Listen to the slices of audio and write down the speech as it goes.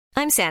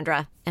I'm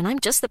Sandra, and I'm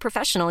just the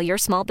professional your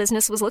small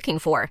business was looking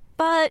for.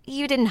 But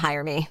you didn't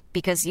hire me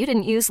because you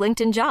didn't use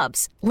LinkedIn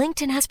Jobs.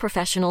 LinkedIn has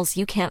professionals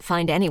you can't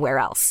find anywhere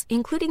else,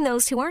 including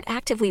those who aren't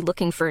actively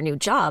looking for a new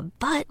job,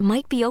 but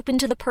might be open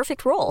to the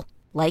perfect role,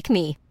 like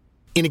me.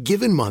 In a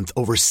given month,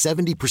 over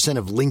 70%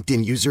 of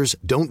LinkedIn users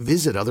don't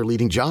visit other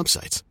leading job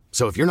sites.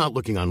 So if you're not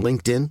looking on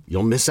LinkedIn,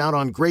 you'll miss out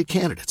on great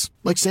candidates,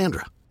 like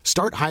Sandra.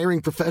 Start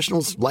hiring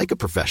professionals like a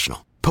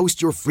professional.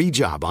 Post your free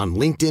job on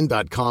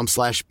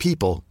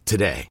linkedin.com/people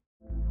today.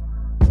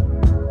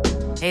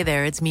 Hey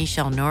there, it's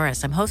Michelle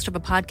Norris. I'm host of a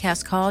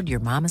podcast called Your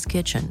Mama's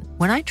Kitchen.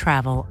 When I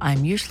travel,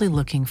 I'm usually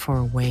looking for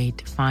a way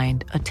to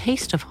find a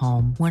taste of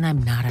home when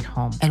I'm not at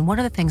home. And one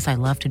of the things I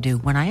love to do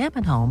when I am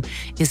at home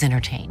is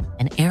entertain.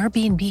 And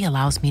Airbnb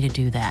allows me to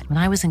do that. When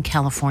I was in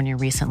California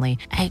recently,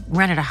 I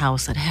rented a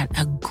house that had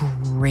a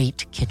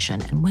great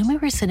kitchen. And when we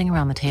were sitting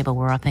around the table,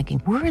 we're all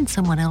thinking, we're in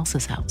someone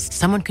else's house.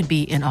 Someone could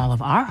be in all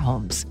of our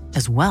homes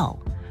as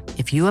well.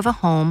 If you have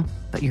a home,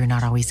 but you're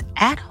not always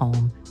at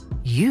home,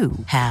 you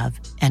have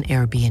an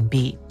Airbnb.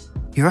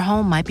 Your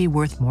home might be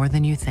worth more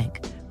than you think.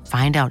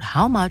 Find out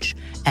how much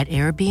at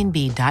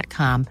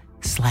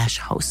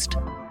airbnb.com/host.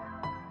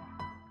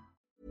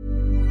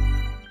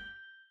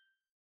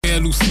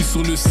 Elle aussi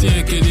sur le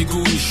sien, quel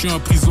égoïste. Je suis en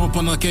prison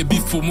pendant qu'elle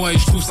biffe pour moi et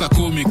je trouve ça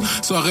comique.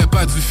 Ça aurait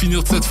pas dû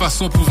finir de cette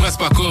façon, pour vrai c'est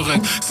pas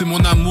correct. C'est mon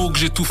amour que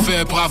j'ai tout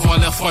fait, pour avoir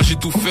l'air froid j'ai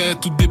tout fait.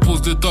 Toute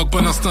dépose de dog,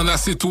 pendant ce temps-là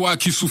c'est toi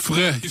qui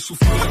souffrais.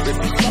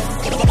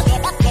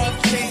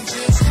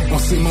 On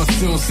s'est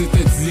menti, on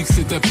s'était dit que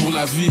c'était pour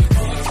la vie.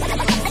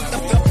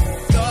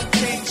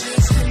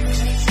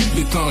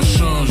 Les temps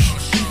changent.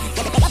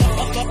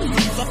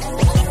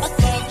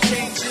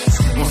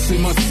 On s'est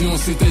menti, on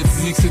s'était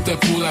dit que c'était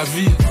pour la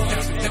vie.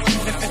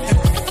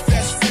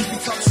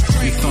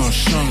 Les temps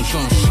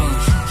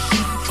changent.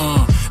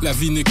 La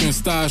vie n'est qu'un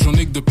stage, on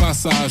n'est que de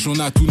passage. On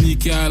a tout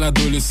niqué à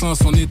l'adolescence,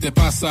 on était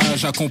pas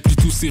sage. Accompli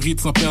tous ces rites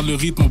sans perdre le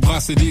rythme, on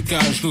brassait des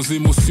cages. Nos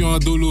émotions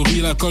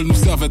endolories, l'alcool nous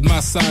servait de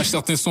massage.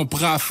 Certains sont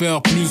prêts à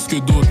faire plus que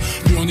d'autres.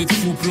 Plus on est de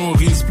fous, plus on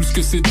risque, plus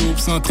que c'est dope.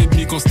 C'est entre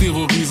ennemis qu'on se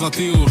terrorise en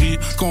théorie.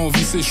 Quand on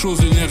vit ces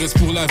choses, le lien reste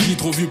pour la vie.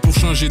 Trop vieux pour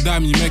changer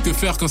d'amis, mais que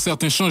faire quand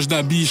certains changent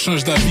d'habit,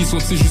 changent d'avis.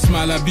 Sont-ils juste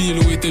mal habiles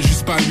ou étaient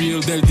juste pas real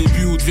dès le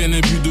début, ou deviennent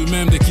un but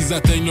d'eux-mêmes dès qu'ils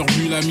atteignent leur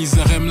but. La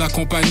misère aime la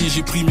compagnie,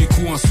 j'ai pris mes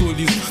coups en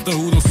solide. Dans le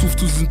haut, on souffre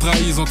tous une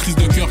trahison, crise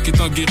de cœur qui est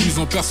en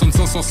guérison. Personne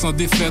s'en sort sans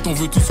défaite. On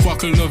veut tous croire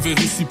que le love est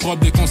réciproque.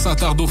 Dès qu'on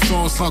s'attarde au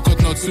fond, on se rend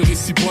compte notre sœur est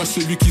si proche.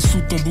 Celui qui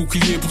soude ton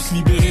bouclier pour se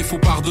libérer, faut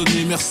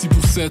pardonner. Merci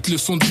pour cette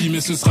leçon de vie, mais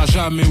ce sera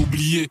jamais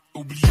oublié.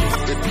 On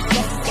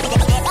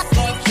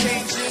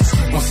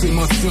s'est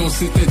menti, on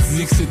s'était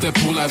dit que c'était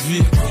pour la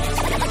vie.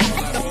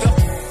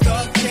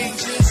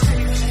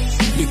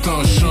 Les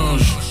temps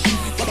changent.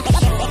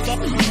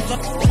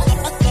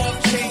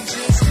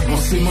 On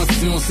s'est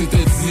menti, on s'était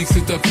dit que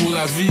c'était pour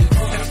la vie.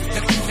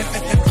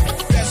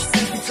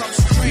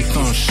 Les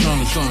temps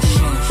changent.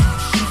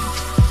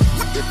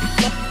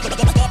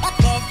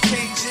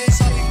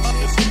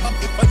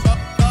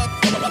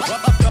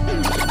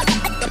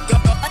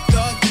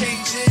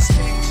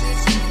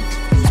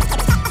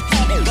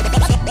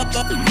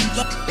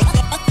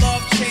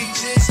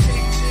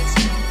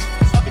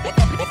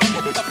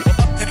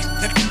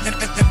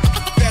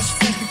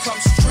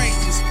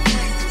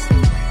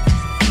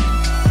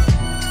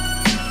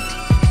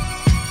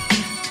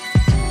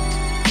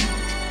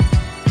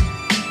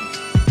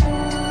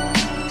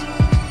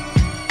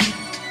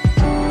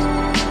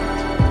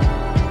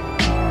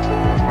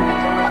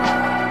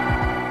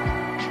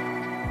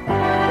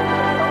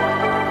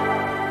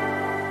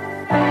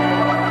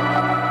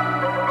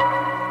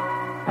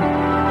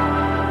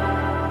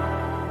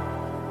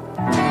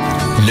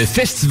 Le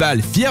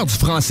festival Fier du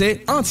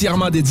français,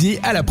 entièrement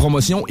dédié à la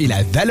promotion et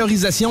la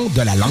valorisation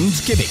de la langue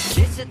du Québec.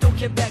 C'est au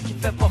Québec, il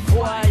fait pas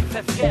froid, il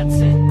fait frais,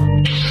 t'sais.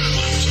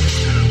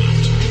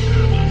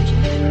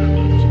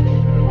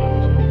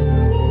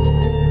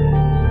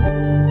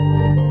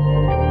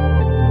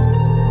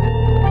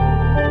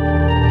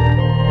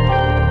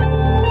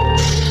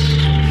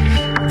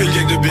 Une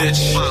gang de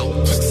bitch,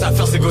 tout ce que ça va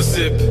faire c'est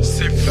gossip.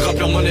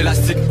 Remplir mon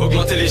élastique,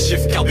 augmenter les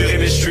chiffres, carburer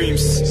mes streams.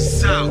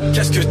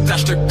 Qu'est-ce que t'as,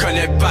 je te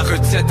connais pas,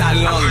 retiens ta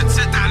langue.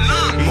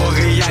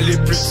 Montréal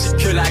est plus petit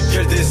que la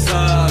gueule des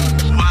hommes.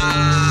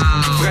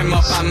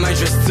 Vraiment pas mal,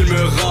 je style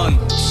me rendre.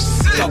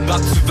 Quand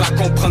tu vas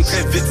comprendre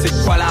très vite c'est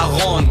quoi la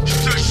ronde.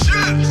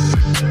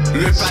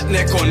 Le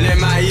patinet qu'on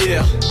aime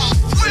haïr.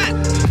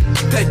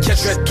 T'inquiète,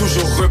 je vais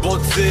toujours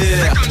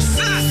rebondir.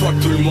 Fuck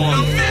tout le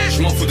monde,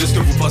 je m'en fous de ce que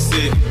vous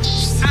pensez.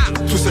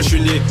 Tout seul je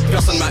suis né,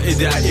 personne m'a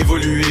aidé à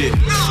évoluer.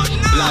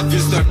 La vie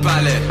c'est un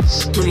palais,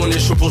 tout le monde est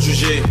chaud pour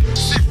juger.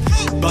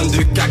 Bande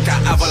de caca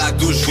avant la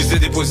douche, je vous ai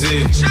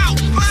déposé.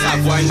 Ça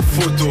voit une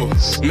photo,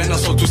 maintenant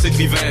sont tous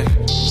écrivains.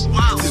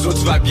 Ciseaux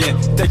tu vas bien,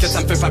 t'inquiète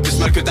ça me fait pas plus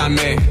mal que ta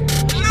main.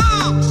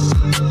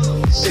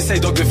 Essaye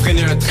donc de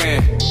freiner un train.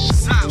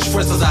 Je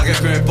fouette sans arrêt,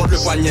 peu importe le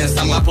poignet,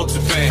 ça me rapporte du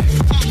pain.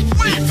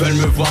 Ils veulent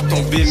me voir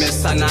tomber mais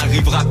ça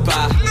n'arrivera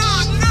pas.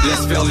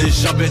 Laisse faire les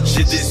jambettes,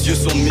 j'ai des yeux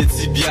sur mes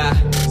tibias.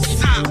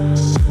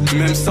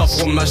 Même sans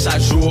fromage ça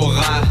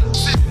jouera.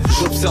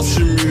 J'observe, je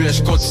suis muet,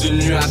 je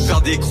continue à faire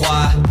des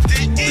croix.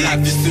 La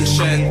vie c'est une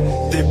chaîne,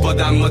 t'es pas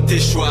dans mode tes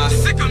choix.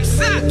 C'est comme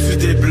ça. Tu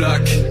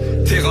débloques,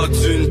 t'es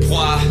rendu une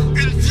proie.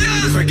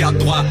 Regarde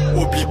droit,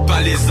 oublie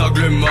pas les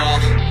angles morts.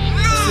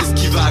 C'est ce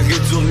qui va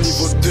réduire le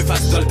niveau de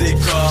face dans le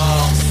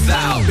décor.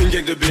 Ça, une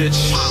gang de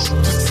bitch. Tout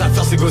ce que ça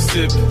faire c'est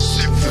gossip.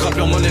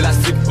 Remplir mon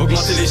élastique,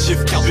 augmenter les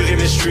chiffres, carburer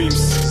mes streams.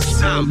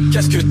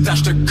 Qu'est-ce que t'as,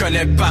 je te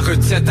connais pas,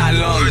 retiens ta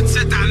langue.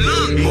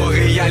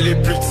 Montréal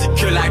est plus petit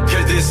que la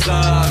gueule des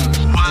hommes.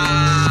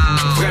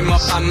 Vraiment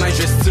pas mal,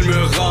 je vais still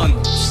me rendre.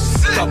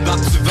 Top bar,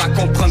 tu vas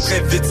comprendre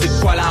très vite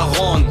c'est quoi la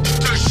ronde.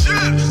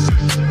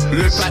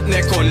 Le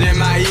patinet qu'on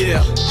aime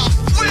haïr.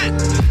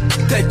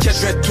 T'inquiète,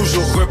 je vais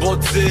toujours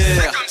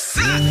rebondir.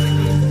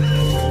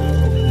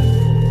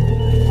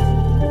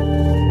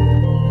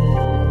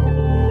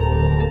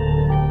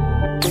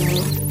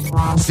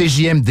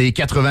 CJMD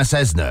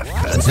 96.9.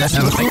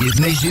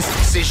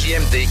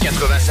 CJMD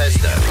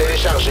 96.9.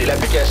 Téléchargez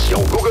l'application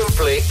Google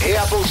Play et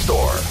Apple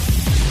Store.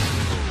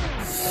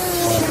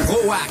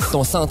 ProAxe,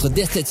 ton centre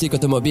d'esthétique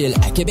automobile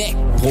à Québec.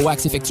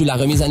 ProAxe effectue la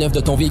remise à neuf de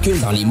ton véhicule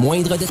dans les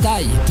moindres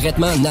détails.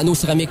 Traitement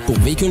nano-céramique pour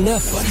véhicules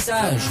neufs,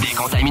 polissage,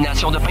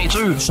 décontamination de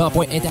peinture,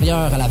 shampoing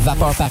intérieur à la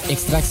vapeur par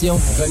extraction,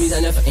 remise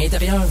à neuf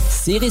intérieure,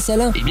 cire et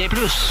scellant et bien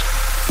plus.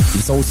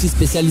 Ils sont aussi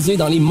spécialisés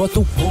dans les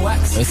motos.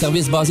 ProAxe, un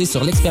service basé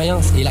sur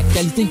l'expérience et la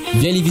qualité.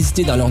 Viens les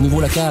visiter dans leur nouveau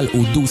local au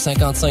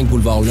 1255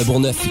 boulevard Le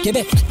Bourgneuf,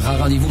 Québec. Prends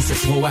rendez-vous sur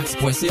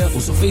proaxe.ca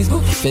ou sur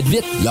Facebook. Faites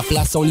vite, leurs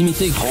places sont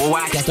limitées.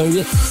 ProAxe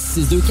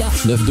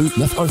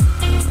 418-624-9291.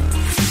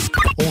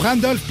 Au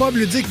Randolph Pub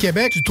Ludique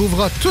Québec, tu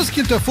trouveras tout ce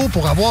qu'il te faut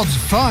pour avoir du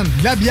fun,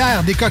 de la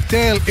bière, des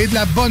cocktails et de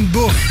la bonne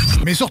bouffe.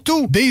 Mais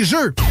surtout, des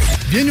jeux.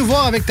 Viens nous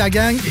voir avec ta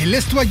gang et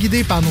laisse-toi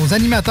guider par nos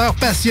animateurs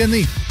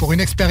passionnés pour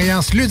une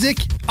expérience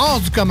ludique hors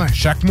du commun.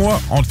 Chaque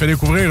mois, on te fait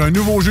découvrir un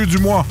nouveau jeu du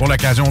mois. Pour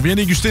l'occasion, viens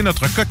déguster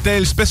notre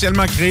cocktail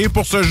spécialement créé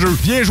pour ce jeu.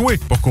 Viens jouer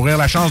pour courir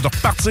la chance de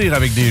repartir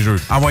avec des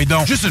jeux. Envoie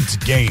donc juste une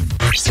petite game.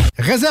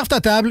 Réserve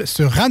ta table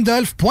sur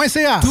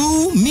randolph.ca.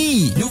 To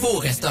Me, nouveau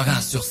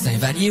restaurant sur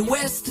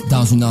Saint-Vallier-Ouest,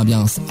 dans une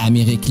ambiance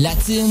Amérique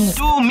latine.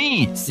 To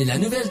Me, c'est la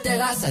nouvelle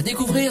terrasse à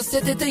découvrir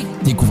cet été.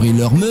 Découvrez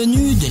leur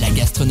menu, de la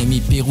gastronomie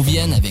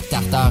péruvienne avec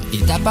tartare et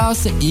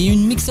tapas et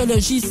une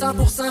mixologie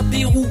 100%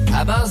 Pérou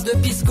à base de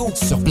pisco.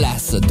 Sur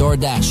place,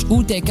 DoorDash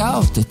ou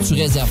take-out, tu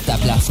réserves ta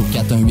place au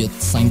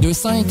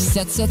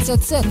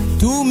 418-525-7777.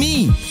 To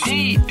Me,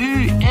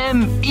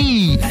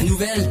 T-U-M-I, la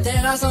nouvelle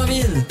terrasse en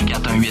ville.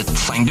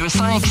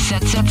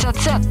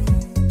 418-525-7777.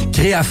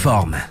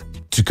 Créaform.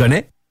 Tu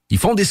connais? Ils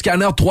font des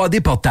scanners 3D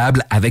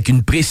portables avec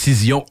une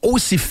précision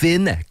aussi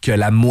fine que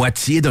la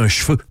moitié d'un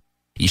cheveu.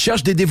 Ils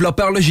cherchent des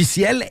développeurs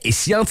logiciels et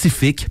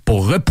scientifiques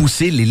pour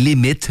repousser les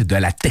limites de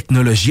la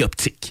technologie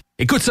optique.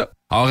 Écoute ça,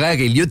 horaire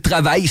et lieu de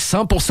travail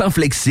 100%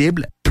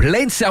 flexible,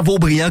 plein de cerveaux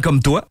brillants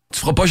comme toi. Tu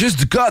feras pas juste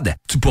du code,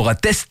 tu pourras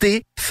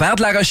tester, faire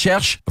de la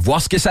recherche,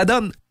 voir ce que ça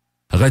donne.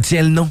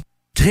 Retiens le nom.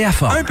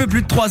 Créaform. Un peu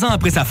plus de 3 ans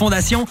après sa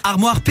fondation,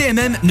 Armoire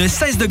PMM ne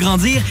cesse de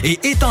grandir et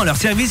étend leur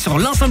service sur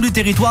l'ensemble du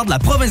territoire de la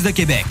province de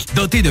Québec.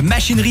 Dotée de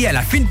machinerie à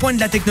la fine pointe de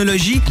la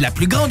technologie, la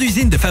plus grande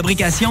usine de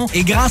fabrication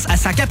et grâce à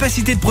sa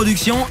capacité de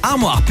production,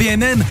 Armoire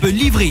PMM peut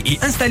livrer et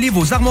installer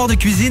vos armoires de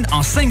cuisine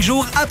en 5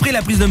 jours après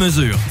la prise de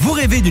mesure. Vous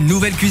rêvez d'une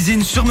nouvelle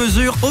cuisine sur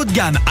mesure haut de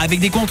gamme avec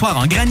des comptoirs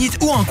en granit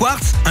ou en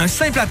quartz? Un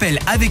simple appel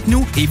avec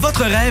nous et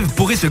votre rêve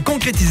pourrait se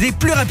concrétiser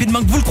plus rapidement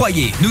que vous le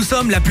croyez. Nous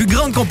sommes la plus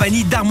grande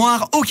compagnie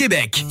d'armoires au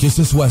Québec. Que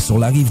ce soit sur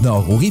la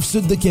Rive-Nord ou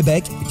Rive-Sud de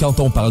Québec, quand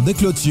on parle de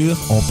clôture,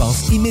 on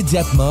pense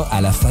immédiatement à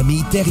la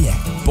famille Terrien.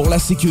 Pour la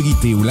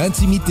sécurité ou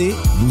l'intimité,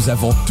 nous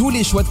avons tous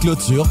les choix de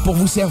clôture pour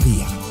vous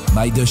servir.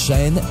 Mailles de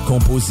chêne,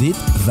 composite,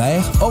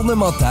 verre,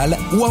 ornemental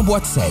ou en bois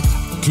de cèdre.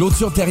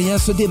 Clôture Terrien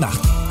se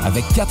démarque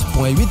avec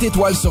 4,8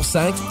 étoiles sur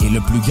 5 et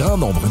le plus grand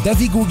nombre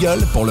d'avis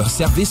Google pour leur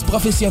service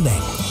professionnel.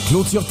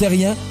 Clôture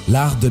Terrien,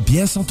 l'art de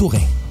bien s'entourer.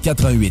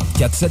 88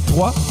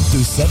 473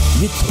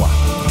 2783.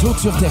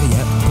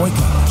 ClôtureTerrien.com.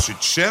 Tu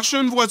te cherches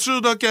une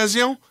voiture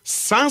d'occasion?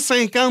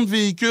 150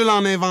 véhicules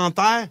en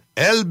inventaire?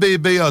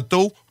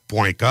 LBBauto.com.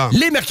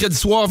 Les mercredis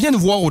soirs, viens nous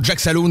voir au Jack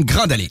Saloon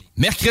Grande Allée.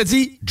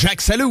 Mercredi, Jack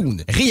Saloon.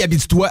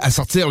 Réhabite-toi à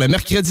sortir le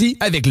mercredi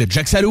avec le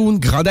Jack Saloon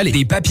Grande Allée.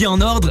 Des papiers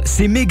en ordre,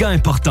 c'est méga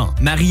important.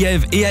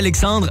 Marie-Ève et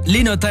Alexandre,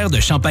 les notaires de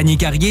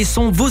Champagne-Carrier,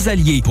 sont vos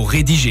alliés pour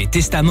rédiger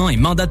testament et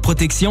mandat de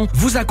protection,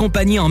 vous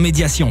accompagner en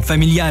médiation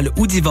familiale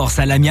ou divorce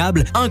à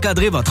l'amiable,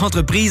 encadrer votre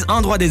entreprise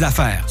en droit des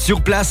affaires.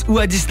 Sur place ou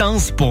à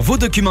distance, pour vos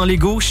documents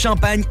légaux,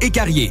 Champagne et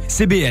Carrier.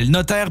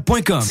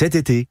 cblnotaire.com. Cet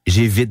été,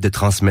 j'évite de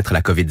transmettre la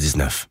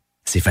COVID-19.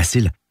 C'est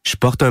facile. Je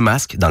porte un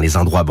masque dans les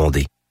endroits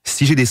bondés.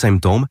 Si j'ai des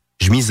symptômes,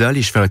 je m'isole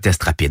et je fais un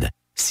test rapide.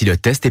 Si le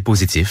test est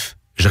positif,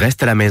 je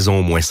reste à la maison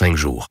au moins 5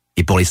 jours.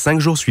 Et pour les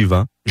 5 jours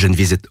suivants, je ne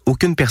visite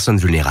aucune personne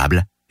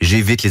vulnérable,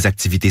 j'évite les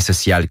activités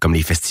sociales comme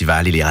les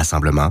festivals et les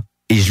rassemblements,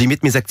 et je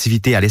limite mes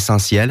activités à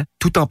l'essentiel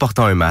tout en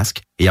portant un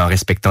masque et en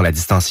respectant la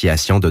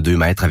distanciation de 2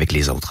 mètres avec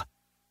les autres.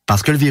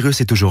 Parce que le virus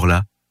est toujours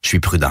là, je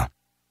suis prudent.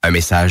 Un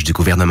message du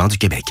gouvernement du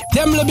Québec.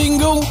 T'aimes le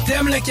bingo?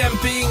 T'aimes le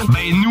camping?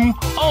 Ben nous,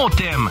 on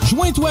t'aime!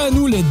 Joins-toi à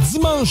nous le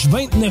dimanche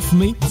 29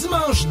 mai,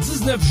 dimanche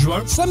 19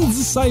 juin,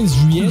 samedi 16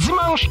 juillet,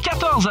 dimanche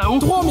 14 août,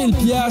 3000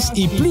 $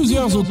 et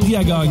plusieurs autres prix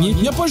à gagner.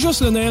 Il n'y a pas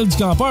juste le Noël du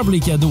campeur pour les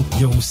cadeaux,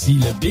 il y a aussi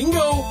le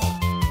bingo!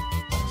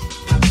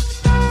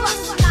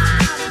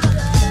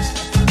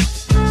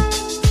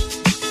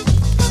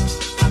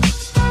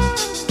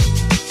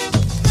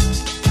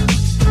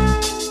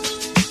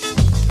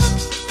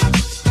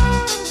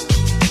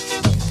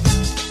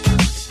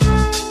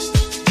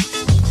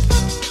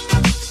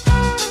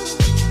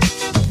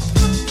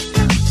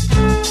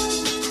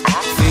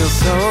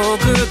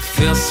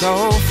 Feel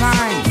so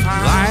fine,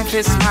 life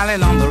is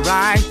smiling on the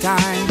right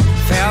time.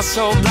 Felt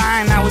so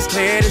blind, now it's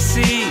clear to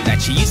see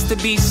that she used to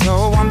be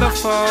so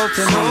wonderful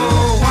to me.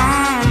 So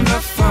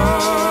wonderful,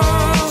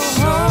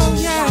 so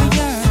yeah.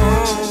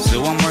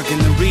 So I'm working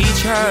to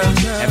reach her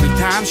every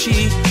time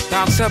she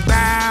talks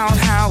about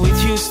how it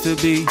used to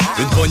be.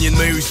 Une poignée de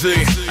main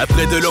usée,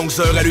 après de longues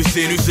heures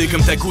hallucines, usée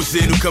comme ta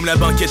cousine ou comme la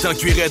banquette en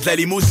cuirette de la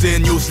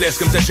limousine, useless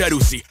comme ta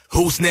jalousie.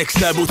 Who's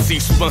next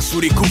abouti, souvent sous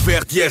les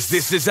couvertes, yes,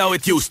 this is how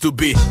it used to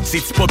be.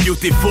 C'est-tu pas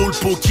beautiful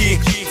pour qui?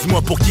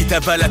 Dis-moi pour qui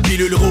t'avales la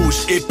pilule rouge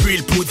et puis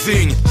le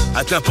pudding.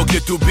 Attends pas que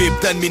le tout bip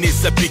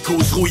t'administre sa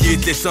picouse rouillée,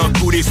 te laissant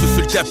couler sous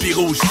le tapis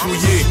rouge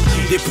fouillé,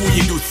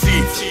 dépouillé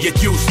d'outils, get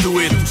used to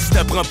it. Si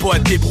t'apprends pas à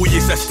te débrouiller,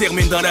 ça se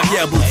termine dans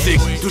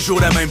l'arrière-boutique. Toujours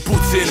la même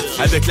poutine,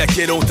 avec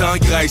laquelle on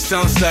t'engraisse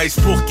sans cesse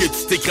pour que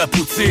tu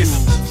t'écrapoutisses.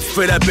 Tu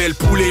fais la belle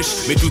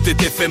pouliche, mais tout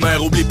est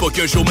éphémère. Oublie pas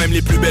qu'un jour même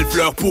les plus belles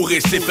fleurs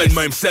pourraient s'effet de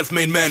même.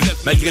 Self-made man,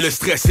 malgré le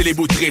stress et les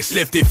bouts tristes,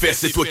 lève tes fesses,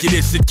 c'est toi qui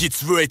décides qui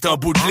tu veux être en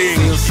bout de ligne.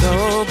 Feel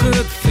so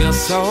good, feel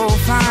so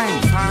fine.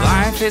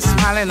 Life is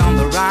smiling on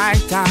the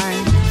right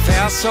time.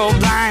 Felt so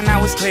blind,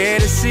 now it's clear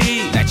to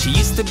see that she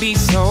used to be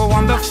so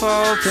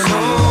wonderful to me.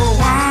 So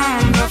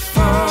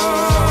wonderful,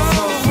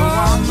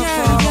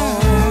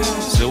 yeah.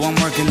 So I'm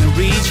working to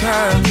reach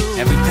her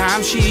every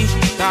time she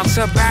talks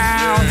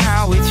about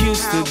how it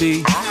used to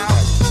be.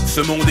 Ce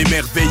monde est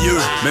merveilleux,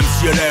 même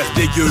s'il a l'air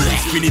dégueu.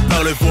 Tu finis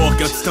par le voir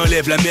quand tu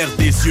t'enlèves la merde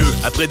des yeux.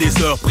 Après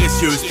des heures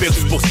précieuses,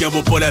 perdues pour ce qui en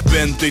vaut pas la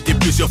peine. T'as été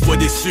plusieurs fois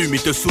déçu, mais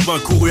t'as souvent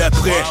couru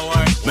après.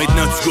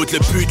 Maintenant tu goûtes le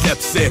but de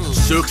l'abcès.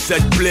 Sûr que ça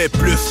te plaît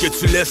plus que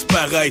tu laisses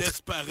paraître.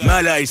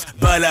 Malaise,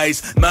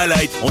 balaise,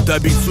 malade. On t'a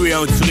habitué à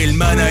endurer le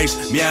manège,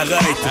 mais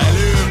arrête.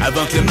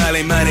 Avant que le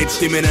malin manège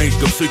tes méninges.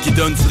 Comme ceux qui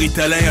donnent du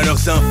ritalin à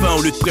leurs enfants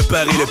au lieu de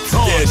préparer le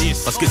petit-déj.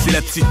 Parce que c'est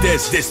la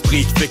petitesse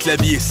d'esprit qui fait que la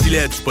vie est si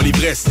laide. C'est pas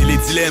l'ivresse, c'est les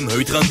dilemmes, eux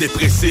ils te rendent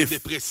dépressif.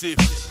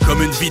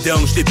 Comme une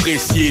vidange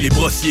dépréciée, les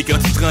brossiers quand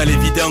tu te rends à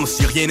l'évidence,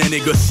 y'a rien à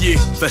négocier.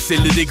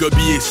 Facile de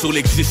dégobiller sur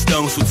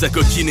l'existence ou de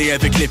s'acoquiner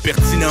avec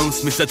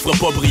l'impertinence, mais ça te fera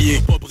pas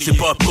briller, c'est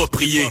pas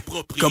approprié.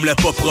 Comme la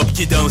pop propre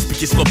qui danse puis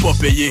qui sera pas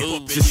payée,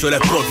 c'est ça la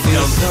propre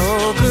viande.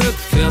 So good,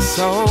 feel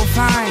so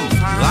fine.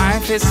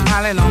 Life is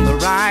smiling on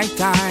the right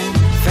time.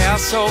 Felt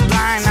so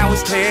blind, now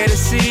it's clear to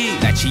see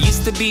that she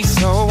used to be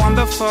so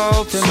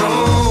wonderful to me.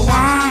 So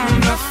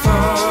wonderful.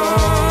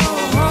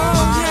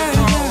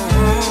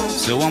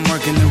 So I'm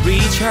working to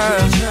reach her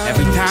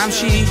every time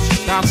she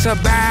talks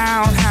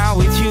about how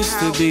it used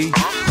to be.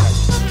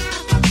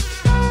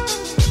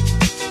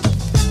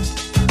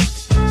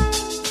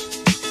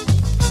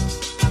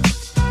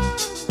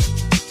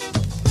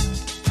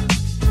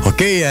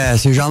 OK,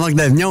 c'est Jean-Marc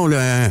Davignon, là,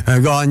 un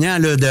gagnant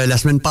là, de la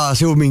semaine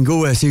passée au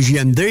bingo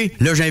CJMD.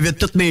 Là, j'invite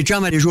tous mes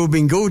chums à aller jouer au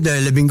bingo,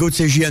 le bingo de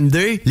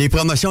CJMD. Les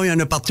promotions, il y en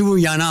a partout,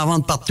 il y en a en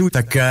vente partout.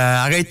 Fait que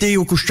arrêtez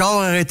au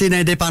couche-tard, arrêtez dans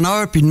les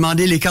dépanneurs, puis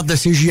demandez les cartes de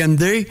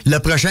CJMD. Le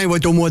prochain va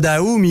être au mois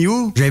d'août,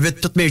 mi-août. J'invite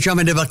tous mes chums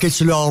à débarquer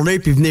sur le Harley,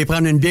 puis venez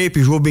prendre une bière,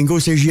 puis jouer au bingo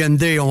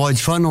CJMD. On va avoir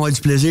du fun, on va avoir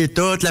du plaisir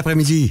toute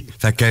l'après-midi.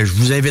 Fait que je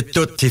vous invite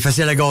tous. C'est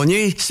facile à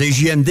gagner.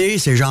 CJMD,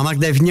 c'est Jean-Marc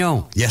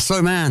Davignon. Yes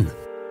sir, man.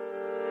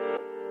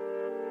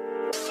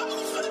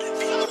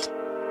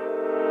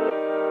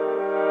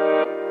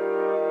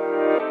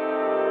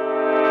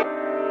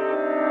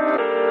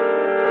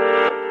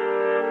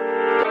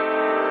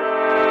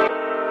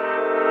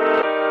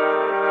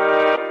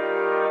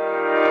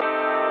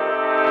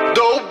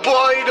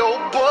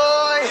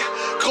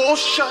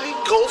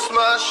 Grosse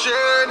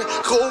machine,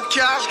 gros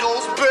cash,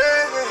 grosse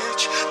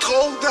bitch,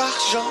 trop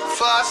d'argent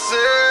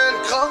facile,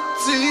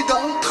 grandi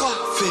dans le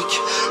trafic,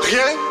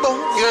 rien de bon,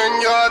 rien de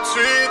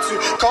gratuit, tu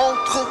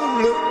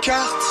contrôles le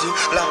quartier,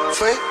 la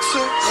fin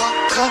sera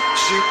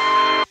tragique.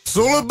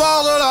 Sur le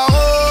bord de la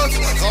route,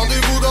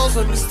 rendez-vous dans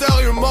un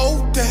mystérieux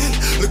motel.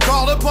 Le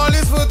corps de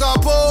police veut ta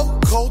peau.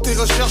 Gros, t'es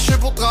recherché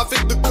pour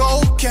trafic de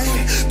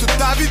cocaine. Toute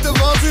ta vie t'as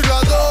vendu de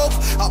la dope.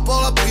 À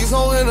part la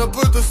prison, rien ne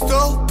peut te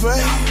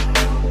stopper.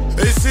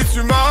 Et si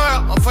tu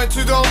meurs, enfin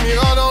tu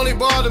dormiras dans les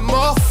bras de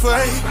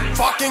Morphée.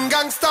 Fucking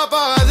gangsta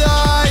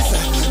paradise.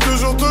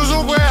 Toujours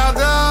prêt à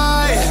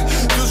die.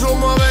 Toujours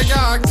mauvais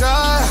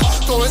caractère.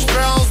 Ton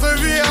espérance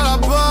de vie à la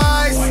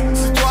baisse.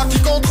 C'est toi qui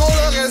contrôle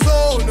le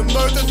réseau. Une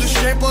meute de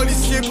chiens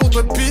policiers pour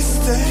te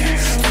pister.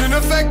 Tu ne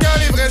fais que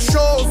les vraies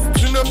choses.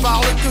 Tu ne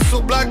parles que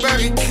sur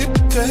Blackberry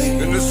crypté.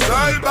 Une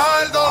seule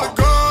balle dans le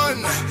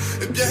gun.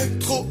 Et bien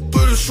trop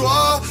peu de choix.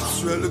 choix.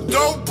 Tu es le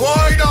dope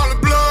boy dans le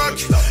bloc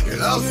et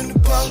la rue ne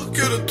parle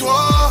que de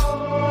toi.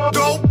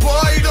 Dope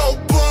boy,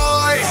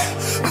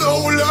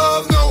 no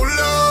love, no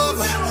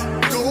love.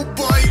 Dope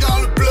boy dans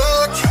le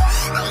bloc,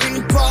 la rue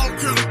ne parle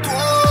que de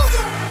toi.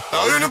 La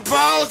rue ne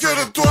parle que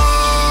de toi.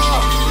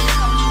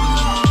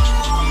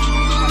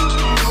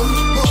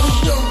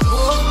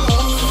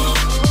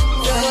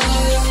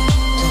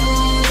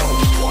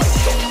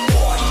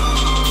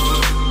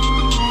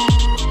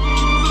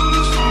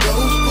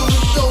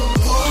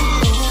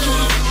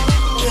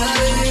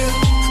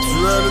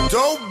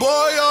 Dope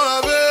boy en la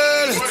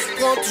ville,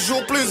 tu prends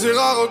toujours plaisir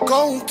à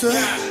raconter.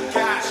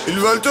 Ils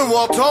veulent te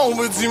voir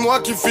tomber, dis-moi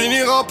qui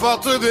finira par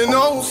te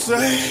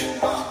dénoncer.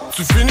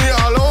 Tu finis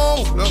à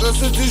l'ombre, le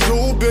reste de tes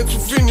jours, bien tu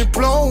finis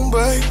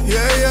plombé.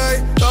 Yeah,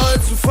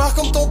 t'aurais-tu faire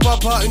comme ton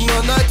papa, une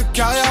honnête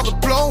carrière de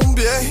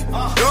plombier.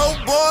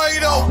 Dope boy,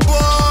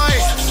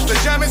 t'as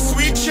jamais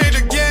switché de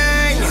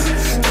gang.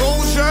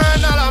 Trop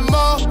jeune à la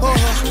mort,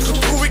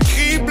 retrouvé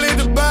criblé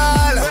de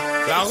balles.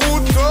 La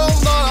route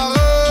tourne dans la rue,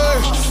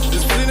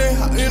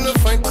 à une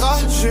fin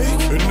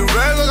tragique. Une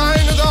nouvelle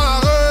reine dans la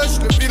ruche,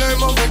 le vilain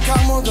mauvais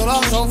karma de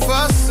l'argent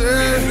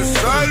facile. Le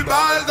seul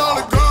balle dans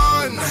le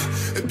gun,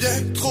 et bien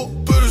trop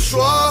peu de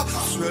choix.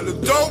 Tu es le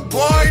dope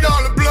boy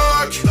dans le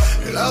bloc,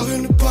 et la rue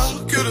ne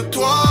parle que de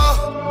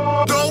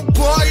toi. Dope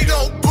boy,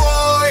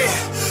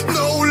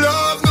 no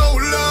love, no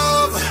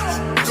love.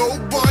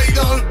 Dope boy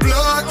dans le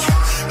bloc,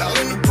 la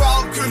rue ne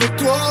parle que de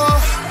toi.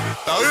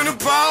 La rue ne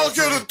parle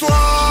que de toi.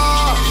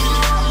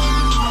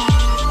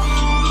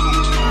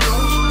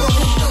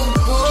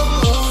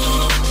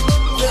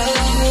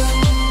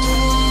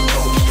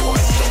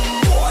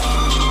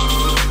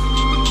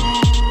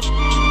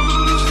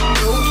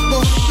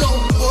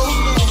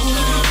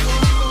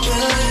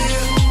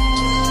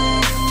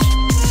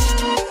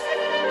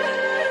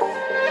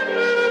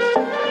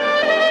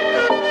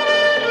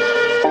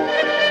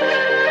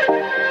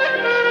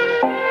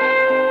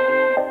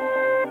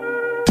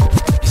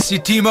 Ici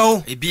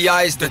Timo et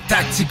BIS de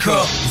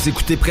Tactica. Vous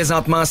écoutez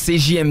présentement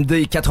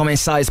CJMD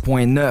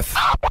 96.9.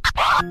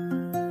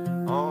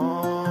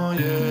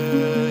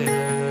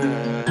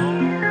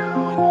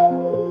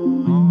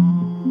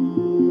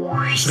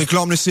 Je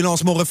réclame le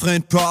silence, mon refrain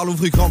de parle.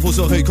 Ouvrez grand vos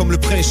oreilles comme le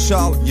prince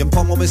Charles. Y'aime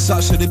pas mon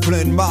message, c'est des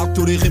pleines marques.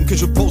 Tous les rimes que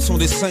je pose sont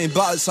des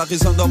cymbales, ça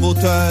résonne dans vos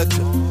têtes.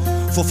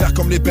 Faut faire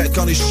comme les bêtes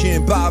quand les chiens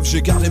bavent.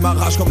 J'ai gardé ma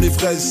rage comme les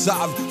vrais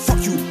savent.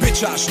 Fuck you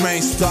bitch, je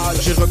m'installe.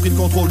 J'ai repris le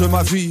contrôle de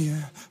ma vie.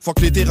 Fuck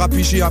les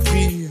thérapies, j'ai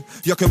appris.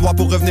 Y'a que moi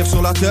pour revenir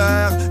sur la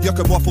terre. Y'a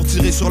que moi pour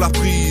tirer sur la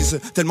prise.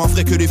 Tellement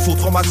vrai que les faux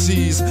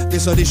traumatisent.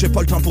 Désolé, j'ai pas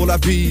le temps pour la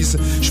bise.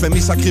 Je fais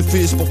mes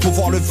sacrifices pour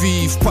pouvoir le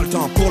vivre. Pas le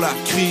temps pour la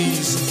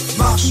crise.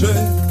 Marcher,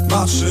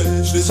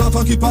 je les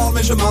entends qui parlent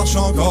mais je marche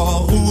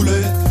encore.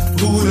 Rouler,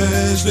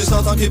 je les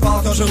entends qui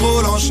parlent quand je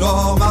roule en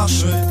char.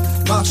 Marcher,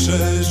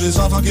 je les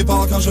entends qui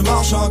parlent quand je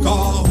marche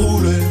encore.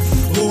 Rouler,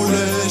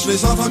 je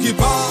les entends qui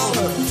parlent.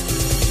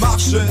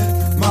 Marcher,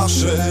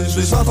 je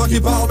les entends qui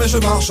parlent mais je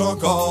marche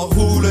encore.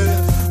 Rouler,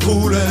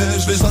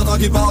 je les entends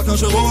qui parlent quand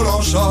je roule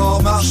en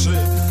char. Marcher,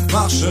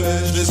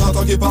 je les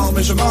entends qui parlent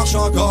mais je marche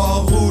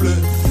encore. Rouler,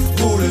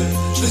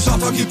 je les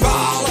entends qui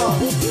parlent.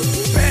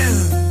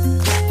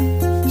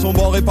 Sont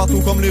barrés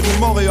partout comme les rues de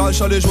Montréal.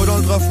 J'allais jouer dans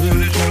le trafic.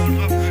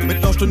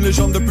 Maintenant j'suis une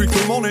légende depuis que tout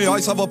le monde est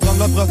high. Ça va prendre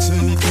la pratique.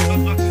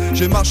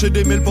 J'ai marché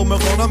des milles pour me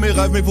rendre à mes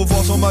rêves. Mes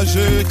pouvoirs sont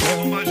magiques.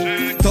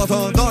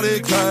 T'entends dans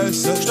les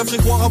caisses. J'te ferai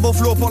croire à mon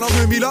flow pendant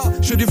 2000 ans.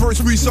 J'ai des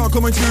verses puissants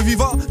comme un dieu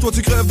vivant. Toi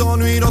tu crèves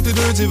d'ennui dans tes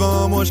deux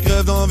divans. Moi je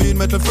crève d'envie de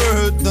mettre le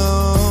feu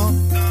dedans.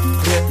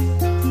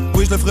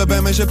 Oui je le ferais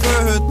bien mais j'ai peu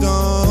de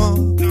temps.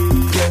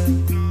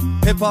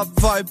 Hip-hop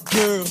vibe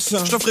pure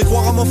sang. Je te ferai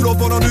croire à mon flow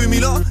pendant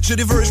 2000 ans. J'ai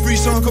des verses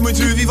puissants comme un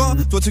dieu vivant.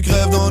 Toi tu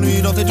crèves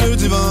d'ennui dans tes deux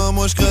divans.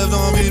 Moi je crève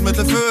d'envie de mettre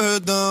le feu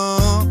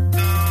dedans.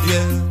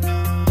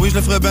 Oui je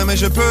le ferai bien mais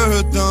j'ai peu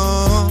de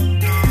temps.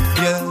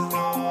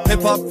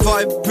 Hip-hop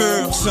vibe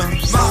pure sang.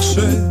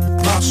 Marcher,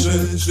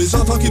 je les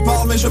entends qui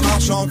parlent mais je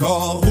marche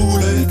encore.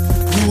 Rouler,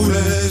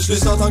 je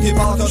les entends qui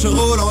parlent quand je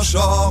roule en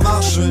char.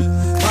 Marcher,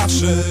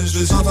 je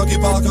les entends qui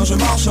parlent quand je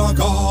marche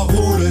encore.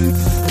 Rouler,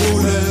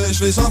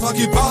 je les entends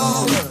qui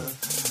parlent.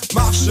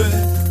 Marcher,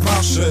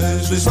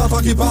 je les entends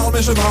qui parlent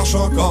mais je marche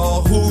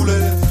encore. Rouler,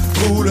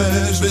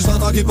 je les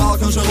entends qui parlent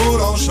quand je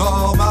roule en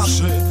char.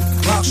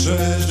 Marcher,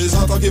 je les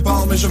entends qui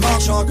parlent mais je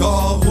marche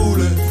encore.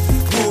 Rouler,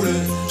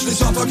 je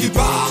les entends qui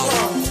parlent.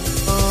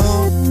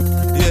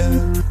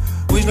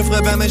 Oui je le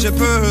ferais bien mais j'ai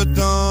peu de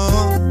temps.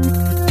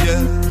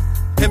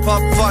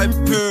 Hip-hop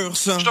vibe pure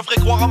sang. Je te ferai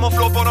croire à mon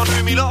flow pendant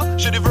 2000 ans.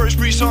 J'ai des verses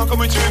puissants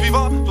comme un dieu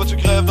vivant. Toi tu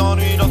crèves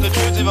d'ennui dans tes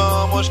deux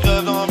divans. Moi je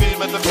crève d'envie de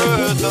mettre le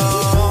feu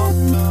dedans.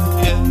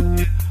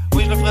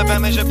 Oui je le ferais bien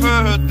mais j'ai peu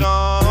de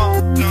temps.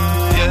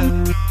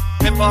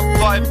 Hip-hop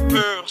vibe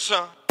pure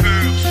sang.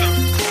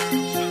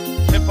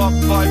 Hip-hop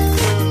vibe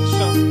pure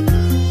sang.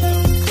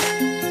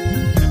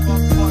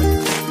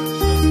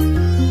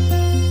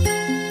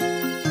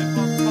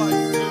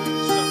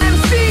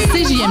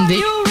 CJMD,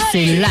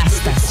 c'est la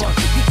station.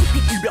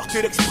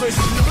 Liberté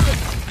d'expression.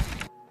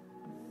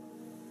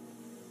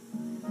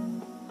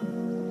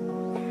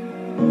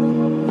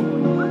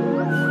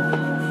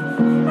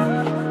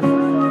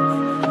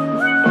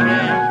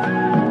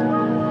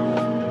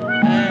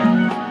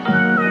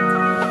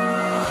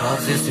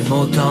 c'est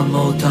Motown,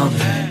 Motown.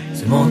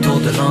 C'est mon tour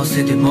de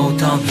lancer des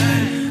Motown.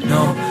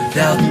 No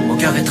doubt, mon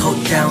cœur est trop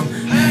down.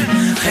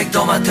 Règle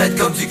dans ma tête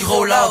comme du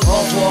gros loud.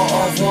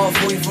 Envoie,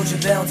 il faut que je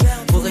perde.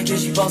 Faudrait que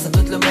j'y pense à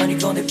toute le money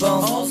qu'on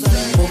dépense.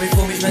 Pour mes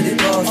je me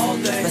dépose.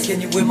 Parce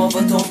qu'anyway m'en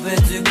va tomber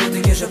du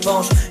côté que je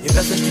penche. Y'a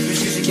personne qui peut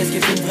juger qu'est-ce qui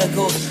fait une vraie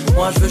cause.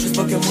 Moi je veux juste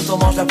pas que mouton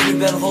mange la plus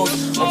belle rose.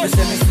 On peut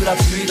s'aimer sous la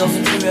pluie dans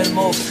une cruelle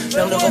mauve.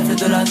 Vers le reflet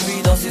de la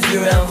nuit dans ses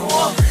yeux et un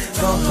moi.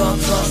 Quand,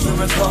 je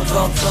me quand.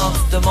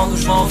 Tu te demandes où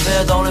je m'en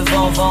vais dans le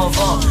vent.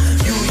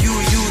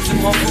 You, tu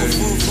me rends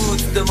fou.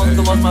 Tu te demandes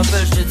comment je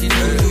m'appelle, je te dis tout.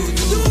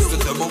 Je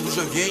te demande où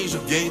je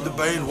viens de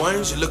bien loin.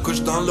 J'ai le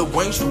couche dans le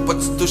wing, je veux pas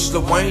que tu touches le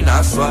wine.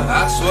 That's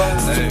right,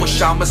 c'est pas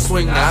cher me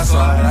swing. That's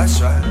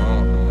right.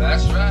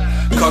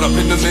 Caught up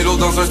in the middle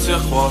dans un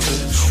tiroir.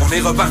 On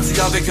est reparti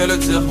avec le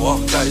tiroir.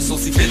 Guys,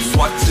 aussi vite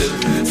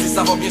soit-il. Si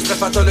ça va bien, je serais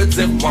pas te le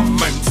dire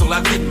moi-même. Sur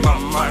la vie de ma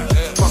mère,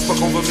 pense pas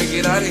qu'on va make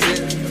it out of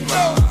here.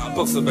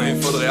 Pour ça, ben,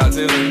 faudrait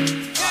atterrir.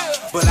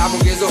 But I'm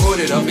gonna get the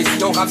hooded up. Et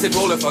si on rappe c'est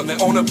pour le fun, mais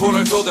on a pour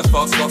un tour de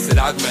force, c'est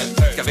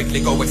l'admettre. Qu'avec les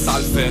gars, ouais, ça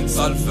le fait,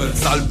 ça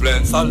le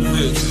pleine, ça le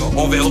vide.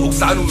 On verra où que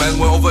ça nous mène,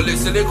 ouais, on va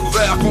laisser les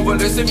couverts, qu'on va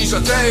laisser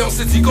mijoter. On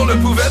s'est dit qu'on le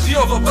pouvait, puis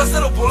on va passer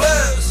l'eau pour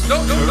l'aise.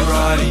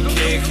 Karate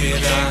kick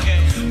it out.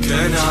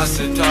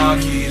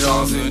 Kanasataki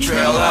dans une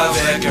trail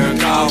avec un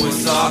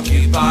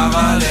Kawasaki.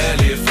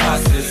 Parallèle et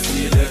facile,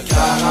 si le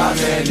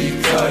caramel et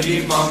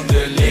il manque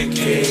de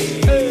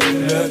liquide.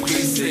 Le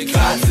prix c'est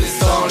gratis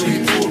dans les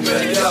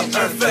poubelles. Y'a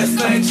un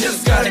festin,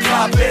 just gotta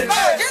cop it.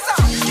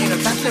 J'ai le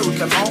battle où le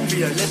monde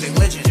vit un living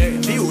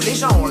legend. Vie où les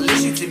gens ont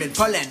légitimé le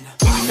pollen.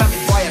 Comme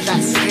une voyage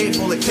assuré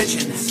pour les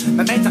pigeons.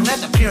 Même internet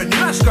a pris un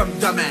nuage comme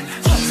domaine.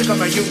 C'est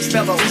comme un huge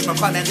père où je me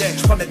promène.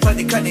 Je promets pas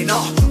déconner,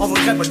 non. On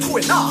voudrait me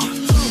trouver, non.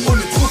 Où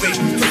le trouver,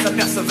 tout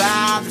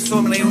apercevable,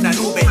 sommeil ou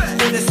nanoubé.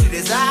 Au-dessus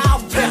des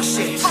arbres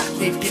perchés.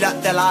 Les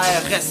pilotes de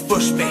l'air restent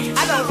bouche bée.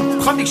 Alors,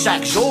 promis que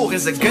chaque jour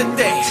is a good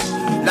day.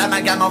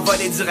 L'amalgame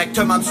envolé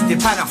directement du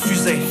dépanneur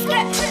fusée.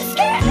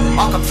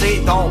 Oh, comme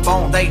c'est donc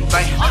bon d'être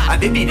ben. À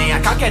bébiner, à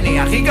cancaner,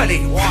 à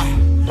rigoler, ouais.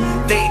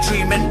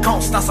 Daydreaming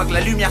constant sans que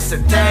la lumière se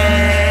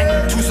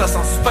teigne. Tout ça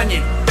sans se pogner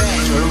le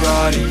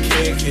bang. Karate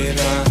kick it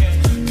out.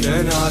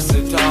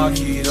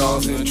 Kanasataki dans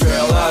une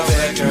trail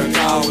avec un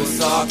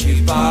Kawasaki.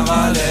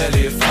 Parallèle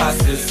et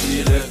facile,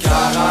 si le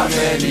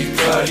caramel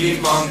il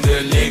manque de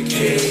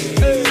liquide.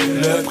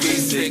 Le prix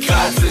c'est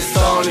gratis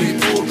dans les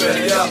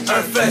poubelles. Y'a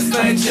un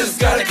festin, just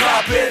gotta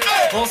clap it.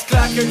 On se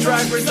claque un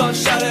driver's on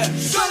chalet.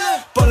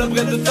 Pas le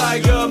bread de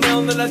Tiger, mais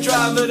on a la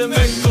drive de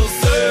Mickelson.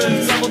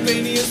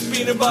 Simultaneous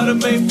peanut butter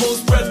maple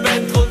spread,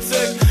 ben trop de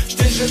sucre.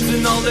 J't'ai juste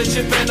une ordre de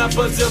j'ai peine à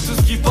pas dire tout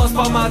ce qui passe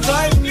par ma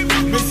tête.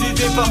 Mes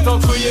idées partent en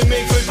couille et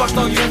mes couilles partent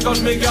en grève quand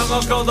j'm'égare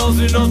encore dans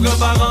une autre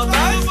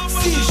parenthèse.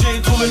 Si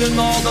j'ai trouvé le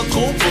nord dans le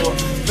compas,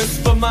 mais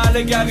c'est pas mal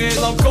égaré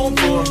dans le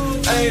compas.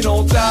 Ain't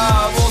no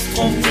tab, on se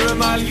trompe peu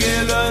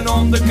malgré le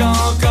nombre de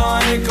cancans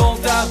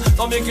incomptables.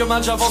 Tant bien que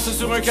mal j'avance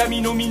sur un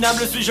camino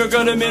minable. Suis-je un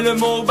gars de mille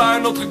mots,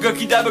 ben un autre gars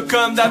qui dab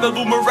comme double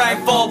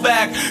boomerang, fall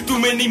back. Too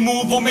many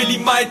moves, au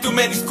millimètre, too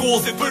many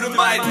schools, et peu de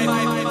might.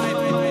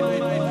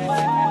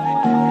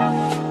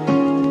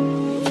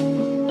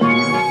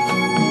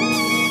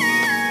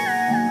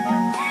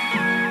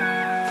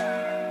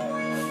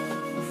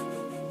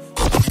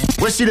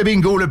 Voici le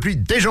bingo le plus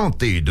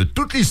déjanté de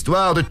toute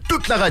l'histoire, de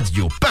toute la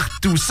radio,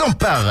 partout, sans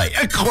pareil,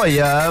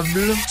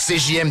 incroyable.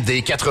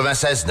 CJMD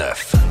 96.9.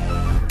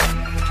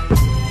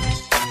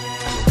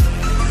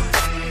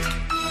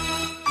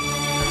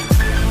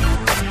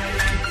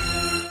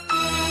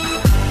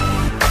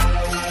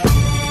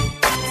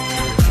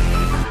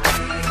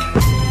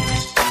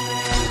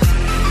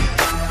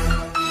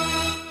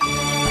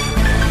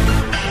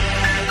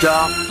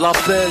 Garde la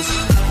pêche.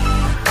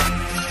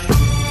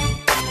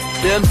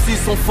 Les MC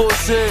sont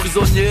fauchés,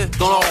 prisonniers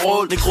dans leur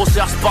rôle. Négro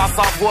cherche pas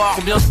à savoir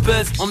combien je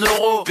pèse en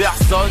euros.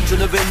 Personne, je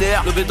ne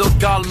vénère, le bédo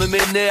calme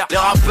mes nerfs. Les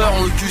rappeurs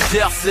ont le cul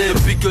gercé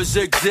depuis que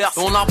j'exerce.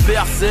 On a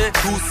percé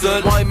tout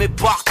seul, moi et mes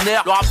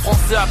partenaires. Le rap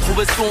français a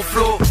trouvé son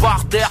flow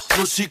par terre.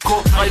 Nos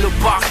chicots raillent le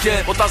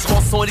parquet. Otage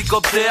rançon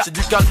hélicoptère, j'ai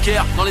du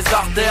calcaire dans les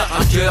artères.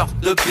 Un cœur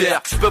de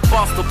pierre, je peux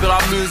pas stopper la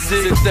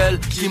musique. C'est elle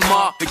qui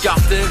m'a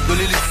écarté de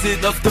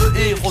l'illicite. 9 de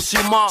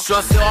Hiroshima, je suis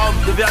un sérum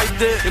de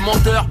vérité. Les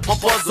menteurs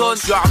m'empoisonnent,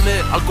 je suis armé,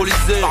 alcoolisé.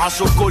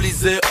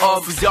 Parachocolisé,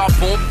 off, fusil à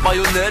pompe,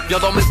 baïonnette, bien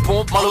dans mes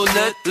pompes,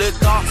 malhonnête.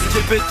 L'état,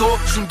 c'est j'ai péto,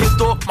 j'suis une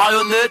ghetto,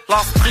 marionnette. La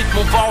street,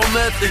 mon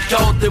baromètre, les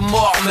chaos, t'es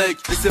mort, mec.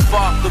 N'essaie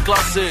pas de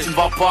clasher, tu ne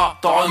vas pas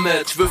t'en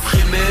remettre. Tu veux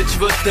frimer, tu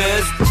veux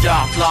test,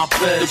 garde la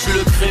paix. Depuis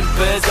le crime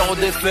pèse, zéro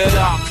défait,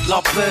 garde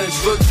la paix.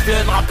 Je veux que tu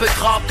viennes rapper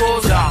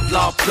gratos, garde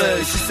la paix.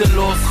 Si c'est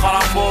l'eau, sera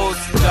la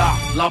mose, garde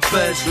la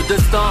paix. Le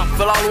destin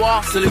fait la loi,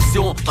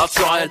 sélection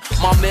naturelle.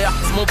 Ma mère,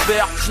 c'est mon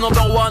père, j'suis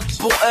number one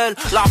pour elle.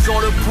 L'argent,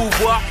 le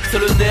pouvoir, c'est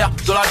le nerf. faire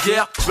de la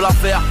guerre, je veux la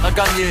faire, la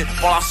gagner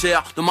par la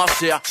chair de ma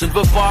chair. Je ne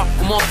veux pas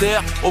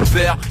commentaire,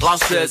 opère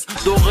la chaise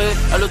dorée,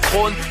 et le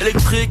trône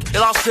électrique et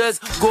la chaise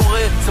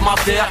gorée. C'est ma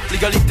terre,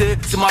 l'égalité,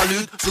 c'est ma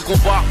lutte. Je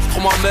combats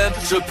contre moi-même,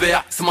 je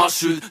perds, c'est ma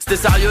chute. Si t'es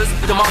sérieuse,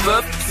 t'es ma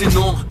meuf,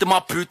 sinon t'es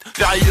ma pute.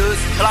 Périlleuse,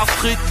 à la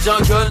street, j'ai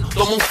un gun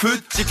dans mon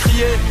fut. J'ai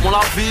crié mon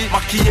avis,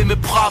 maquillé mes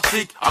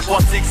pratiques.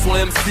 Aquatiques sont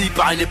les MC,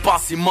 pareil n'est pas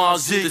si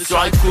magique. T'es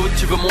sur écoute,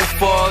 tu veux mon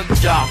phone,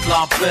 garde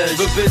la pêche.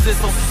 Je veux baiser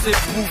sans sucer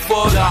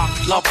bouffonne, garde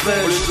la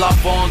pêche. Au lieu de la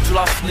vendre, tu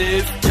la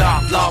sniff,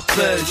 garde la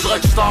pêche. Je voudrais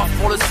que je taffe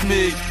pour le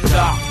SMIC,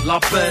 garde la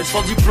pêche.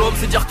 Sans diplôme,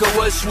 c'est dire que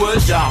wesh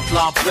wesh, garde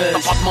la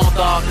pêche. T'as pas de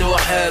mandat, t'es au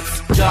head,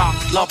 garde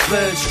la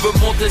pêche. Je veux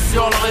monter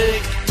sur le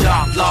ring,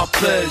 garde la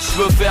pêche.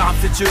 Je veux faire un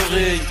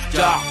featuring,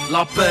 garde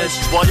la pêche.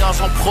 Je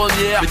voyage en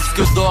première, mes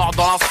disques d'or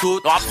dans la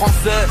saute. Le rap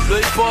français, le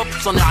hip-hop,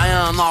 j'en ai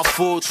rien à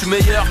foutre. Je suis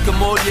meilleur que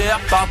Molière,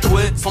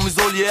 tatoué sans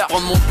muselière.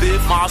 Prendre mon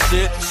bif,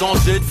 m'arracher,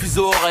 changer de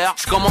fuseau horaire.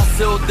 Je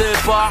commençais au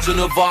départ, je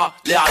ne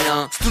valais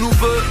rien. Si tu nous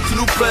veux, tu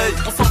nous payes,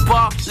 on sent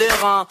pas les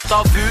reins.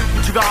 T'as vu,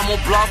 tu verras mon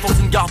plat dans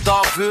une garde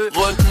à vue.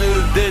 Retenu,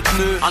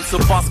 détenu, rien ne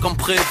se passe comme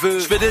prévu.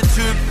 Je fais des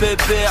tubes,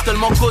 pépère,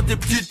 tellement côté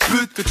petite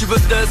pute que tu veux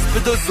tester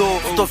de zo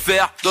pour te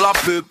faire de la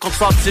pub. Quand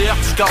ça tire,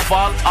 je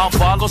cavale,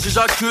 avale. Quand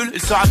j'éjacule,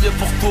 il sera mieux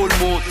pour tout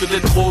le monde que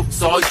des trop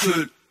se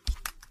reculent.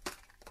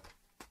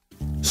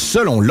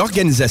 Selon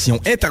l'Organisation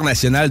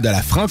internationale de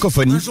la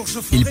francophonie,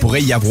 il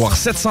pourrait y avoir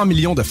 700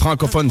 millions de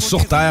francophones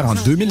sur Terre en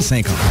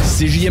 2050.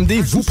 CJMD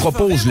vous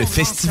propose le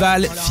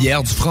festival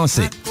Fier du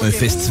français, un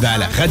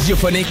festival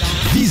radiophonique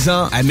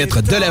visant à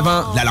mettre de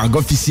l'avant la langue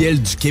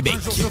officielle du Québec.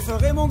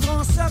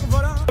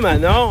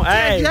 Manon,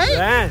 hey,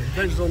 hein,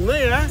 belle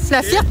journée, hein? C'est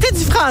la fierté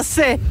du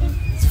français.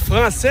 Du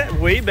français,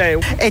 oui, ben...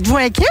 Êtes-vous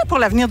inquiet pour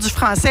l'avenir du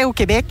français au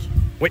Québec?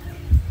 Oui.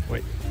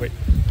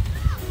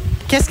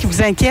 Qu'est-ce qui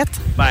vous inquiète?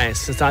 Ben,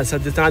 ça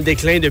est en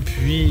déclin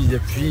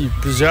depuis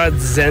plusieurs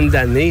dizaines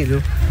d'années, là.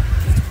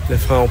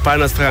 On perd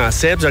notre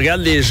français. Puis je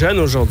regarde les jeunes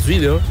aujourd'hui,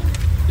 là.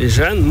 Les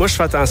jeunes, moi, je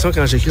fais attention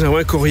quand j'écris.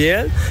 J'envoie un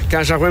courriel.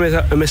 Quand j'envoie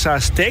un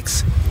message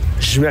texte,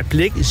 je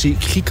m'applique,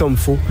 j'écris comme il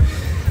faut.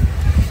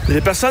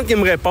 Les personnes qui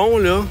me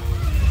répondent,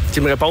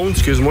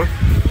 excuse-moi,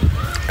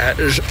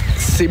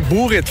 c'est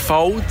bourré de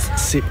fautes.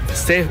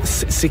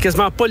 C'est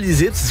quasiment pas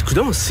lisible. Tu dis,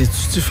 coudonc, c'est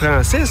du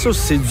français, ça?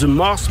 C'est du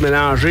morse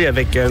mélangé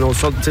avec un autre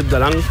sorte de type de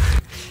langue.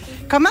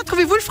 Comment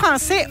trouvez-vous le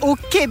français au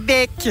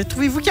Québec?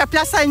 Trouvez-vous qu'il y a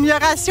place à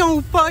amélioration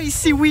ou pas? Et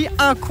si oui,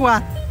 en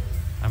quoi?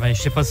 Je ne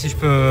sais pas si je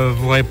peux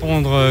vous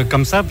répondre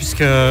comme ça,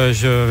 puisque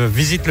je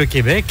visite le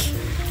Québec.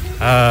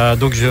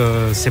 Donc,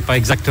 je ne sais pas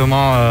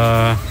exactement...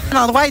 Quel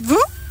endroit êtes-vous?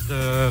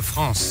 De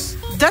France.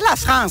 De la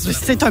France.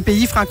 C'est un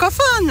pays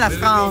francophone, la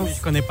France. Oui,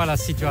 je connais pas la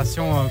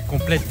situation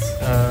complète.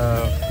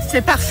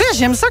 C'est parfait,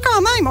 j'aime ça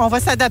quand même. On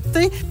va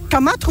s'adapter.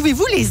 Comment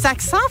trouvez-vous les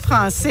accents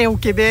français au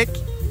Québec?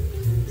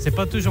 C'est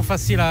pas toujours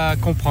facile à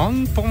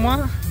comprendre pour moi.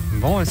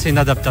 Bon, c'est une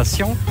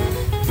adaptation.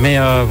 Mais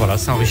voilà,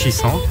 c'est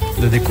enrichissant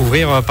de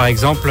découvrir, par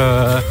exemple,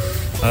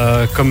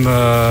 comme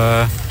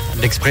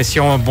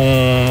l'expression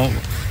bon...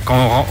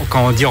 Quand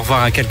on dit au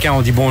revoir à quelqu'un,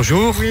 on dit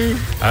bonjour. Oui.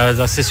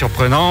 C'est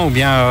surprenant. Ou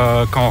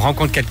bien quand on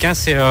rencontre quelqu'un,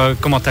 c'est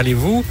comment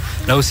allez-vous?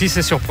 Là aussi,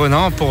 c'est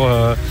surprenant.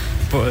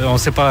 On ne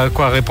sait pas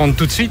quoi répondre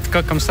tout de suite,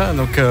 comme ça.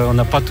 Donc, on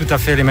n'a pas tout à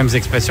fait les mêmes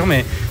expressions,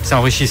 mais c'est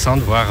enrichissant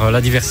de voir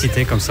la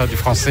diversité comme ça du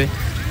français.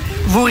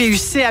 Vous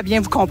réussissez à bien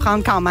vous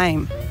comprendre quand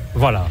même.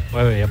 Voilà,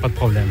 oui, il n'y a pas de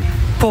problème.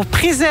 Pour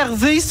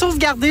préserver,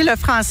 sauvegarder le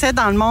français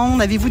dans le monde,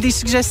 avez-vous des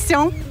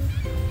suggestions?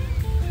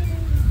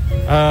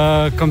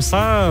 Comme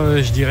ça,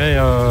 je dirais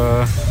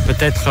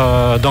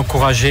peut-être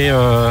d'encourager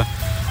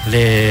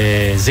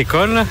les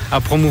écoles à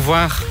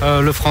promouvoir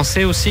le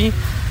français aussi,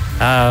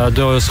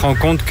 de se rendre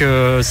compte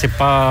que c'est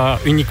pas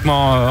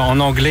uniquement en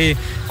anglais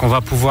qu'on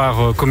va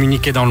pouvoir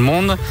communiquer dans le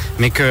monde,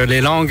 mais que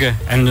les langues,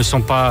 elles ne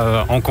sont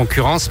pas en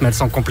concurrence, mais elles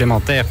sont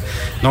complémentaires.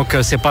 Donc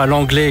c'est pas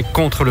l'anglais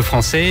contre le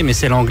français, mais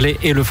c'est l'anglais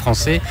et le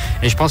français.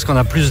 Et je pense qu'on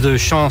a plus de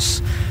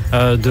chances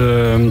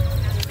de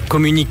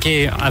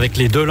communiquer avec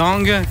les deux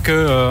langues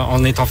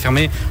qu'en étant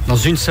enfermé dans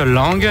une seule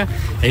langue.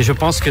 Et je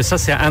pense que ça,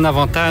 c'est un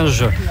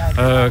avantage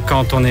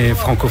quand on est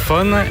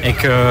francophone et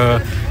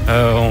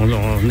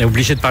qu'on est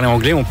obligé de parler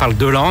anglais. On parle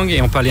deux langues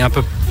et on peut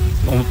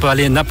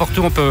aller n'importe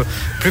où, on peut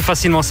plus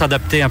facilement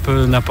s'adapter un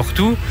peu n'importe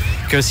où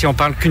que si on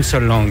parle qu'une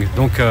seule langue.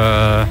 Donc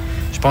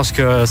je pense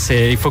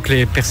il faut que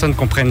les personnes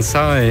comprennent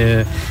ça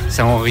et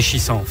c'est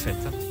enrichissant en fait.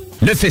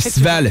 Le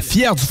festival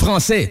Fier du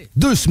français,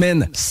 2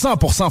 semaines,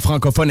 100%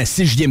 francophone à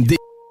CJMD.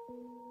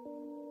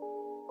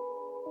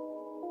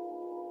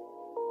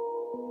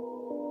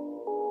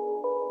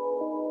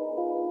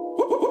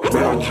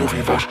 Du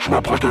rivage, je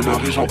m'approche de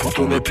l'horizon pour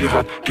tous mes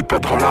pirates qui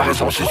perdront la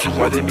raison si tu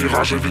vois des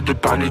mirages. Évite de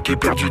paniquer,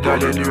 perdu dans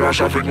les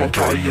nuages avec mon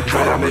cahier. Je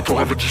vais à la métro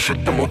avec du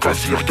shit dans mon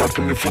casier. Regarde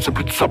comme il faut, c'est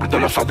plus de sable dans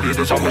la sablier.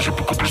 Désormais j'ai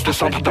beaucoup plus de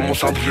cendres dans mon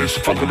cendrier. Se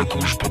fendre le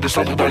couche pour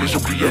descendre dans les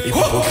oubliés. Il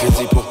faut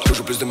crédit pour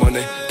toujours plus de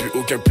monnaie, plus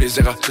aucun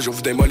plaisir à toujours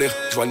vous démolir.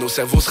 Je vois nos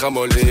cerveaux se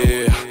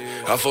ramollir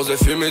à force de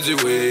fumer du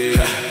weed.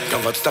 Quand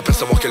va tout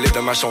apercevoir que les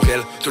dommages sont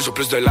réels, toujours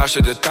plus de lâches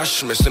et de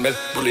tâches, me semelle.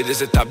 Brûler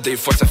des étapes, des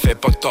fois ça fait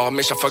pas tort,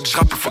 mais chaque fois que je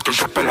rappe, il faut que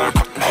j'appelle un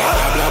coup.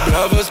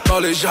 Blablabla, va se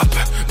parler jappe.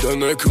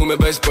 Donne un coup, mais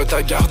baisse pas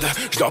ta garde.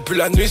 Je dors plus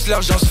la nuit si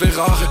l'argent se fait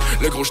rare.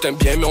 Le gros, je t'aime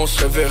bien, mais on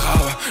se reverra.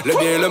 Le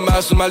bien et le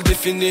mal sont mal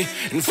définis.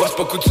 Une fois c'est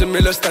pas coutume,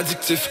 mais là c'est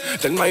addictif.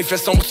 Tellement il fait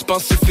sombre, tu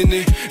penses c'est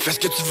fini. Fais ce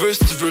que tu veux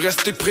si tu veux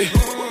rester pris.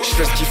 Je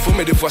fais ce qu'il faut,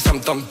 mais des fois ça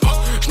me tente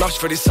pas. Je marche, je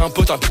fais les 100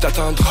 pas, tant pis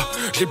t'attendras.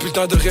 J'ai plus le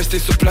temps de rester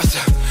sur place.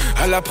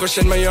 À la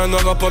prochaine, mais y'en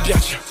aura pas bien.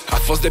 À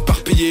force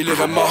d'éparpiller les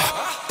remords,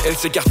 elle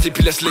s'écarte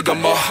puis laisse les gars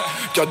morts.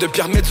 Cœur de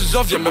pierre,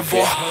 Médusa, viens me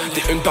voir.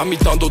 T'es une parmi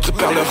tant d'autres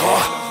perles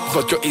rares.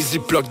 Vodka easy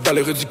block dans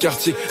les rues du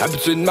quartier.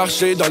 Habitué de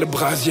marcher dans le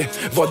brasier.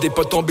 Voir des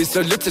pas tomber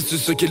solides, c'est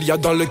ce qu'il y a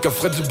dans le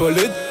coffre du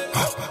bolide.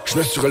 Je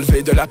me suis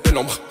relevé de la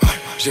pénombre.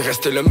 J'ai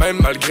resté le même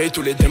malgré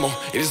tous les démons.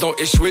 Ils ont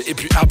échoué et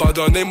puis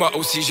abandonné. Moi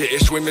aussi j'ai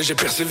échoué mais j'ai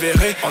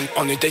persévéré.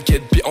 On était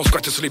kids puis on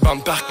squattait sur les bancs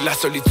de parc. La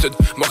solitude,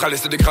 morale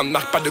c'est de grandes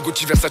marques. Pas de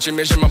Gucci, Versace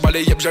mais j'ai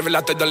m'emballé. Yep, j'avais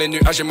la tête dans les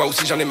nuages et moi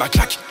aussi j'en ai ma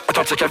claque.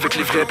 Authentique avec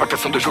les vrais, pas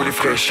question de jouer les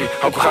fraîchis.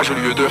 Encourage au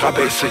lieu de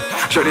rabaisser.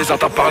 Je les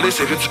entends parler,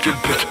 c'est ridicule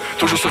pute.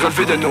 Toujours se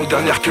relever de nos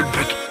dernières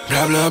culbutes.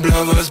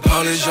 Blablabla, va se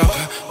parler jappe.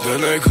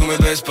 Donne un coup mais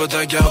baisse pas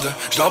ta garde.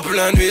 J'dors plus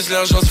la nuit si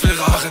l'argent se fait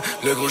rare.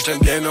 Le gros j't'aime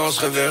bien mais on se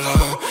reverra.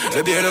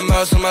 Le bien et le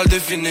mal sont mal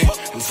définis.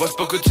 Une fois c'est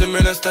pas coutume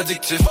mais là c'est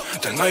addictif.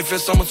 Tellement il fait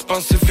sombre tu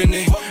penses c'est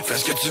fini. Fais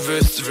ce que tu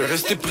veux si tu veux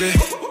rester prêt.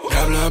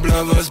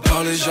 Blablabla, va se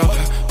parler jappe.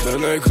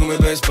 Donne un coup mais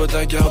baisse pas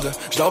ta garde.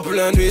 J'dors plus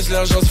la nuit si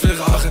l'argent se fait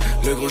rare.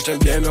 Le gros j't'aime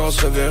bien mais on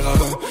se reverra.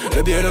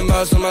 Le bien et le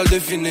mal sont mal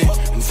définis.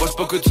 Une fois c'est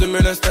pas coutume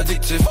mais là c'est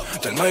addictif.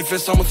 Tellement il fait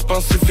sombre tu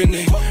penses c'est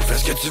fini. Fais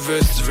ce que tu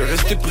veux si tu veux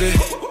rester prêt.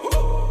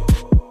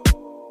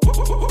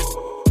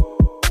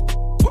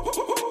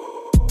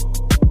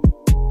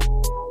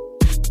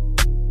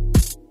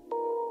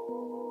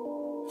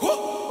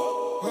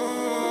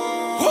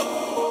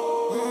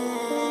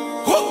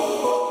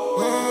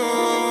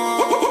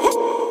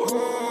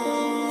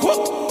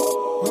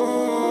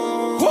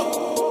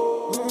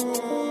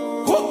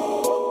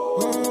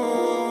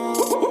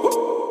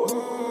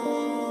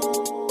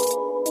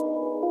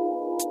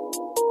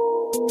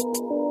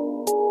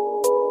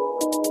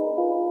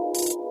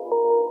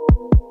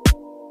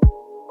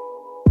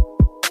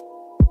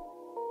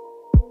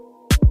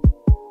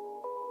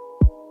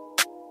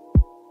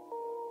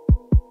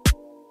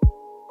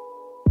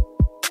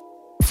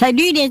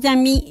 Salut les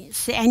amis,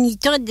 c'est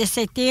Anita de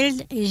cette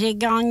île et j'ai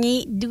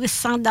gagné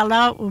 1200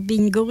 $ au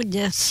bingo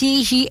de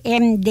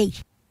CJMD.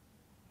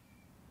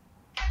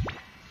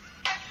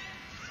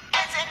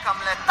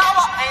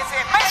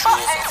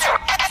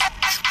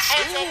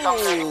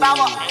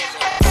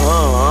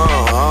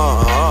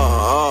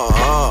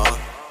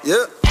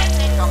 Yeah.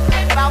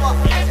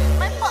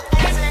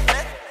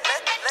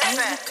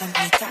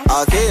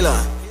 Ok là.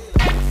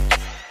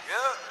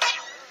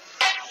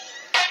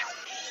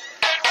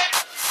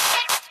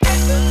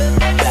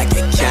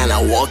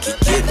 Walk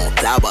et get mon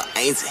tabac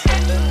indien.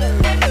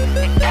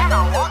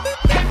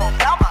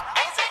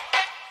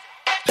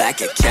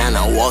 Back at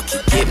Canada, walk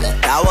et get mon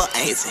tabac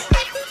indien.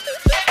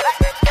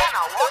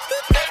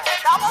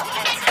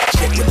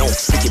 Check me don't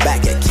stick it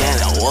back at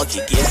Canada, walk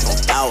et get mon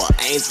tabac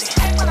indien.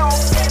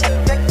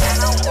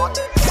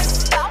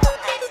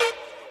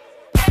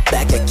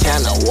 Back at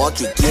Canada,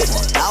 walk et get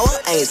mon tabac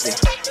indien.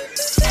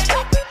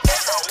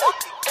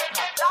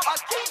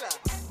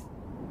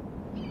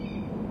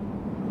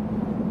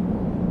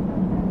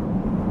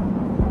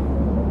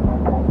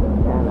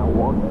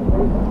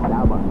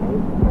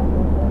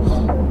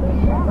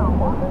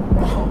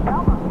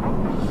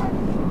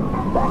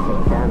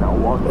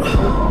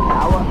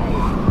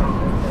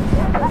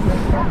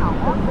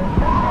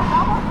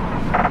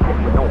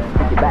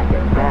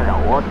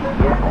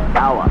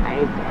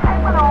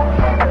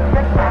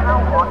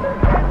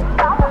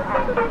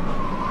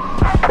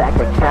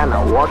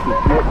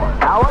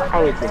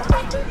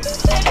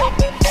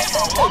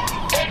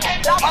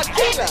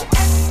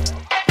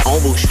 On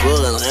bouge pour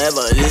une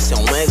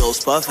révolution, mais grosse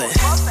pas fait.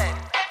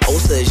 Au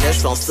cégep,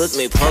 j'pense toutes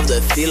mes profs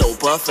de philo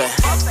pas fait.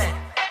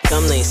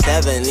 Comme dans les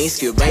 70s,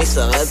 que ben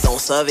serait ton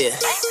soviet.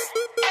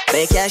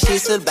 Ben caché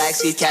sur le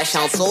backseat,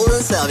 cachant sur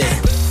une serviette.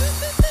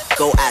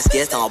 Go ask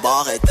Guest en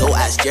bar et go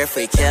ask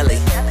Jeffrey Kelly.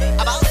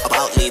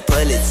 About les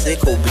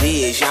politiques,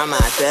 oubliez jamais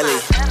à télé.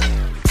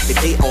 Les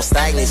prix on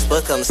stagne, c'est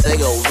pas comme ça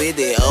go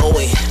vidéo,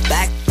 oui.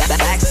 Back,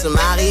 ça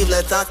m'arrive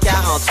le temps de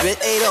 48,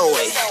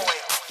 808.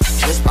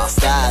 Juste parce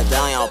que la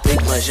dernière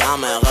pique, moi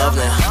jamais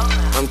revenir.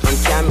 Un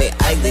camé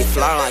avec des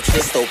fleurs en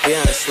cristaux pis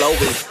un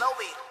slowby.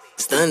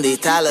 C'est un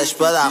détail, là,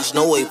 j'pas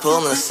d'argent, et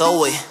pour ne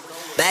sauver.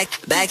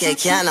 Back à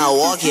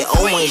Kanawak, et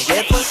au moins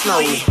j'ai pas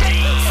snowy.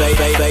 Feuille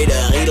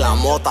de riz, la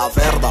monte à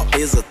verre dans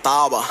pise de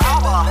tabac.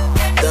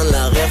 Donne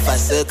le rêve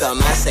facile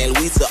comme à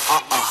Saint-Louis, tu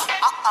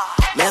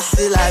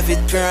Merci la vie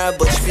de un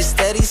but, j'suis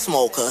steady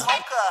smoker.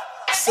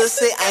 Ça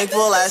c'est un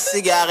pour la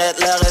cigarette,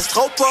 le reste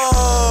trop pas.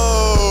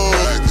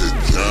 Back at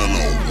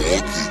Kanawak,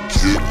 et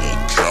get mon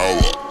cow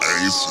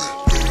easy.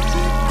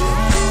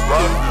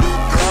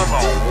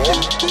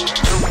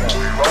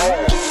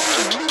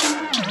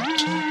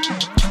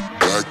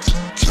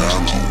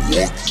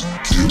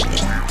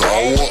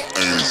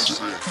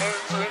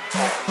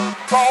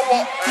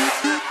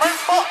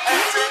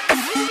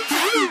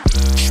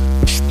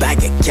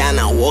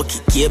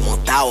 Kanawaki, get mon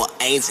tower,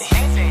 ain't it?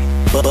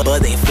 Bas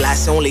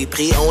d'inflation, les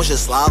prix ont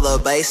juste l'air de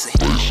baisser.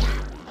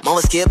 Mon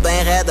skip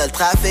ben raide, le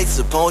trafic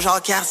du pont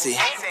Jean-Cartier.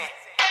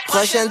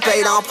 Prochaine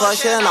paye dans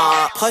prochaine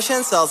heure,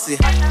 prochaine sortie.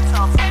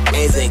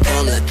 Ain't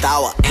comme le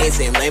tower,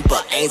 ain't même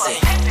pas ain't.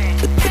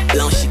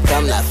 Blanchi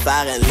comme la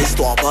farine,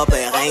 l'histoire pas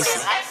rincée.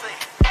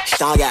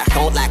 J'suis en guerre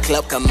contre la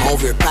clope comme mon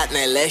vieux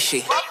patinet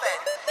léché.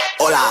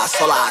 Oh là,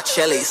 sur la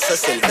chili, ça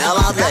c'est le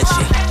mélange de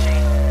leche.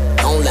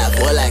 On la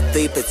voie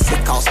lactée,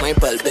 petite, casse même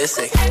pas le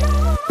bicycle.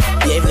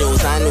 Bienvenue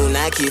aux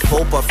Anunnaki,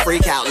 faut pas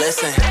freak out,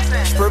 listen.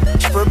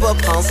 J'peux pas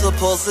prendre ça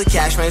pour ce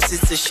cash, même si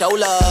tu show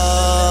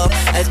là.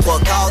 Être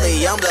 3/4 des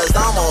youngblood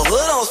dans mon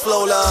hood, on se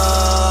flow là.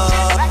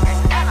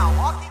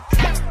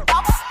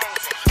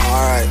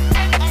 Alright.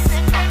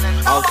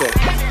 Okay.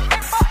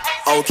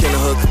 Oak in the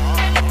hook.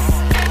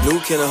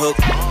 Luke in the hook.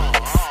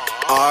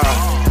 Alright.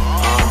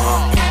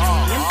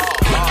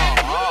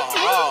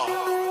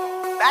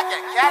 Back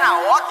in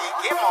Kanawaki,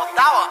 get mon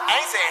tower,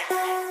 ain't it?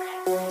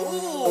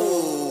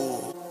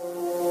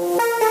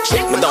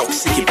 Check me donc,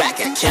 c'est qui back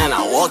at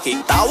Kanawaki.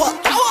 Tower,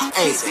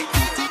 ain't it?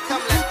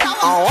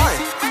 En ouais.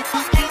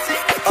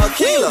 Ok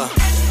là.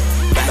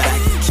 Back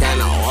at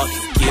Kanawaki,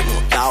 get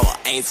mon tower,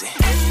 ain't it?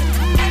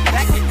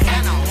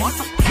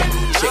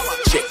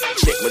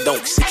 Check me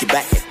donc, c'est qui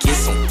back at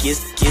kiss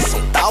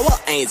son tower,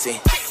 ain't it?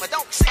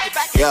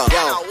 Yo,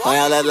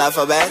 regarde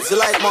l'alphabet, tu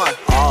like moi?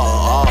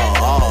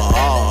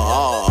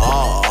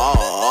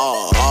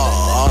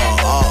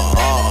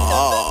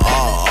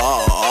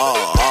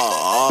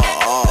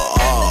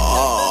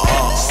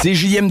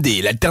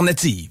 CJMD,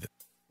 l'alternative.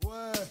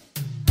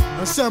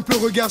 Un simple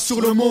regard sur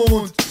le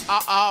monde.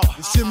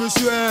 C'est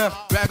Monsieur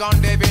R. Pour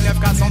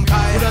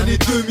l'année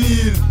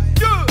 2000.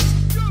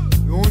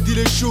 Et on dit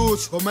les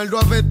choses comme elles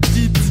doivent être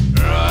dites.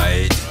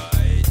 Right.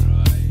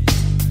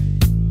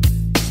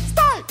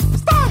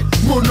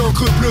 Mon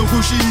encre bleu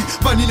rougit,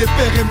 bannit les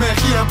pères et mères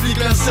qui impliquent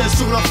l'inceste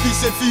sur leurs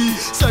fils et filles.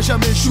 Ça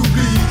jamais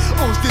j'oublie,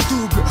 on se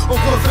dédouble, on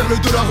préfère le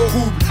dollar au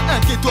rouble.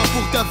 Inquiète-toi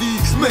pour ta vie,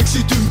 mec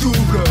si tu me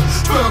doubles.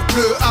 Peur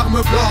bleue,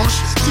 arme blanche,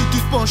 si tu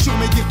te penches sur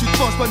mes dires, tu te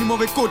penches pas du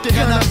mauvais côté.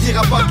 Rien à dire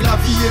à part que la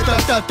vie est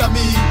un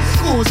tatami.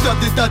 On se tape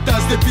des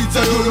tatas, des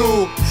pizzas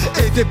dolo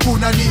et des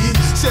punani.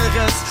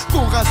 CRS,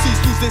 qu'on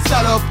raciste, tous des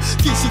salopes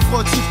qui s'y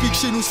frottent, s'y piquent.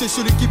 Chez nous c'est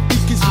ceux qui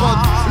piquent, qui se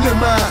frottent les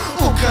mains.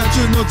 On craint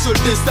Dieu, notre seul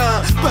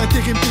destin. Pas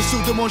intérim, t'es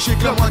sûr de manger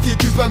la moitié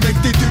du pain, mec,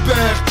 t'es du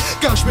père.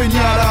 Car j'm'ai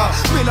là,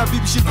 mais la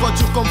Bible j'y crois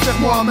dur comme faire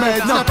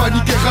Mohamed. N'a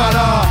paniqué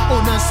rala. On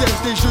insère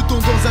des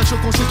jetons dans un jeu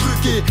qu'on s'est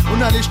truqué. On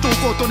a les jetons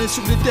quand on est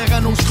sur les terrains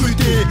non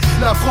scrutés.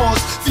 La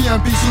France fit un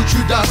bisou de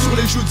Judas sur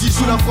les joues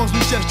d'Issou. La France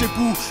nous cherche des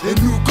poux et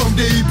nous comme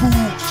des hiboux.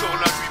 Sur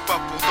la nuit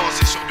pas pour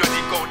danser sur de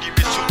l'Icordi,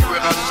 mais sur du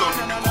Erasson,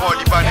 du grand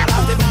Libanais.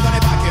 T'es bon dans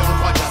les bacs, on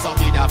croit que t'as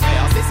sorti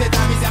d'affaires. Si c'est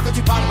ta misère que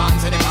tu parles, man,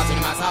 ce n'est pas une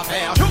masse à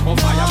faire. On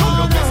va y avoir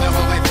l'oppresseur,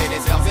 on rêve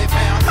les sœurs et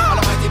frères.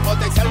 Alors mets tes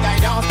protection,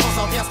 guidance pour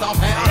sortir cet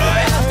enfer.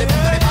 T'es bon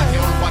dans les bacs,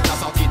 on croit que t'as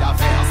sorti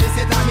d'affaires. Si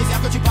c'est ta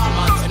misère que tu parles,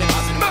 man, ce n'est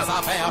pas une masse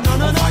à faire. On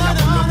va y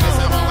avoir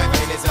l'oppresseur, on rêve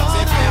les sœurs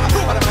et frères.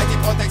 Alors mets tes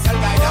protection,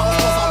 guidance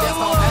pour sortir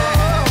cet enfer.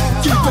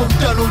 Quiconque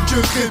talon Dieu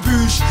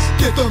trébuche,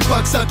 t'étonne pas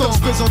que Satan se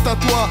présente à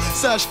toi,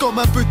 sage comme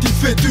un petit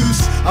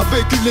fœtus.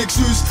 Avec une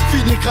Lexus,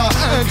 finira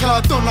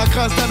ingrat dans la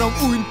grâce d'un homme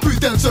ou une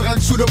putain de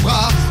seringue sous le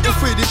bras.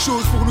 On fait des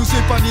choses pour nous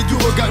épargner du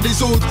regard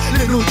des autres.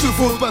 Les nôtres se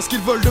fautent parce qu'ils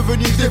veulent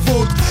devenir des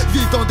vôtres.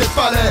 Vivre dans des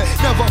palais,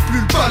 n'avoir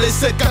plus le palais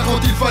sec, car quand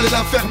il fallait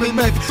la fermer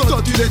mec,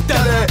 toi tu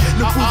l'étalais.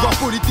 Le pouvoir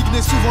politique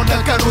n'est souvent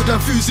d'un canot, d'un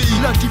fusil.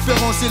 La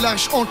différence est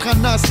large entre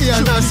un as et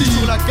un nazi.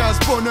 Sur la case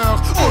bonheur,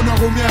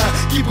 honneur aux miens,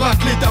 qui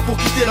braque l'état pour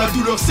quitter la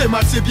douleur, c'est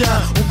mal, c'est bien.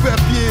 On perd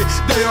pied,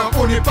 d'ailleurs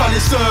on n'est pas les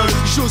seuls.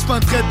 Jospin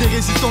traite des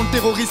résistants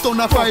terroristes, on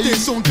a failli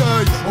son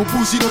deuil. On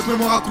bousille notre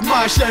mémoire à coups de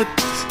machette,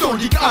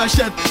 tandis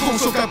qu'achète,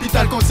 fonce au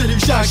capital quand c'est lui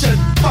j'achète.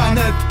 Pas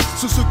net,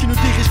 c'est ceux qui nous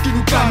dirigent, qui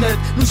nous planètent.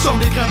 Nous sommes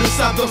des grains de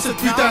sable dans cette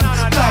putain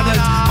de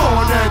planète.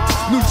 Honnête,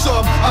 nous le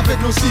sommes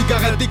avec nos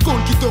cigarettes. Des cons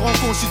qui te rendent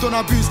compte si t'en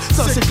abuses,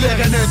 ça c'est clair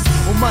et net.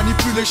 On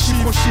manipule les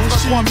chiffres, on chiffre à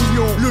 3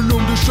 millions. Le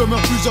nombre de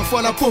chômeurs, plusieurs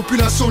fois la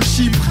population de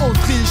Chypre. On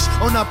triche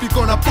en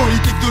appliquant la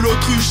politique de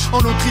l'autruche. En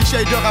Autriche,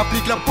 Heider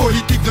applique la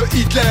politique de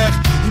Hitler.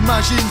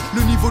 Imagine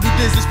le niveau de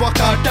désespoir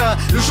qu'a atteint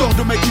le genre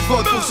de mec qui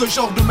vote pour ce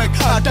genre de mec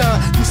atteint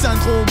du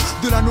syndrome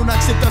de la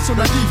non-acceptation de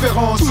la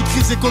différence. Toute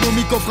crise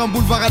économique offre un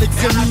boulevard à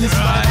l'extrémisme.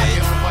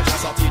 On voit déjà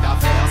sorti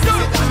d'affaires. Si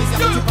c'est ta misère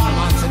que tu parles,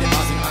 man, ce n'est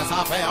pas une mince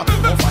affaire.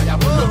 On va y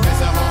avoir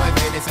l'oppresseur, on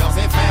réveille les sœurs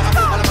et frères.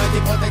 Alors mets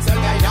tes protection,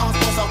 guidance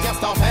pour sortir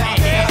cet enfer.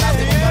 Là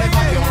t'es bon dans les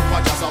bacs, on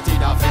voit déjà sorti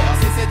d'affaires.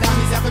 Si c'est ta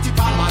misère que tu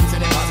parles, man, ce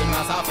n'est pas une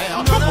mince affaire.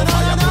 On va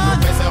y avoir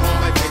l'oppresseur, on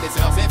réveille les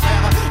sœurs et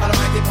frères. Alors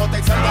mets tes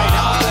protection,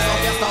 guidance pour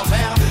sortir cet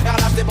enfer.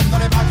 Là t'es bon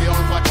dans les bacs,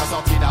 on voit déjà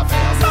sorti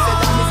d'affaires. Si c'est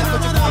ta misère que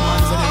tu parles,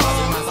 man, ce n'est pas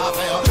une mince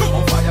affaire.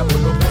 On va y avoir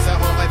l'oppresseur,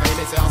 on réveille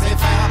les sœurs et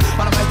frères.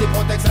 Alors mets tes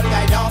protection,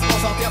 guidance pour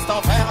sortir cet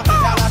enfer.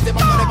 Là t'es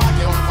bon dans les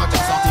bacs, on voit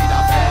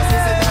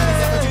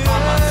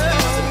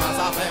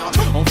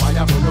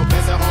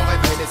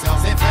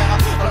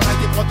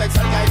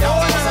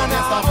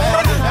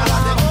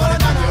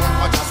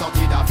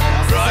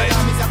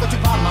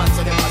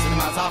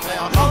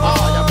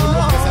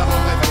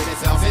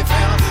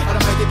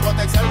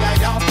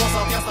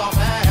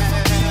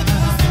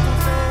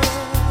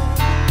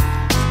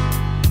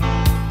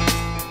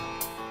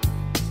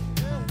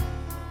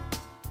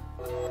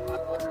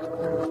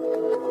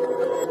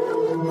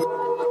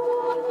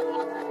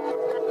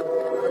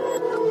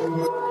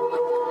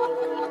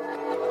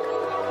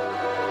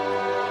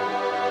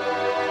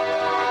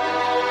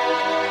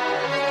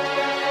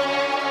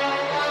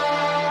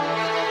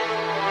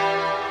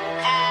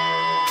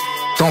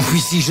Tant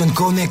pis si je ne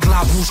connais que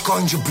la bouche,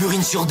 cogne, je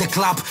burine sur des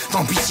claps.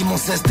 Tant pis si mon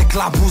cesse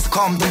t'éclabousse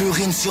comme de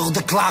l'urine sur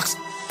des claques.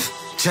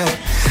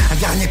 Un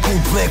dernier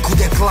couplet, coup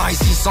d'éclat,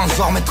 ici sans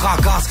hommes et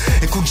tracasse.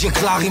 Écoute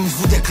j'éclare, rime, je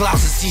vous déclare,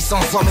 ceci sans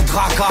hommes et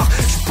dracard.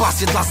 J'suis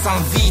passé de la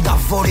salle vide à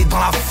voler dans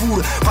la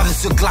foule. Pas de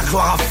ce que la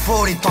gloire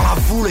affole dans la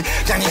foule.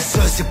 Dernier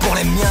seul, c'est pour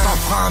les miens.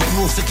 T'en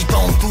pour ceux qui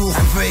t'entourent.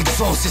 Un peu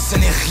exaucé, ce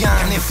n'est rien.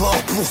 Un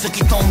effort pour ceux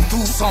qui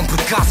t'entourent. Sample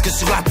casque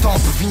sur la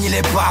tempe, vinyle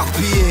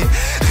éparpillé.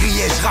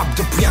 Riez, je rappe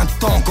depuis un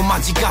temps. Qu'on m'a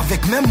dit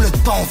qu'avec même le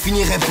temps, on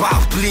finirait par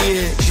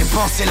plier. J'ai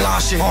pensé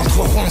lâcher, entre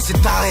rond,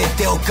 c'est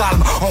arrêté au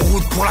calme. En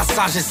route pour la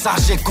sagesse,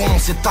 sage con,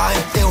 s'est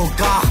arrêté au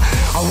gare.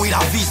 Ah oui, la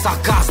vie ça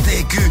casse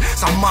des culs,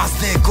 ça masse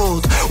des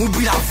côtes.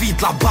 Oublie la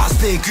vite, la base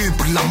des culs,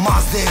 puis la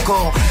masse des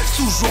corps.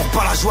 Toujours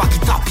pas la joie qui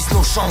tapisse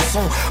nos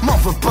chansons. M'en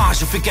veux pas,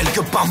 je fais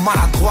quelques pas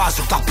maladroits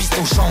sur ta piste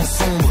aux champs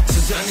sombres.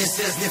 Ce dernier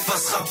 16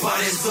 n'effacera pas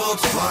les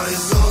autres, pas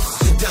les autres.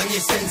 Ce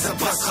dernier scène ça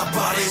passera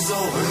par les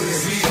autres.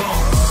 Suivant,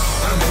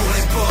 un pour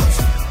les potes,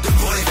 deux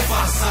pour les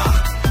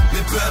façades.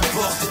 Mais peu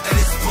importe, t'as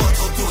les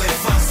spots, retour et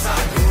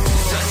façade.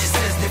 Ce dernier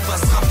 16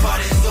 n'effacera pas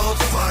les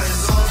autres, pas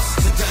les autres.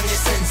 Dernier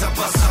scène, ça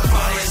passera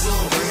par les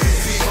autres.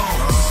 Suivant,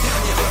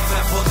 dernier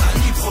refrain, faudra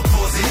ni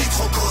proposer, ni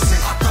trop causer.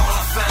 Attends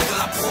la fin de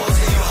la prose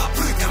et y'aura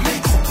plus qu'un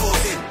micro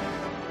posé.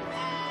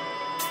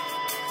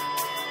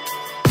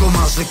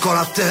 L'hommage est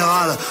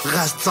collatéral,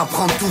 reste ça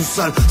prend tout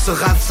seul. Ce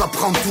rêve ça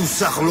prend tout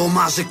seul,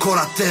 l'hommage est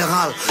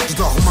collatéral. Je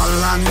dors mal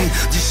la nuit,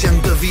 d'hygiène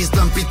de vie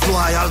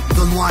d'impitoyable,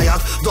 de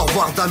noyade, d'au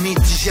revoir d'amis,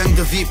 d'hygiène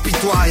de vie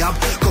pitoyable.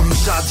 Comme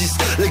jadis,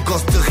 les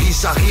gosses de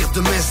riches à rire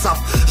de mes sapes.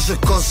 Je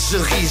cause, je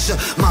ris,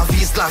 je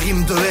m'avise la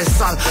rime de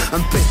Essal. Un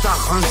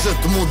pétard, un jeu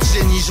de mots de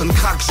génie, je ne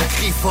craque, je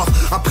crie fort.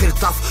 Après le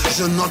taf,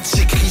 je note,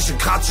 j'écris, je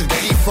gratte, je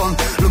griffonne.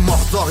 Le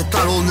Mordor est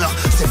à l'honneur,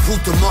 c'est fou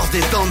de mort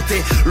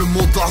dédenté. Le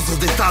mot d'ordre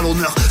des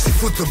talonneurs, c'est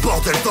fou de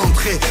bordel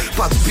d'entrée.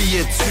 Pas de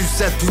billets de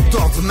sucette ou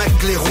d'ordre, mec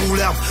les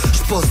rouleurs. Je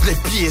pose les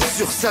pieds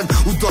sur scène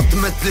ou d'autres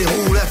mettent les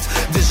roulettes.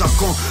 Déjà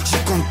quand je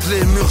compte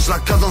les murs, la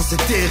cadence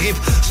est terrible.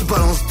 Je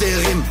balance des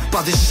rimes,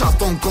 pas des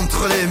chatons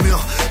contre les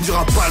murs. Du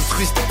rap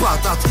altruiste,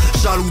 patate,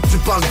 jaloux tu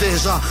parles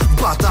déjà.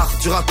 Bâtard,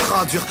 dur à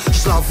traduire,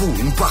 je l'avoue,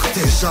 une part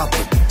échappe.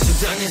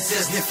 Ce dernier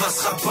 16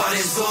 n'effacera pas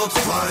les autres,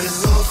 pas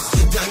les autres.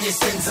 Ce dernier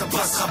scène ça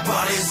passera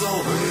par les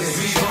autres.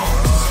 Suivant,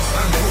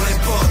 un pour les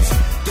potes,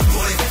 deux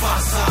pour les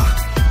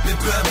façades. Mais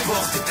peu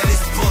importe, t'as les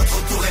spots,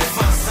 retour et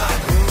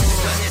façade.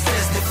 Ce dernier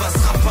 16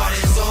 n'effacera pas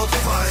les autres,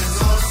 pas les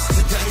autres.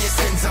 Ce dernier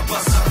scène ça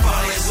passera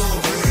par les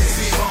autres.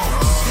 Suivant,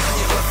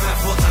 dernier refrain,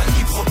 faudra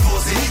ni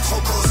proposer, ni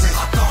trop causer.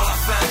 Attends la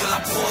fin de la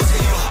prose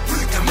et y'aura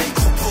plus qu'un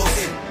micro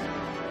posé.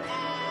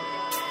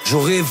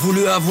 J'aurais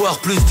voulu avoir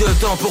plus de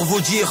temps pour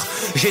vous dire.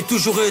 J'ai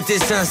toujours été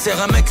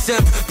sincère, un mec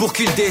simple pour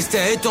qui le destin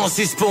est en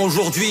suspens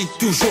aujourd'hui.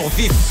 Toujours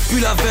vif, puis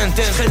la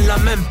vingtaine, traîne la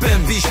même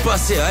peine. Biche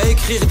passé à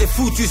écrire des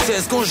foutus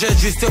 16 qu'on jette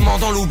justement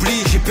dans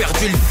l'oubli. J'ai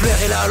perdu le flair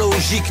et la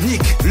logique,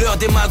 nique l'heure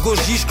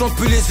démagogie. Je compte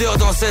plus les heures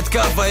dans cette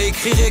cave à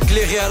écrire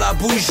éclairé à la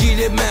bougie.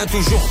 Les mains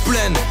toujours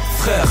pleines,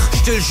 frère, je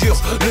te le jure,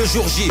 le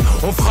jour J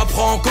on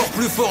frappera encore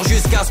plus fort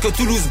jusqu'à ce que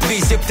Toulouse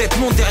brille. C'est peut-être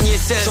mon dernier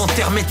 16,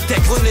 j'enterre mes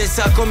textes. Prenez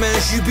ça comme un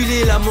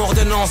jubilé, la mort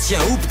d'un ancien,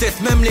 ou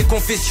peut-être même les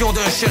confessions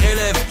d'un cher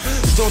élève.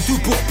 Je donne tout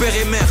pour père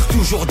et mère,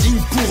 toujours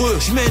digne pour eux.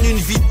 Je mène une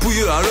vie de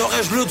pouilleux, alors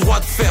ai-je le droit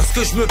de faire ce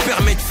que je me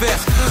permets de faire.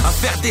 À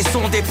faire des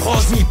sons, des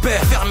proches, m'y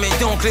perds. Fermez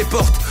donc les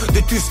portes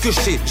de tout ce que je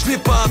sais. Je l'ai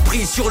pas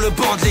appris sur le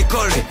banc de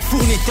l'école. J'ai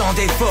fourni tant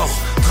d'efforts,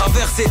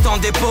 traversé tant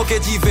d'époques et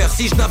divers.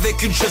 Si je n'avais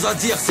qu'une chose à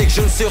dire, c'est que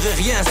je ne serais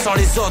rien sans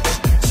les autres.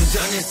 Ce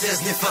dernier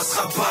 16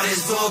 n'effacera pas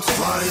les autres,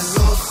 pas les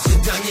autres. Ce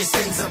dernier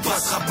scène ça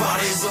passera par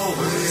les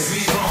autres.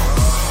 Suivant,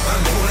 un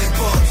pour les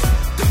potes,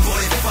 deux pour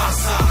les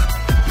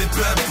façades. Mais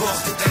peu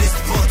importe, t'as les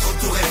spots,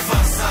 retour et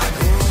façade.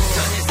 Ce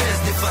dernier 16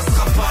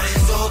 n'effacera pas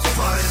les autres,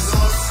 pas les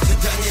autres. Ce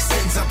dernier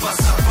scène ça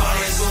passera par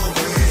les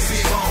autres.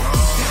 Suivant,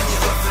 dernier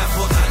refrain,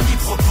 faudra ni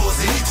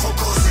proposer, ni trop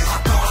causer.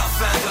 Attends la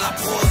fin de la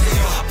prose et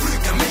y'aura plus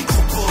qu'un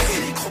micro posé,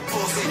 micro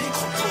posé,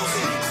 micro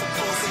posé, micro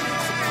posé,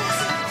 micro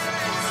posé.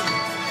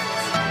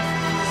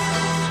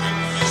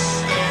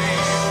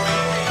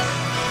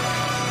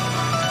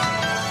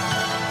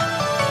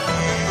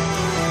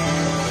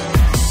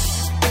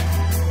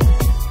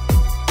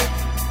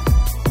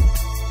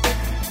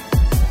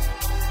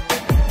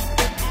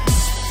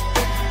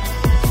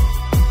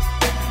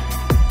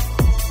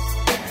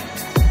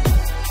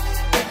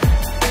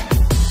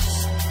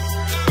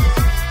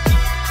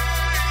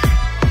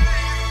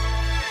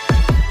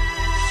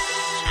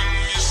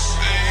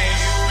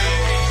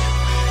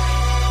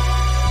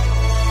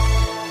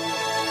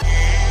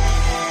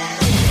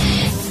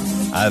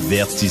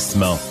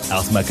 Avertissement.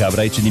 Ars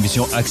Macabra est une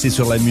émission axée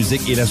sur la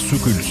musique et la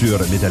sous-culture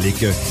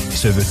métallique qui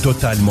se veut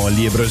totalement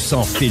libre,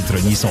 sans filtre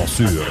ni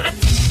censure.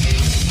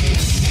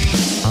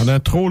 Pendant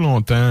trop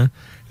longtemps,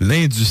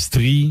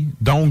 l'industrie,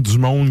 donc du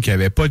monde qui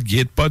avait pas de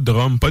guide, pas de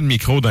drum, pas de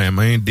micro dans les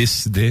mains,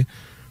 décidait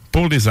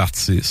pour les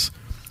artistes.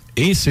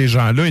 Et ces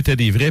gens-là étaient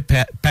des vrais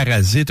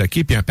parasites.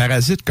 OK? Puis un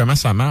parasite, comment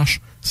ça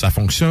marche? Ça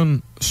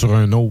fonctionne sur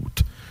un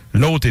autre.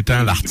 L'autre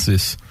étant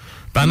l'artiste.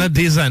 Pendant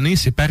des années,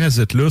 ces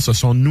parasites-là se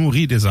sont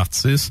nourris des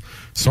artistes,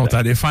 sont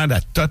allés faire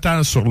la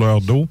totale sur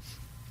leur dos.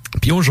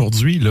 Puis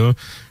aujourd'hui, là,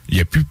 il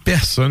n'y a plus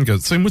personne que...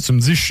 Tu sais, moi, tu me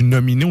dis, je suis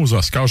nominé aux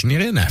Oscars. Je n'ai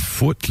rien à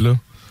foutre, là.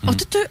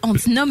 On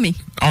dit nommé.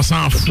 On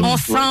s'en fout. On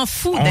s'en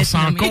fout On d'être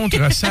s'en nommé.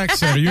 contre-sac,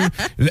 sérieux.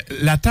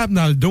 La table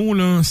dans le dos,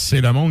 là,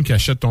 c'est le monde qui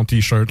achète ton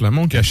T-shirt, le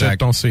monde qui achète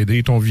ton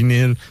CD, ton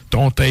vinyle,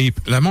 ton tape.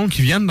 Le monde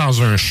qui vient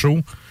dans un show,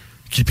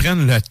 qui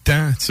prennent le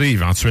temps, tu sais,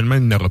 éventuellement,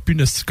 il n'y aura plus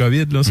de ce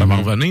COVID, là, ça va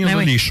revenir,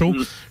 là, les shows.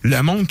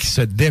 Le monde qui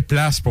se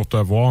déplace pour te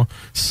voir.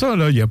 Ça,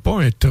 là, il n'y a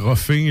pas un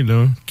trophée,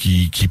 là,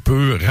 qui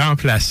peut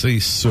remplacer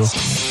ça.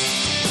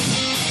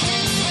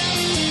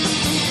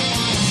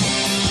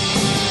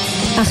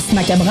 Ars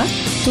Macabra,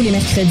 tous les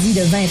mercredis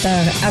de 20h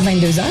à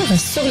 22h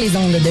sur les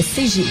ondes de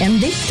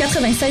CJMD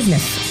 96.9.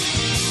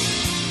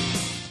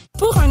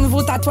 Pour un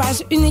nouveau tatouage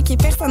unique et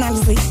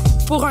personnalisé,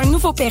 pour un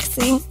nouveau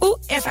piercing ou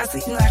effacer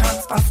une erreur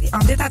dispensée en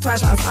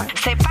détatouage laser,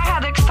 c'est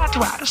Paradox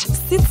Tatouage.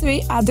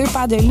 Situé à 2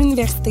 pas de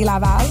l'Université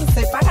Laval,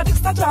 c'est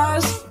Paradox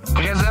Tatouage.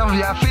 Réserve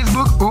via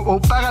Facebook ou au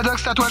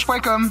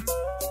paradoxtatouage.com.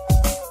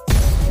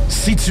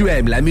 Si tu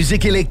aimes la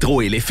musique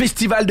électro et les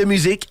festivals de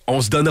musique,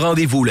 on se donne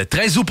rendez-vous le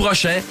 13 août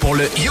prochain pour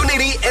le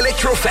Unity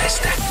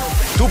Electrofest.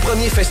 Tout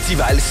premier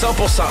festival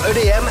 100%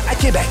 EDM à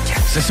Québec.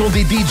 Ce sont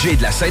des DJ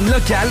de la scène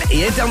locale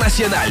et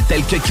internationale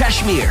tels que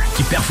Cashmere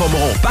qui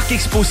performeront au Parc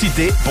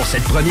Expo-Cité pour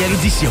cette première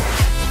édition.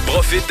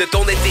 Profite de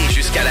ton été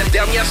jusqu'à la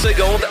dernière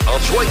seconde en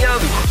te joignant à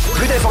nous.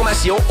 Plus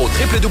d'informations au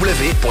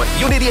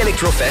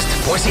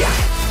www.unityelectrofest.ca.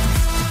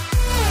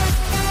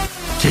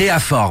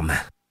 Créaform.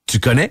 Tu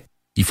connais?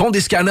 Ils font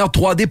des scanners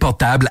 3D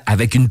portables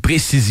avec une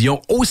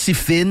précision aussi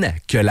fine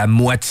que la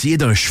moitié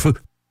d'un cheveu.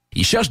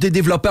 Ils cherchent des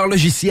développeurs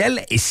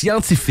logiciels et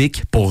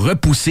scientifiques pour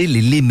repousser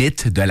les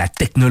limites de la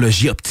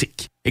technologie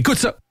optique. Écoute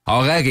ça,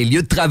 horaire et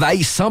lieu de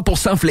travail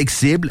 100%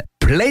 flexible,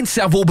 plein de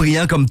cerveaux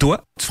brillants comme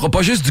toi. Tu feras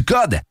pas juste du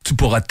code, tu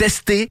pourras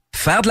tester,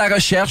 faire de la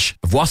recherche,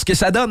 voir ce que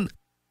ça donne.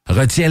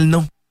 Retiens le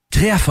nom,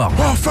 Créaform.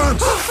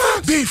 Offense!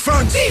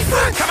 Defense!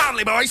 Come on,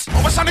 les boys!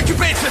 On va s'en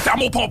occuper de ce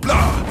thermopompe-là!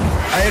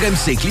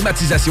 RMC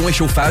Climatisation et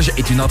Chauffage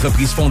est une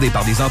entreprise fondée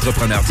par des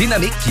entrepreneurs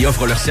dynamiques qui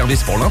offrent leurs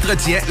services pour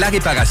l'entretien, la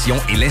réparation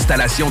et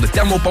l'installation de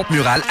thermopompes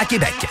murales à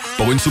Québec.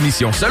 Pour une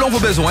soumission selon vos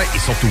besoins et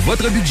surtout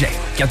votre budget,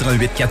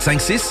 88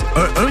 456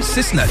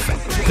 1169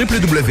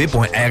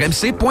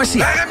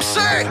 www.rmc.ca. RMC!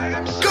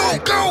 Go,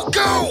 go,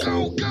 go!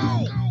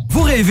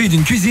 Vous rêvez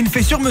d'une cuisine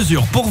faite sur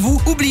mesure pour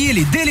vous? Oubliez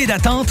les délais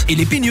d'attente et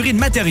les pénuries de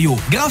matériaux.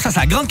 Grâce à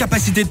sa grande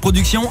capacité de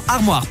production,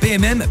 Armoire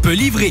PMM peut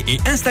livrer et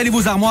installer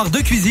vos armoires de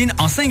cuisine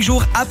en 5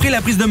 jours après la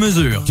prise de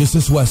mesure. Que ce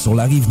soit sur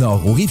la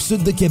Rive-Nord ou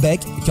Rive-Sud de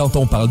Québec, quand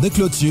on parle de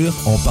clôture,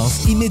 on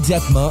pense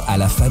immédiatement à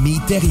la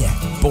famille Terrien.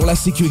 Pour la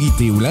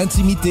sécurité ou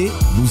l'intimité,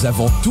 nous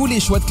avons tous les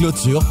choix de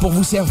clôture pour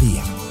vous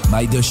servir.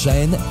 Mailles de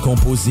chêne,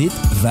 composite,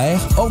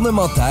 verre,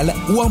 ornemental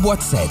ou en bois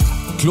de cèdre.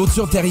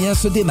 Clôture Terrien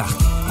se démarque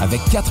avec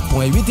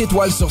 4,8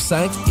 étoiles sur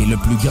 5 et le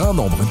plus grand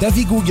nombre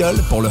d'avis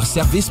Google pour leur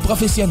service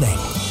professionnel.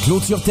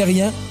 Clôture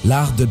Terrien,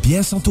 l'art de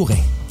bien s'entourer.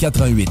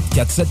 88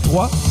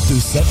 473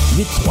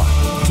 2783.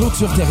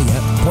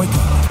 ClôtureTerrien.com.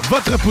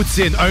 Votre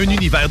Poutine, un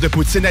univers de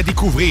poutine à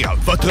découvrir.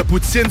 Votre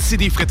Poutine, c'est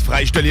des frites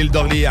fraîches de l'île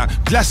d'Orléans,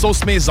 de la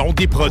sauce maison,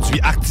 des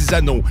produits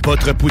artisanaux.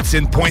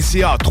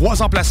 Votrepoutine.ca,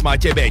 3 emplacements à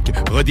Québec.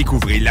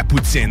 Redécouvrez la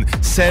poutine,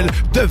 celle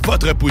de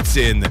votre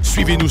poutine.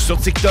 Suivez-nous sur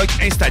TikTok,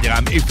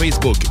 Instagram et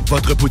Facebook.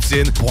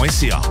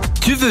 Votrepoutine.ca.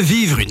 Tu veux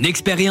vivre une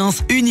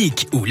expérience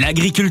unique où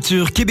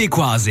l'agriculture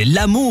québécoise et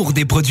l'amour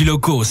des produits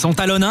locaux sont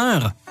à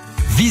l'honneur?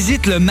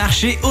 Visite le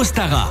marché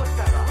Ostara.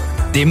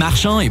 Des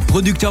marchands et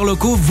producteurs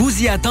locaux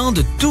vous y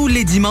attendent tous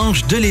les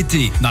dimanches de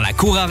l'été dans la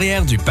cour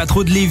arrière du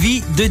Patro de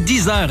Lévis de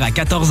 10h à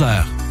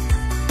 14h.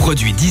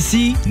 Produits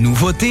d'ici,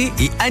 nouveautés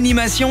et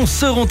animations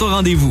seront au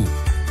rendez-vous.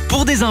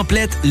 Pour des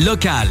emplettes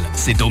locales,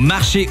 c'est au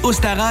marché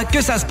Ostara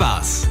que ça se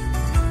passe.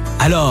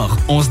 Alors,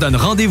 on se donne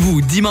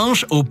rendez-vous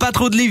dimanche au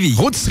Patro de Lévis.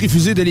 Rôtisserie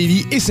Fusée de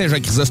Lévis et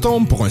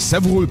Saint-Jean-Chrysostome pour un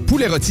savoureux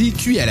poulet rôti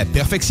cuit à la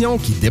perfection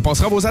qui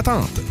dépassera vos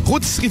attentes.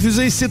 Rôtisserie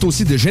Fusée cite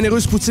aussi de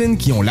généreuses poutines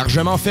qui ont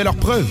largement fait leurs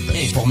preuves.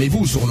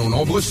 Informez-vous sur nos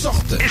nombreuses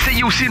sortes.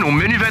 Essayez aussi nos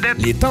menus vedettes.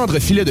 Les tendres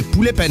filets de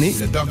poulet pané,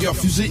 le burger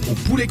fusé au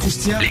poulet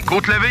croustillant, les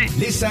côtes levées,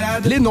 les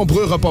salades, les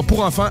nombreux repas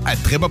pour enfants à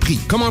très bas prix.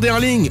 Commandez en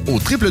ligne au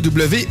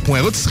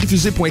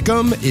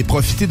www.rôtisseriefusée.com et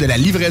profitez de la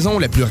livraison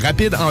la plus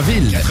rapide en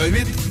ville.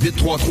 88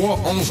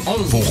 833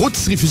 1111. Vos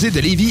Rôtisseries Fusées de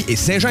Lévis et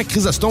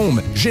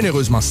Saint-Jean-Chrysostome,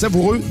 généreusement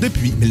savoureux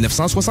depuis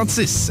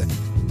 1966.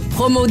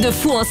 Promo de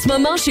fou en ce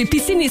moment chez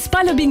Piscine et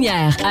Spa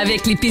Lobinière.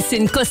 Avec les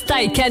piscines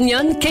Costa et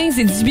Canyon, 15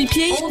 et 18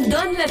 pieds, on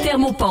donne la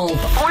thermopompe.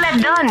 On la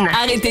donne!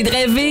 Arrêtez de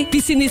rêver.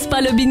 Piscine et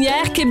Spa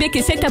Lobinière, Québec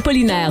et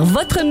Saint-Apollinaire.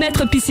 Votre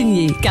maître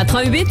piscinier.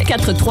 88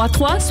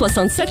 433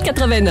 67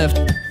 89.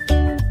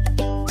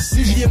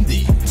 CJMD,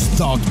 du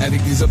talk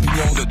avec des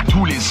opinions de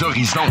tous les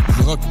horizons.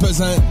 Du rock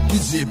pesant, du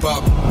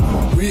hip-hop.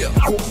 Real.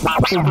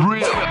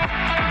 Real.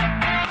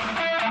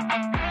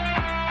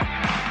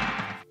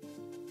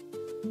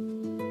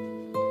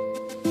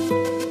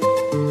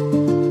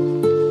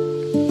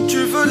 Tu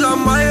veux de la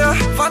maille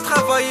va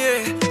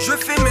travailler, je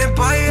fais mes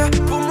bails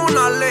pour mon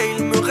allée.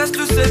 Il me reste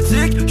le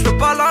Celtic, je peux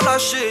pas la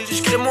lâcher.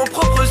 Je crée mon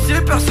propre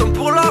style, personne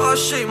pour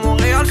l'arracher.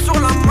 Montréal sur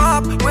la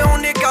map, ouais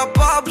on est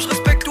capable. Je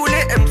respecte tous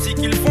les MC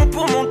qu'ils font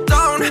pour mon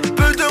town.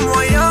 Peu de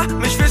moyens,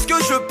 mais je fais ce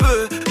que je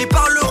peux. Ils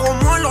parleront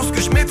moins lorsque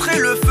je mettrai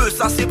le feu.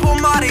 Ça c'est pour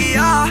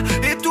Maria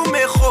et tous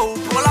mes hoes.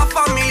 Pour la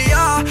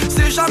familia,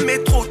 c'est jamais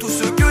trop. Tout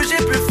ce que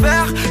j'ai pu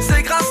faire,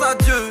 c'est grâce à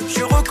Dieu. Je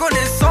suis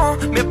reconnaissant,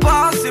 mais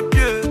pas assez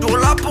pieux. Tour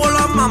là pour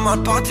la maman,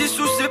 partie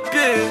sous ses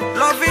pieds.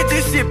 La vie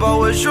d'ici, bah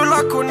ouais, je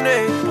la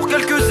connais. Pour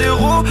quelques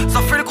zéros,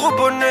 ça fait le gros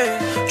bonnet.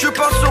 Tu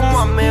parles sur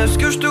moi, mais est-ce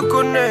que je te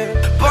connais?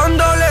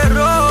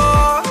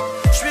 Bandolero,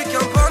 je suis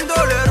qu'un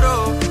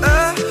bandolero.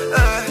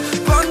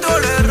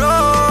 Bandolero,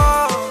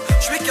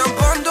 je suis qu'un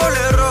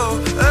bandolero.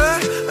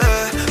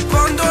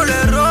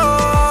 Bandolero,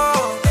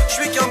 je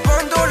suis qu'un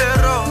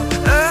bandolero.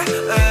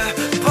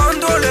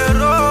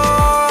 Bandolero,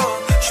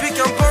 je suis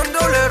qu'un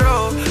bandolero.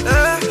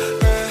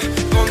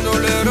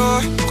 Bandolero,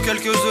 pour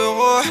quelques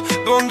euros.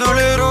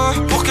 Bandolero,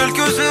 pour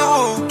quelques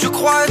zéros. Tu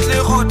crois être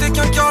l'héros, t'es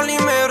qu'un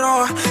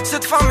Calimero.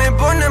 Cette femme est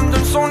bonne, elle me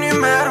donne son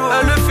numéro.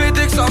 Elle le fait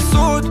dès que ça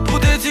saute pour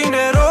des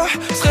dineros.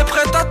 Serait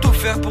prête à tout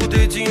faire pour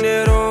des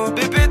dineros.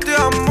 Bébé t'es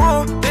à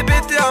moi, bébé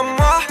t'es à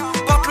moi.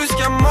 Pas plus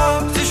qu'un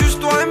mot, c'est juste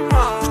toi et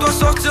moi. J'dois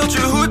sortir du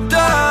hood,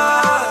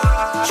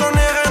 j'en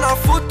ai rien à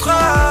foutre.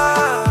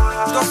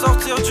 J'dois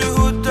sortir du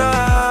hood,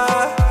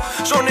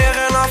 j'en ai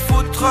rien à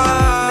foutre.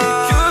 Mais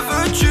que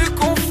veux-tu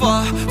qu'on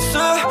fasse?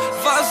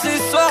 Vas-y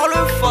sors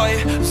le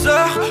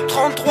Pfizer.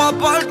 33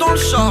 balles dans le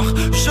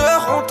chargeur.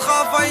 On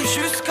travaille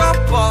jusqu'à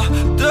pas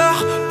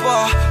d'heure,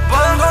 pas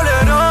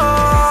bandolero.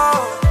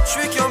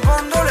 J'suis qu'un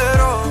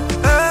bandolero.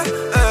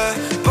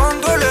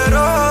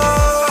 Bandolero.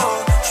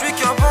 J'suis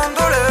qu'un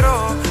bandolero.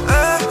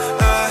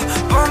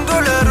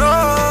 Bandolero.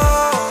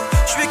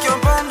 J'suis qu'un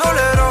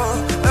bandolero.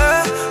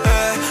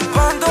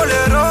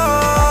 Bandolero.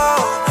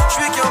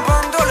 J'suis qu'un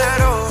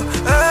bandolero.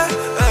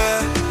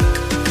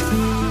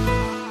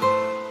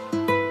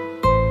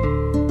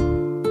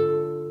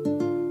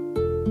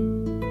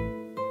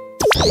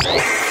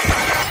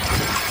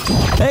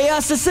 Hey,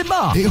 c'est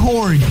bon! Et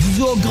Horn! Du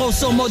duo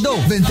grosso modo!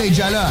 Vintage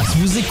Alas!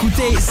 Vous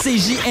écoutez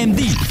CJMD!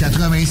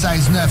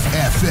 96.9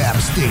 FM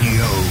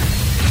Stereo!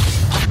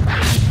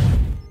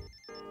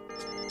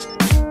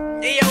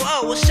 Hey yo,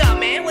 oh, what's up,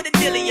 man? What the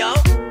deal, yo?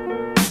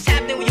 What's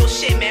happening with your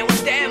shit, man?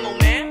 What's the ammo,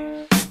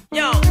 man?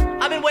 Yo,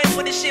 I've been waiting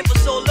for this shit for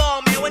so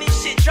long, man. When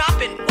this shit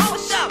dropping?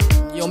 What's up?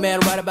 Yo, man,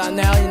 right about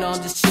now, you know,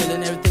 I'm just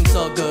chilling. Everything's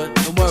all good.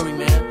 Don't worry,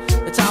 man.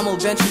 The time will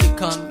eventually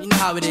come. You know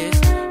how it is.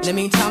 In the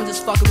meantime, I'm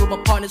just fucking with my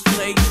partners from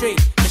the 8th Street.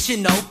 But you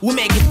know, we're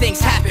making things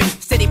happen.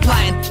 Steady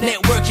plotting,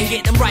 networking,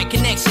 get them right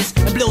connections.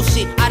 And blow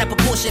shit out of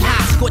proportion.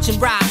 Hot, scorching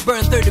ride,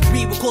 burn 3rd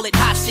degree, we'll call it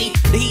hot seat.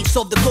 The heat's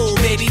of the cold,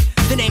 baby.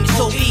 The name is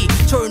so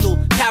eternal,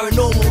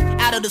 paranormal,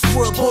 out of this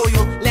world,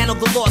 boreal. Land of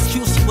the lost,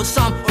 QC with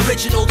some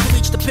original. To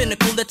reach the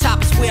pinnacle, the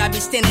top is where I be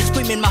standing,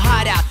 screaming my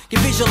heart out. Get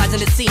visualizing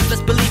the scenes,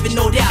 let's believe it,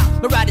 no doubt.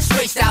 My ride is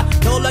straight out,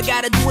 and all I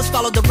gotta do is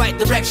follow the right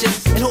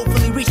directions. And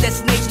hopefully reach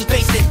destination,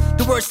 face it.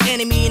 The worst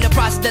enemy in the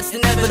process, that's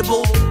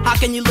inevitable. How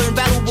can you learn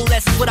valuable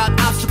lessons without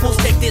obstacles?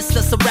 Take this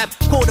as a rap,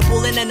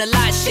 quotable and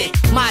analyze shit.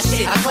 My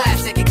shit, a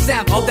classic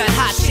example of that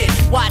hot shit.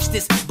 Watch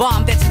this,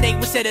 bomb detonate,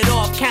 we set it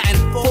off,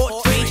 counting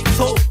 4, 3,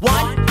 2,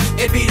 1.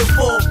 It be the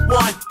 4,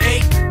 1,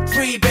 8,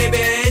 3,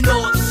 baby,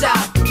 north,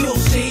 south,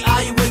 QC,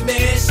 are you with me?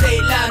 Say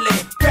it loudly,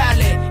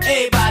 proudly,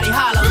 everybody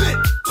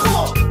holler.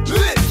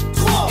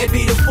 It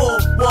be the 4,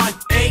 1,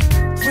 8,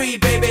 3,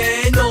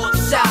 baby, north,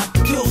 south,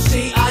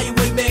 QC, are you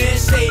with me?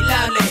 Say it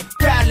loudly,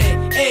 proudly,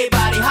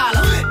 everybody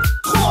holler.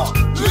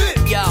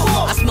 Yo,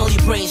 I smell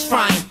your brains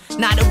frying.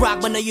 Not a rock,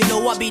 but now you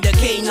know I be the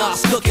king.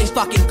 Looking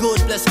fucking good,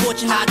 bless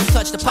fortune, how to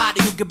touch the pot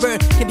that you can burn.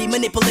 Can be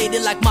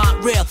manipulated like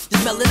Montreal.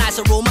 Just smell a nice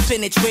aroma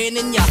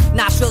penetrating ya.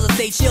 Nostrils and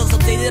stay chills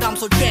updated, I'm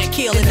so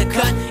tranquil in the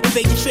cut.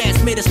 Invading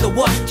transmitters to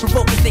what?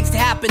 Provoking things to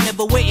happen,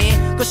 never waiting.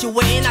 Cause you're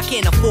waiting, I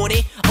can't afford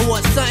it. I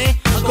want something,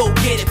 I'll go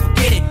get it,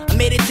 forget it. I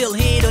made it till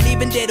here, don't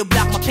even dare to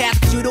block my path.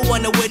 Cause you don't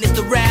wanna witness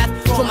the wrath.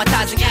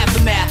 Traumatizing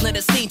aftermath, let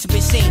a scene to be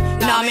seen.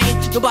 You know what I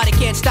mean? Nobody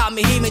can stop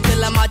me, hear me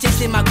till I'm out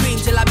chasing my dream.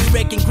 Till I be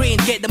raking green,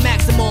 get the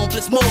maximum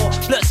plus more.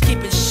 Plus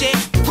keeping shit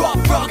rough,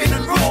 rugged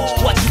and raw.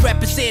 What you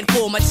represent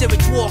for my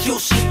territory?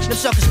 QC, them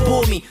suckers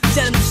bore me.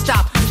 Tell them to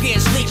stop, I'm getting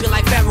sleepy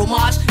like Pharaoh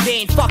Mars.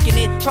 They ain't fucking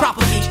it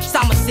properly.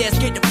 Someone says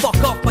get the fuck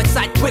off my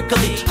side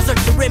quickly. I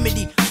search the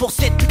remedy pour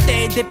cette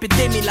putain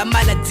d'épidémie. La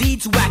maladie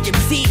du whack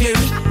MC, hear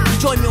me?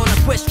 Join me on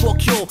a quest for a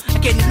cure. I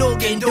can't no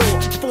longer endure.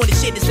 Before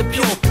this shit is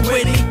impure.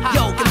 Ready?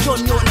 Yo, come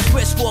join me on a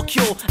quest for a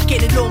cure. I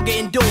can't no longer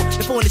endure.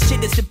 Before this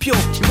shit is impure.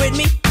 You with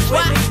me?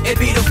 What? It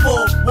be the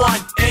 4,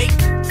 1, 8,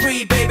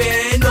 3,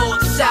 baby,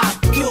 north, south,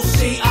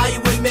 QC, are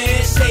you with me?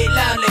 Say it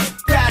loudly,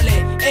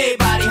 proudly,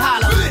 everybody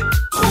holler.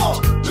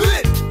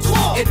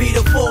 It be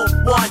the 4,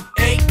 1,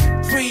 8,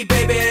 3,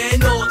 baby,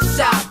 north,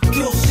 south,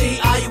 QC,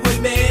 are you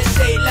with me?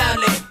 Say it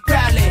loudly,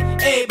 proudly,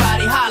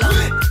 everybody holler.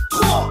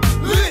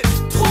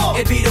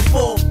 It be the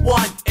 4,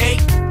 1,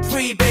 8,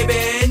 3,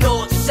 baby,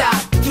 north,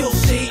 south,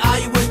 QC, are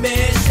you with me?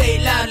 Say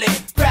it loudly,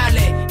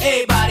 proudly,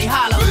 everybody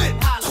holler.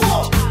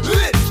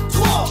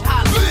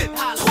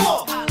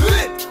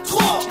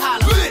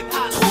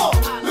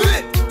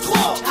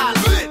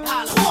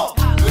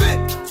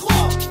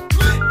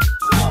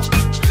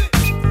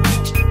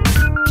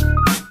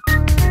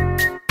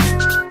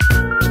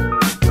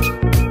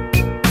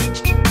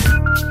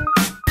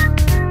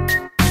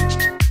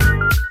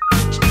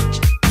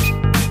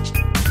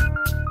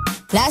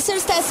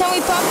 station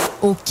hip-hop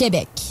au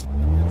Québec.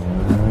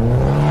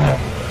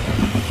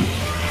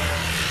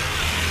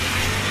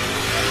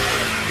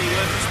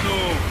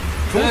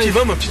 Comment tu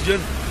vas, ma petite gueule?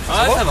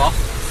 Ouais, ça va. Ça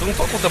fait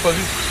longtemps qu'on t'a pas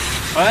vu.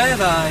 Ouais,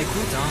 bah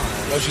écoute,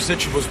 Là, je sais,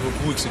 tu bosses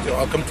beaucoup, etc.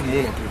 Comme tout le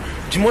monde, un peu.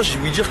 Dis-moi, j'ai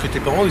ouï dire que tes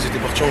parents, ils étaient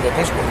partis en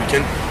vacances pour le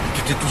week-end.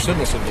 Tu étais tout seul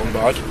dans cette grande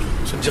baraque.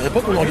 Ça te dirait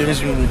pas qu'on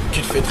organise une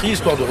petite fêterie,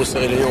 histoire de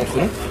resserrer les liens entre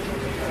nous?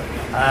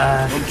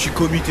 Un petit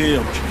comité,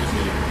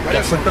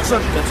 4-5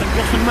 personnes. 4-5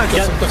 personnes max.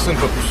 4-5 personnes,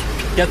 pas plus.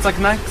 4-5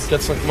 max.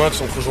 4-5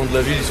 max entre gens de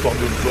la ville, histoire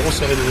de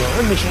resserrer les liens.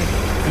 Rien de méchant.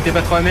 T'es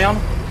pas trop la merde?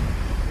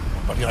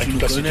 Pas venir avec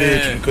toute la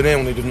cité, tu me connais,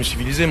 on est devenus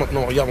civilisés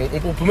maintenant. Regarde,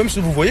 on peut même se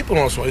vous voyez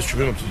pendant la soirée si tu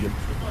veux, ma petite gueule.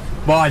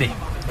 Bon, allez.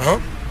 Hein?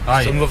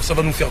 Allez. Ça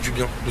va nous faire du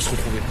bien de se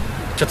retrouver.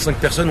 4-5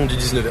 personnes, on dit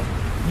 19h.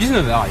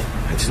 19h,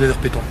 allez. 19h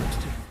pétant.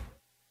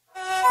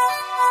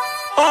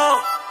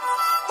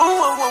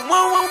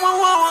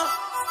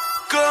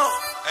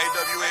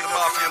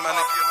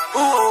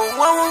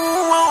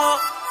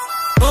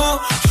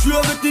 Je suis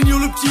avec Nino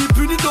le petit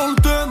puni dans le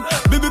thème.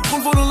 Bébé prend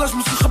le volant là, je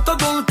me suis rapta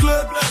dans le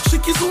club. Je sais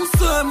qu'ils ont le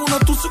seum, on a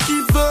tout ce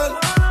qu'ils veulent.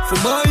 Faut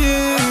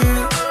mailler.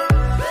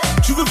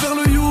 Tu veux faire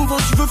le youvan,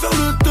 tu veux faire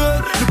le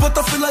thème. Le pote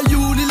a fait la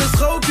youle, il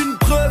laissera aucune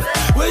preuve.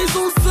 Ouais, ils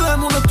ont le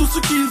seum, on a tout ce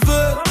qu'ils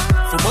veulent.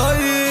 Faut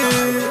mailler.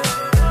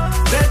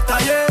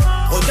 Détaillé,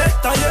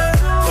 redétaillé.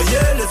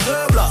 Voyez les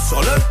œuvres là sur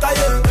le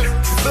tailleur.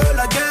 Tu veux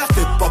la guerre,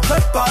 t'es pas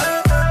préparé.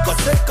 Quand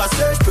c'est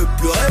cassé, je peux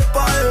plus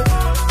réparer.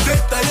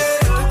 Détaillé,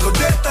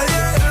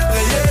 redétaillé.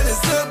 Voyez les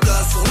œuvres là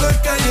sur le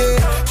cahier.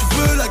 Tu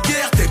veux la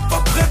guerre, t'es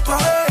pas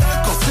préparé.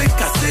 Quand c'est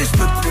cassé, je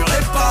peux plus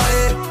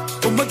réparer.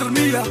 Au Madre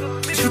Mia,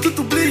 je vais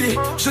tout oublier.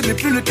 Je n'ai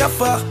plus le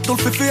cafard dans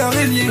le féfé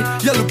araignée.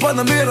 Y'a le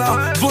Panamera,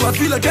 devant la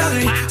ville à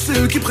garer. C'est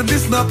eux qui prennent des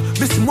snaps,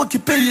 mais c'est moi qui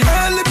paye.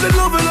 Elle est pleine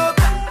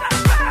l'enveloppe,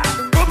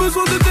 pas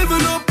besoin de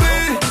développer.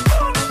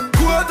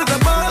 Quoi de la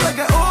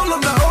malaga, oh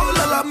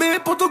là là, mais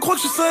pour te croire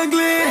que je suis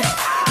cinglé.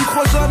 Ils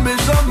croient jamais,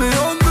 jamais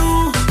en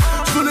nous.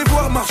 Je veux les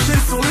voir marcher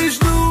sur les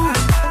genoux.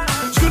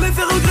 Je veux les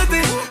faire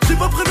regretter, j'ai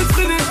pas prévu de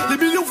freiner. Les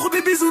millions feront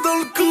des bisous dans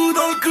le cou,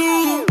 dans le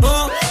cou.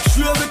 Hein, je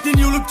suis avec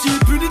Nino le petit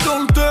puni dans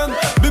le thème.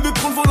 Bébé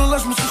prend le volant là,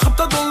 je me suis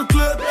rapta dans le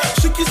club.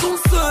 Je sais qu'ils ont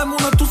le seum,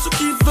 on a tout ce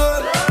qu'ils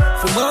veulent.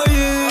 Faut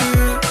mailler.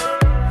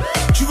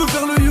 Tu veux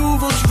faire le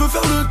youvan, tu veux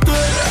faire le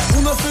thème.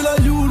 On a fait la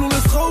youle, on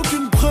laissera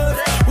aucune preuve.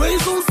 Ouais,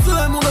 ils ont le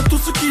seum, on a tout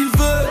ce qu'ils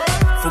veulent.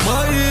 Faut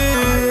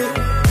mailler.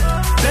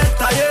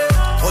 Détaillé,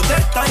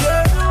 redétaillé.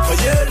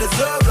 Voyez les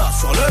œuvres là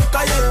sur le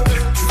cahier.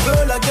 Tu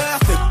veux la guerre,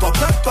 t'es pas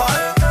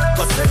préparé.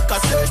 Quand c'est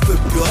cassé, je peux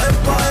plus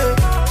réparer.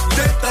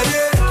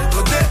 Détaillé,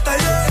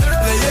 redétaillé.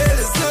 Voyez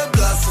les œuvres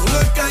là sur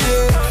le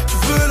cahier. Tu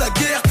veux la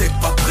guerre, t'es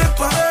pas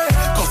préparé.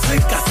 Quand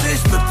c'est cassé,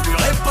 je peux plus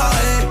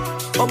réparer.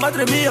 Oh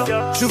Madre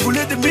Mia, je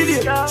voulais des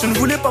milliers. Je ne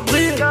voulais pas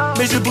briller,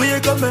 mais j'ai brillé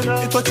quand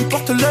même. Et toi tu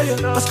portes l'œil,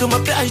 parce que ma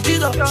PhD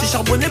là, j'ai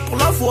charbonné pour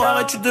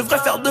l'avoir. Et tu devrais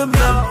faire de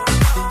même.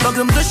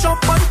 Magnum de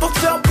champagne pour te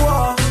faire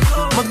boire.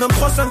 Magnum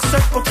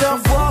 357 pour te faire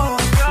voir.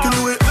 Que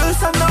nous et eux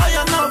ça n'a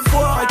rien à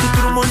voir. Et que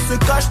tout le monde se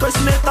cache quand il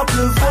se met à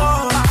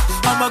pleuvoir.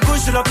 À ma gauche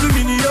j'ai la plus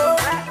mignonne.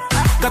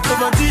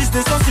 90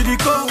 des sans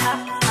silicone.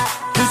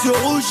 Les yeux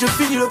rouges j'ai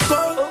fini le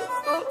col.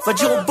 Va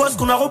dire au boss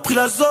qu'on a repris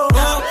la zone.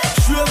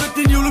 Je suis avec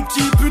Nino le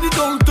petit puni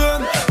dans le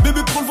thème.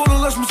 Bébé prend le volant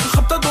là, je me suis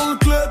rapta dans le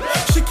club.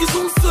 Je sais qu'ils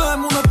ont le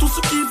seum, on a tout ce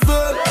qu'ils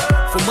veulent.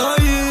 Faut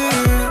mailler.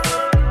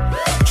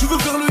 Tu veux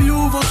faire le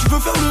youvan, tu veux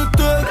faire le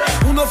thème.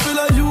 On a fait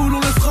la youle, on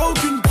laissera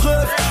aucune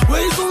preuve.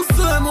 Ouais, ils ont le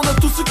seum, on a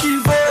tout ce qu'ils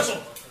veulent.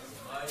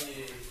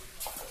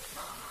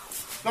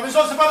 Non mais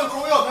ça c'est pas notre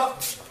royaume, hein.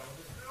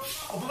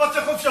 On peut pas te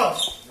faire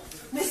confiance.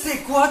 Mais c'est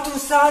quoi tout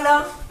ça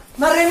là?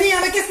 Marémie,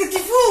 mais qu'est-ce que tu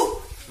fous?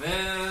 Mais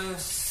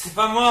c'est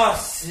pas moi,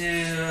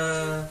 c'est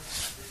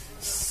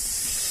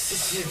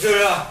ces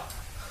deux-là.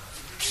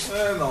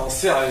 Non,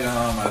 c'est rien,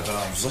 madame.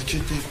 Vous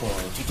inquiétez pas,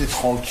 tout est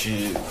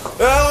tranquille.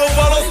 On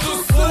balance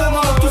tout ça, on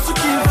a tout ce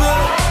qu'ils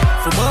veulent.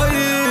 Faut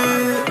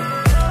mailler.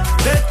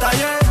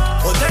 Détaillé,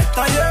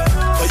 redétaillé.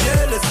 Voyez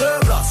les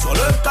œuvres là sur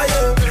le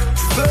cahier.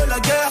 Tu veux la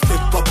guerre, t'es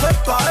pas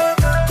préparé.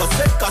 Quand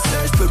c'est cassé,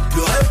 je peux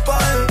plus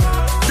réparer.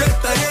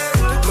 Détaillé,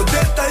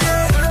 redétaillé.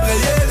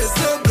 Voyez les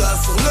œuvres là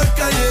sur le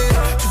cahier.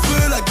 Tu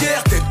veux la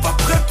guerre, t'es pas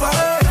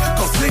préparé.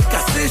 Quand c'est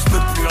cassé, je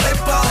peux plus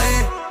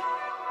réparer.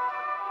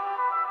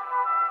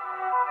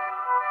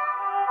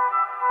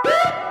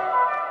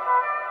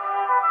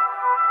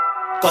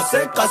 Quand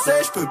c'est cassé,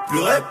 je peux plus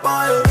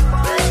réparer.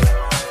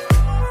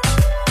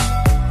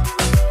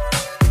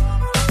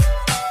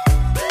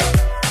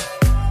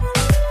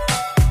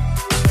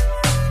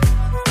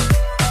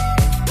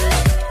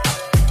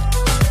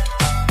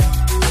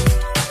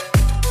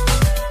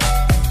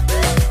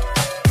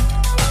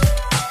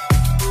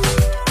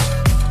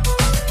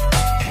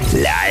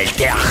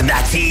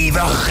 L'alternative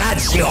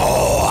radio.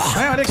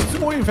 Hey Alex, tu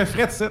vois, il me fait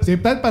fret ça. C'est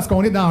peut-être parce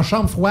qu'on est dans une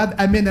chambre froide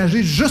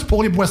aménagée juste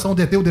pour les boissons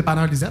d'été au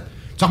dépanneur Lisette.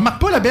 Tu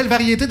remarques pas la belle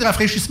variété de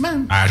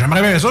rafraîchissement? Ah,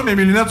 j'aimerais bien ça, mais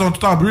mes lunettes sont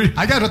toutes en bruit.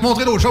 Ah, regarde, je vais te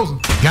montrer d'autres choses.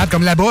 Regarde,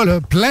 comme là-bas, là,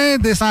 plein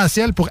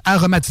d'essentiels pour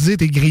aromatiser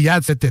tes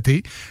grillades cet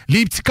été.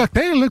 Les petits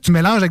cocktails là, que tu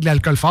mélanges avec de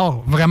l'alcool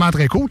fort, vraiment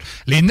très cool.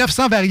 Les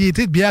 900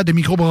 variétés de bières de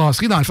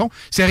microbrasserie, dans le fond.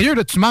 Sérieux,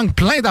 là, tu manques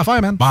plein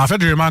d'affaires, man. Bon, en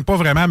fait, je manque pas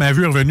vraiment. Ma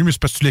vue est revenue, mais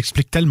c'est parce que tu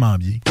l'expliques tellement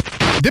bien.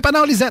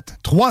 Dépanneur Lisette,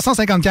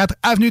 354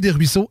 Avenue des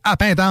Ruisseaux, à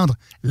Pintendre.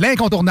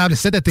 L'incontournable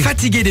cet été.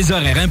 Fatigué des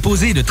horaires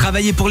imposés de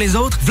travailler pour les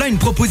autres? Voilà une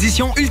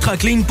proposition ultra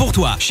clean pour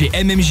toi. Chez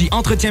MMJ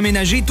Entretien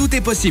Ménager, tout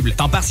est possible.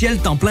 Temps partiel,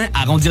 temps plein,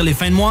 arrondir les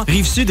fins de mois.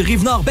 Rive-Sud,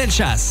 Rive-Nord,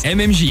 Bellechasse.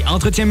 MMJ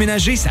Entretien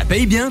Ménager, ça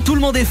paye bien, tout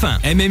le monde est fin.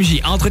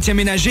 MMJ Entretien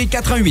Ménager,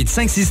 88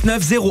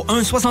 569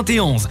 01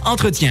 71.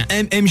 Entretien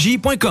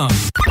MMJ.com.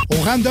 Au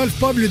Randolph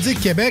Pub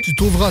Ludique Québec, tu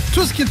trouveras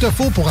tout ce qu'il te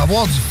faut pour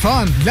avoir du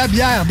fun, de la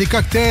bière, des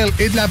cocktails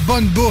et de la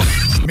bonne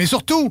bouffe. Mais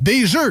surtout,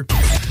 des jeux.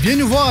 Viens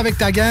nous voir avec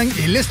ta gang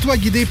et laisse-toi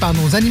guider par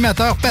nos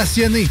animateurs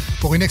passionnés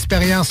pour une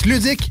expérience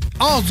ludique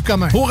hors du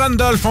commun. Au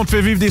Randolph, on te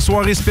fait vivre des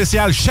soirées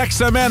spéciales chaque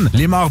semaine,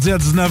 les mardis à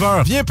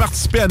 19h. Viens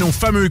participer à nos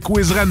fameux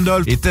quiz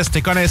Randolph et teste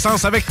tes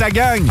connaissances avec ta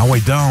gang. Ah ouais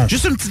donc,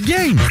 juste une petite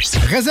game.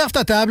 Réserve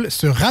ta table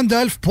sur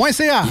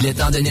randolph.ca. Il est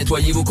temps de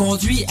nettoyer vos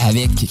conduits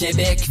avec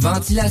Québec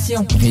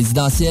Ventilation.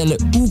 Résidentiel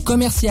ou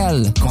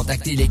commercial.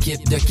 Contactez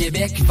l'équipe de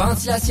Québec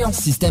Ventilation.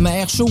 Système à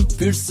air chaud,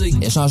 pulsé,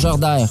 échangeur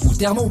d'air ou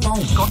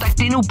thermopompe.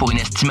 Contactez-nous pour une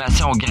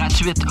estimation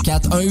gratuite.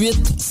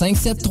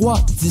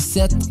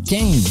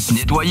 418-573-1715.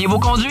 Nettoyez vos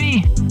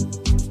conduits.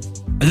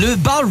 Le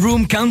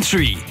Ballroom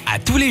Country. À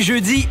tous les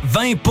jeudis,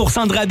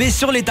 20% de rabais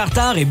sur les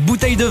tartares et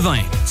bouteilles de vin.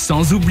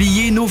 Sans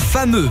oublier nos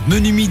fameux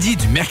menus midi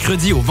du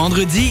mercredi au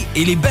vendredi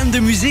et les bandes de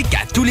musique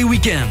à tous les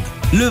week-ends.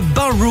 Le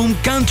Ballroom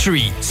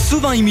Country.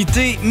 Souvent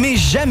imité, mais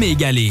jamais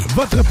égalé.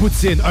 Votre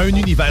poutine a un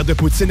univers de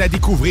poutine à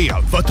découvrir.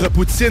 Votre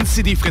poutine,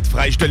 c'est des frites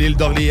fraîches de l'île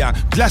d'Orléans,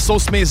 de la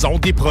sauce maison,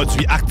 des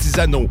produits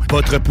artisanaux.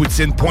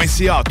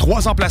 Votrepoutine.ca,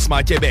 3 emplacements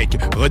à Québec.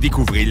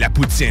 Redécouvrez la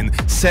poutine,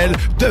 celle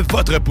de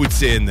votre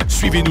poutine.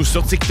 Suivez-nous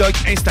sur TikTok,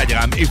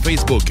 Instagram et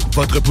Facebook.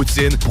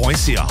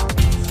 Votrepoutine.ca.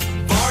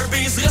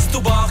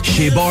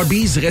 Chez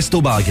Barbies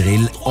Resto Bar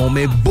Grill, on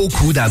met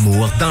beaucoup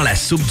d'amour dans la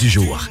soupe du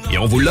jour. Et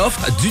on vous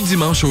l'offre du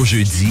dimanche au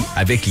jeudi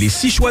avec les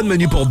 6 choix de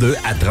menu pour 2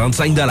 à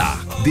 35 $.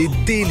 Des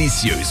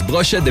délicieuses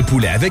brochettes de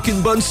poulet avec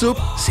une bonne soupe,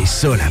 c'est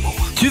ça l'amour.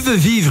 Tu veux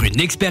vivre une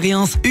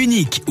expérience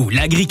unique où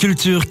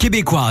l'agriculture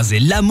québécoise et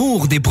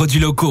l'amour des produits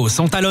locaux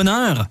sont à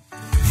l'honneur?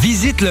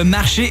 Visite le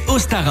marché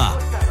Ostara.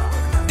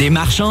 Des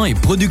marchands et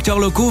producteurs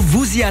locaux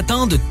vous y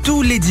attendent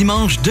tous les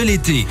dimanches de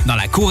l'été dans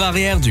la cour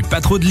arrière du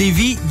Patro de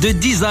Lévis de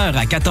 10h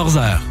à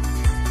 14h.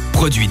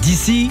 Produits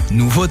d'ici,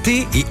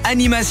 nouveautés et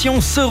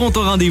animations seront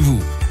au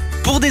rendez-vous.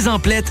 Pour des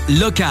emplettes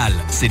locales,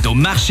 c'est au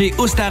marché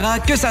Ostara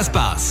que ça se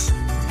passe.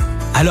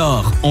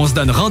 Alors, on se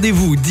donne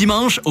rendez-vous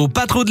dimanche au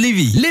Patro de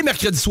Lévis. Les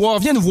mercredis soirs,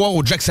 viens nous voir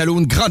au Jack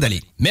Saloon Grande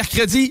Allée.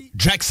 Mercredi,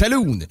 Jack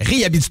Saloon.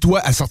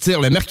 Réhabite-toi à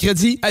sortir le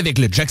mercredi avec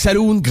le Jack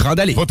Saloon Grande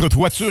Allée. Votre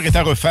toiture est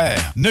à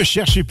refaire. Ne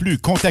cherchez plus.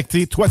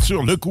 Contactez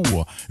Toiture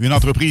Lecourt. Une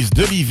entreprise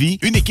de Lévis,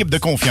 une équipe de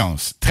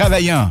confiance.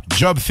 Travaillant,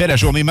 job fait la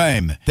journée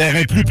même.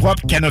 Terrain plus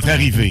propre qu'à notre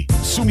arrivée.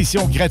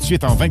 Soumission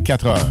gratuite en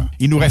 24 heures.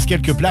 Il nous reste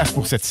quelques places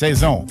pour cette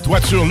saison.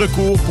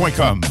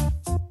 ToitureLecourt.com.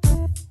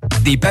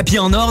 Des papiers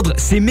en ordre,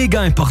 c'est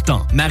méga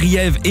important.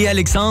 Marie-Ève et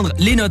Alexandre,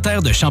 les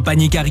notaires de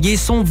Champagny-Carrier,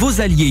 sont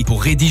vos alliés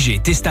pour rédiger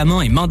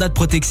testament et mandat de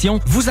protection,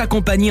 vous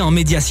accompagner en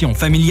médiation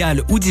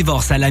familiale ou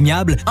divorce à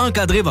l'amiable,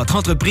 encadrer votre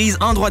entreprise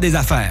en droit des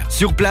affaires.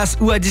 Sur place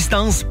ou à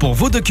distance, pour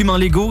vos documents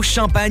légaux,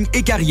 Champagne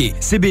et Carrier.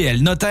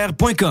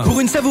 cblnotaire.com. Pour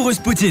une savoureuse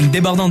poutine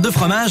débordante de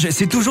fromage,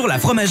 c'est toujours la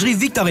Fromagerie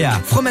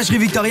Victoria. Fromagerie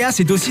Victoria,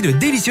 c'est aussi de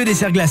délicieux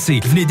desserts glacés.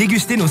 Venez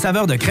déguster nos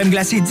saveurs de crème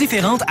glacée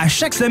différentes à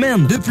chaque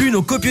semaine. De plus,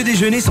 nos copieux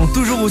déjeuners sont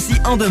toujours aussi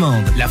en demande.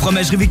 La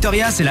Fromagerie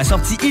Victoria, c'est la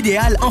sortie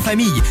idéale en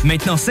famille.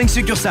 Maintenant, 5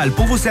 succursales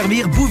pour vous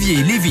servir: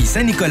 Bouvier, Lévis,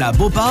 Saint-Nicolas,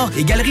 Beauport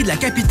et Galerie de la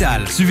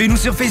Capitale. Suivez-nous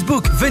sur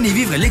Facebook. Venez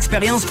vivre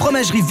l'expérience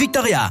Fromagerie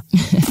Victoria.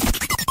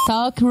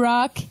 Talk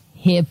rock,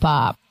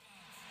 hip-hop.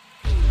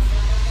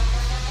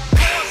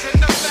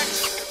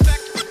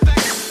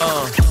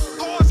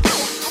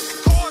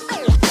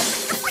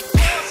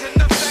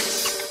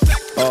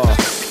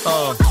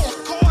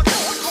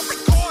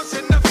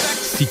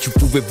 Si tu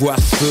pouvais voir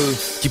ce feu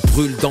qui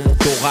brûle dans mon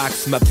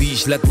thorax, ma vie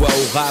je la dois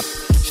au rap,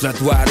 je la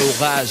dois à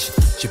l'orage.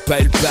 J'ai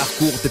pas eu le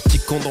parcours des petits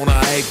cons dans la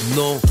règle,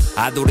 non.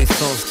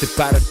 Adolescence, j'étais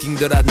pas le king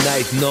de la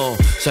night, non.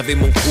 J'avais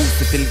mon crew,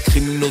 c'était le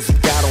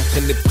criminosical,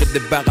 entraîné près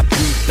des barres à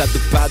pute, tas de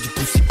pas du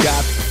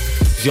Pussycat.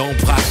 J'ai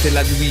embrassé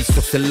la nuit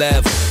sur ses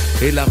lèvres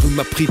et la rue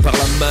m'a pris par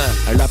la main.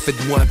 Elle a fait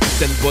de moi un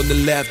putain de bonne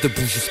élève,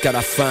 debout jusqu'à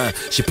la fin.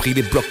 J'ai pris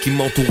les blocs qui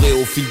m'entouraient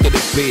au fil de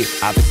l'épée,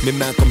 avec mes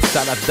mains comme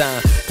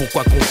Saladin.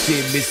 Pourquoi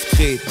confier mes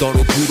secrets dans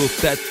le boulot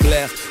tête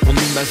claire? Mon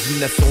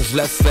imagination je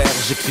laisse faire,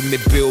 j'écris mes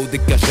BO des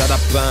cages à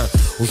lapin.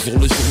 Au jour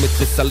le jour mes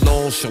traits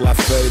s'allongent sur la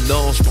feuille,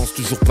 non je pense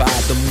toujours pas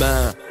à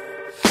demain.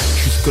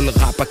 Jusque le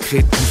rap a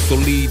créé tout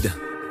solide.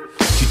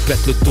 Tu te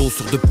pètes le dos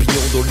sur 2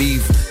 pignons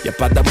d'olive. Y'a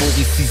pas d'amour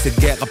ici, c'est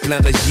guerre à plein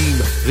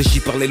régime. Régi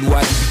par les lois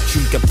du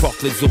bitume,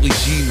 qu'importe les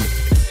origines.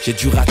 J'ai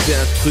dû rater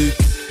un truc,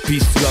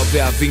 Peace, love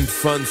et having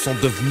fun sont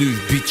devenus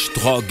bitch,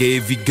 drogue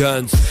et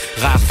vegans.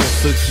 Rares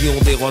sont ceux qui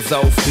ont des roses à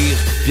offrir.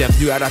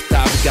 Bienvenue à la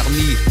table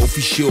garnie, au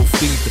fichier aux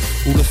frites,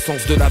 où le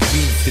sens de la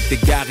vie s'est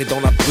égaré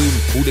dans la brume,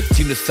 où les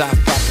petits ne savent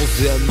pas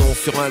poser un nom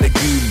sur un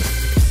légume.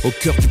 Au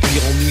cœur du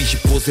pire ennui, j'ai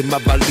posé ma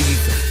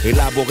valise,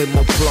 élaboré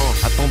mon plan,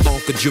 attendant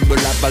que Dieu me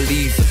la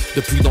balise.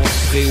 Depuis dans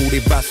le pré où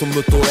les basses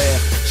me tolèrent,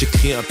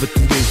 j'écris un peu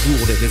tous les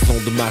jours les raisons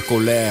de ma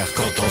colère.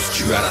 Quand on se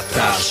tue à la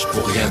tâche,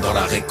 pour rien dans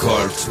la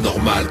récolte,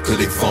 normal que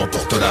les vents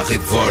portent la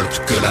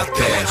révolte, que la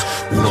terre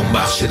où l'on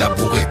marche est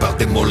labourée par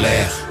des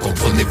molaires.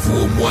 Comprenez-vous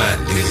au moins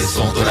les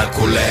raisons de la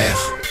colère?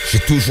 J'ai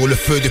toujours le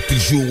feu depuis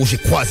le jour où j'ai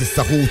croisé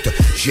sa route.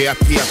 J'ai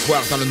appris à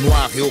voir dans le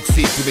noir et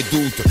oxyde tous mes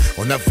doutes.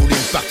 On a voulu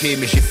me parquer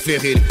mais j'ai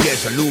ferré le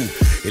piège à loup.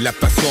 Et la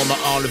passion m'a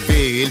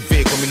enlevé,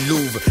 élevé comme une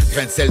louve.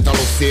 Grain de sel dans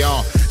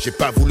l'océan, j'ai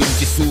pas voulu me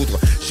dissoudre.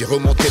 J'ai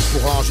remonté le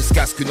courant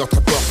jusqu'à ce qu'une autre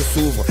porte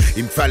s'ouvre.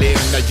 Il me fallait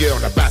un ailleurs,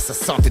 là-bas sa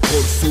santé trop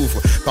le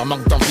souffre. Par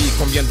manque d'envie,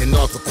 combien des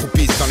nôtres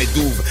croupissent dans les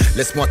douves.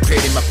 Laisse-moi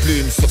traîner ma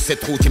plume sur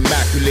cette route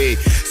immaculée.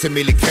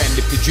 Semer les graines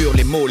les plus dures,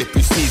 les mots les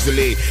plus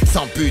ciselés.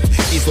 Sans but,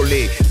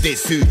 isolé,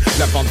 déçu,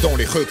 l'abandon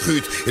les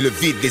recrute. Et le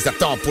vide les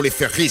attend pour les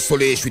faire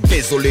rissoler. Je suis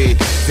désolé,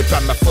 c'est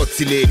pas ma faute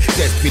si les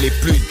esprits les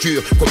plus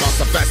durs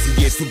commencent à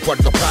vaciller sous le poids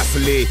de leur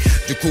bracelet.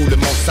 Du coup le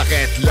monde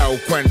s'arrête là au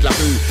coin de la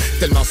rue,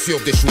 tellement sûr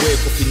d'échouer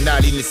qu'au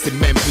final il ne sait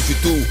même plus du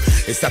tout.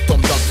 Et ça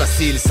tombe dans le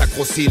facile, ça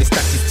grossit les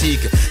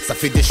statistiques. Ça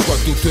fait des choix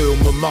douteux au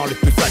moment le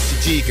plus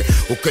fatidique.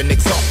 Aucun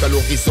exemple à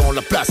l'horizon,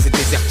 la place est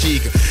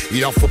désertique.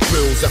 Il en faut peu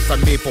aux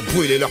affamés pour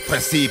brûler leurs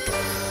principes.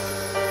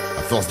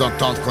 À force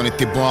d'entendre qu'on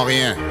était bon à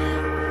rien,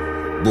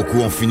 beaucoup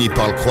ont fini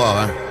par le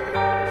croire, hein.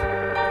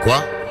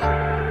 Quoi?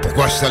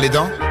 Pourquoi je serre les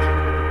dents?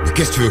 Mais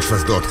qu'est-ce que tu veux que je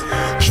fasse d'autre?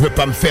 Je veux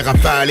pas me faire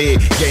avaler,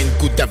 y'a une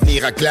goutte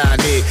d'avenir à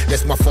glaner.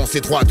 Laisse-moi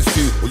foncer droit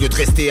dessus, au lieu de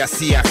rester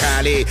assis à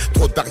râler.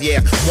 Trop de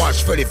barrières, moi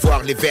je veux les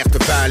voir, les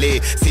vertes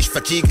vallées. Si je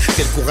fatigue,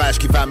 c'est le courage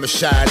qui va me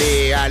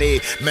chaler.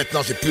 Allez,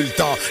 maintenant j'ai plus le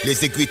temps,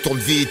 les aiguilles tournent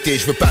vite. Et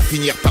je veux pas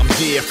finir par me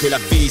dire que la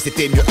vie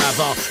c'était mieux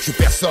avant. Je suis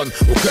personne,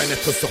 aucun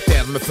être sur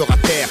terre ne me fera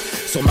taire.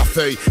 Sur ma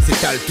feuille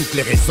s'étalent toutes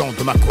les raisons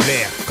de ma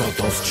colère.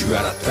 Quand on se tue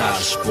à la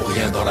tâche, pour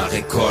rien dans la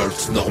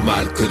récolte,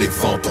 normal que les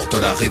vents portent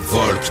la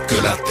révolte, que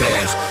la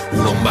terre où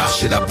l'on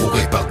marche est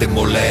labourée par des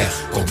molaires.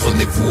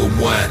 Comprenez-vous au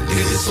moins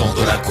les raisons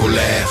de la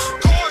colère?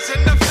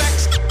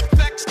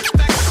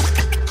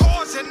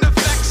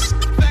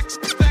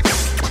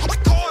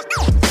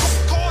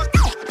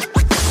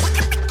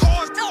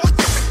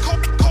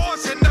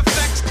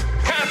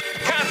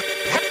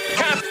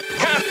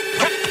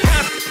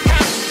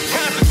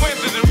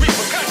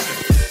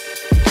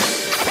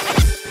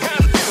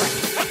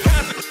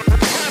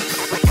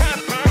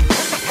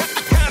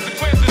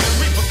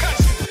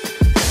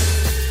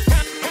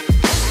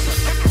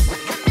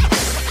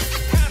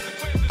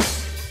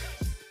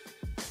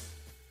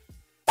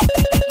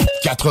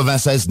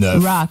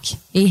 Rock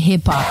et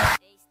hip-hop.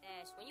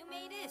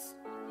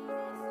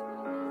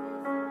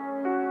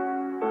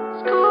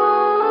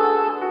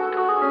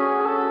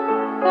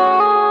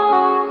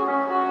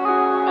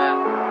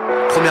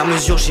 Première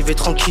mesure, j'y vais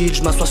tranquille,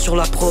 je m'assois sur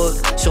la prod.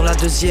 Sur la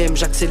deuxième,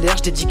 j'accélère,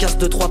 je dédicace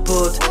 2-3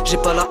 potes. J'ai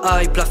pas la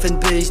hype, la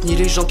fanbase, ni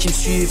les gens qui me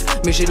suivent.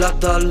 Mais j'ai la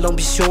dalle,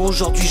 l'ambition,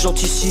 aujourd'hui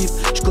j'anticipe.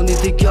 Je connais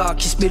des gars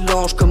qui se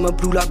mélangent comme un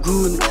Blue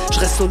Lagoon. Je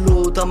reste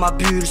solo dans ma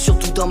bulle,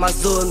 surtout dans ma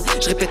zone.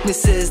 Je répète mes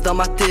 16 dans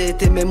ma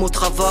tête et même au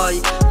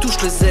travail.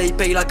 Touche le zeille,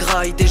 paye la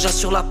graille, déjà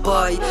sur la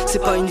paille.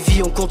 C'est pas une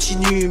vie, on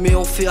continue, mais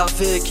on fait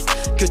avec.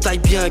 Que t'ailles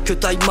bien, que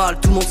t'ailles mal,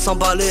 tout le monde s'en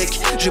balèque.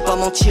 Je vais pas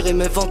mentir et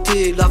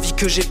m'inventer la vie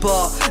que j'ai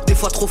pas. Des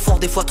fois trop fort,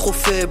 des fois trop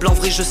faible, en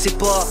vrai je sais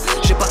pas.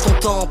 J'ai pas ton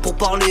temps pour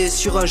parler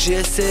sur un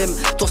GSM.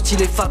 Ton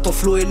style est fat, ton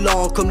flow est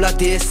lent comme la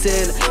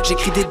DSL.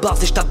 J'écris des bars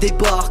et je tape des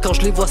barres quand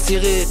je les vois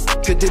serrés.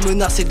 Que des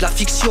menaces et de la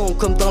fiction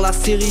comme dans la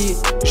série.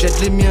 J'aide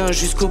les miens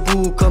jusqu'au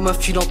bout comme un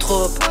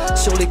philanthrope.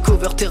 Sur les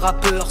covers tes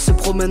rappeurs se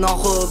promènent en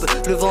robe.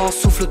 Le vent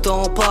souffle, le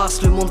temps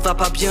passe, le monde va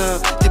pas bien.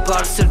 T'es pas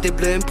le seul des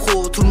blèmes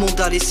pro, tout le monde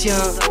a les siens.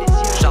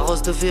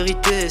 J'arrose de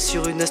vérité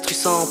sur une instru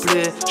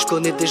samplée. Je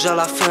connais déjà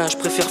la fin, je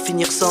préfère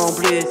finir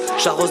semblé.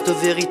 J'arrose de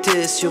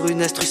vérité sur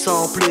une instru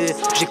samplée.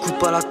 J'écoute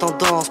pas la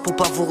tendance pour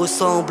pas vous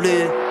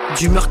ressembler.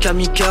 D'humeur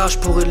kamikaze, je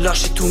pourrais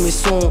lâcher tous mes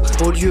sons.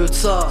 Au lieu de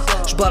ça,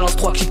 je balance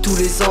 3 clics tous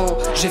les ans.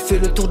 J'ai fait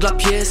le tour de la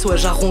pièce, ouais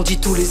j'arrondis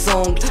tous les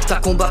angles. T'as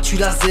combattu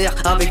laser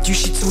avec du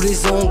shit sous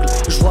les ongles.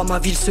 Je vois ma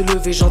ville se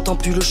lever, j'entends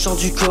plus le chant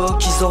du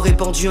coq. Ils ont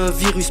répandu un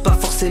virus, pas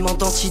forcément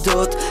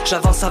d'antidote.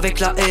 J'avance avec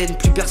la haine,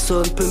 plus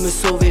personne peut me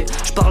sauver.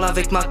 Je parle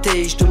avec ma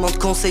taille, je demande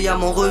conseil à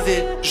mon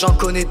revêt. J'en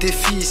connais des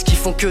fils qui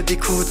font que des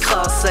coups de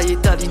crasse. Ça y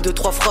est ta ligne de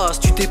 3 phrases,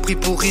 tu t'es pris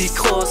pour Rick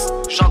Ross.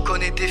 J'en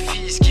connais des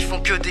fils qui font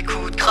que des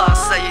coups de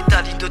crasse. Ça y est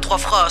ta ligne de 3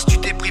 phrases, tu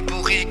t'es pris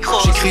pour Rick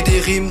Ross. J'écris des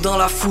rimes dans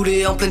la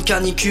foulée en pleine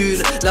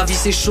canicule. La vie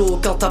c'est chaud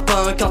quand t'as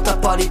pas un, quand t'as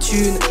pas les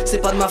thunes. C'est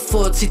pas de ma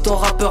faute si ton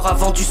rappeur a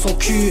vendu son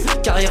cul.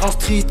 Carrière en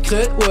street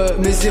crête, ouais,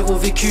 mais zéro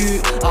vécu.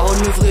 Aaron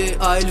le vrai,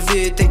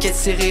 ALV, t'inquiète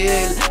c'est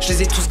réel. Je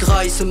les ai tous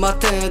graille ce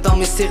matin dans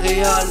mes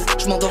céréales.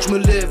 Je m'endors, je me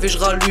lève et je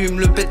rallume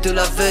le pet de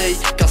la veille.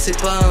 Quand c'est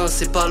pas un,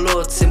 c'est pas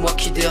l'autre, c'est moi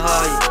qui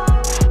déraille.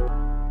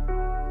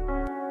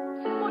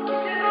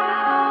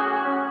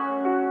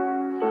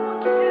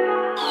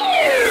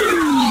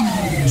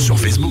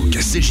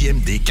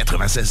 CJMD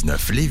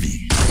 96.9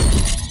 Lévis.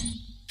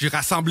 J'ai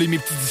rassemblé mes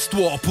petites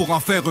histoires pour en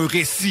faire un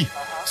récit.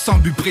 Sans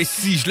but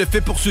précis, je le fais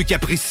pour ceux qui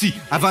apprécient.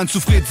 Avant de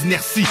souffrir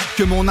d'inertie,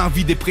 que mon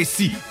envie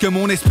déprécie, que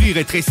mon esprit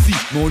rétrécit.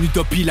 Mon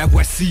utopie, la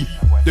voici.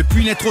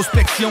 Depuis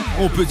l'introspection,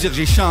 on peut dire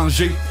j'ai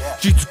changé.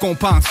 J'ai dû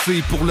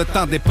compenser pour le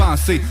temps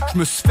dépensé. Je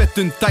me suis fait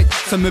une tête,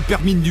 ça me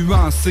permis de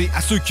nuancer.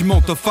 À ceux qui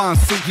m'ont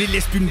offensé, je les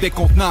laisse plus me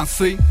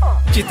décontenancer.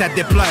 Quitte à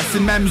déplaire, c'est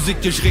ma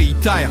musique que je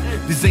réitère.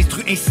 Des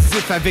instrus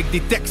incisifs avec des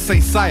textes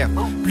sincères.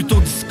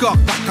 Plutôt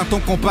discordants quand on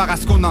compare à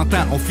ce qu'on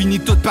entend. On finit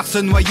tout par se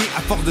noyer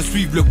à force de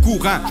suivre le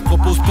courant. Je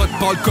propose pas de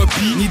pâle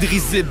copie, ni de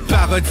risible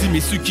parodie.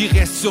 Mais ceux qui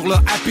restent sur leur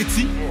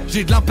appétit,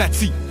 j'ai de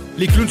l'empathie.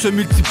 Les clowns se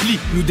multiplient,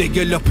 nous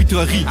dégueulent leur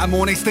pitrerie. À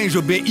mon instinct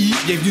j'obéis,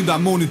 bienvenue dans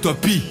mon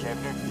utopie.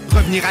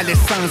 Revenir à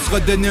l'essence,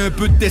 redonner un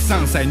peu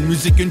d'essence à une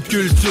musique, une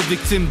culture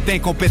victime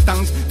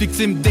d'incompétence,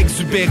 victime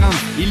d'exubérance,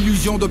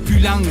 illusion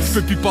d'opulence. Je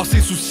peux plus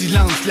passer sous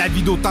silence la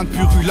vie d'autant de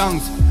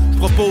purulence. Je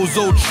propose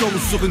autre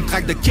chose sur une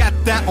track de 4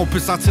 ans. On peut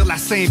sentir la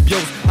symbiose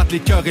entre les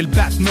cœurs et le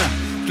battement.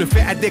 Je le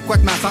fais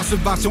adéquatement, sans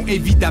subvention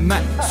évidemment.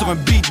 Sur un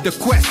beat de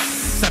Quest,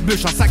 ça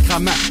bûche en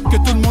sacrament. Que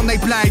tout le monde ait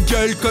plein la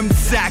gueule comme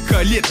disait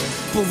Acolyte.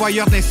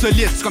 Pourvoyeur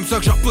d'insolites, c'est comme ça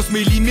que je repousse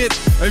mes limites.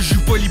 Je joue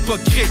pas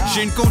l'hypocrite,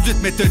 j'ai une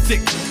conduite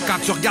méthodique. Quand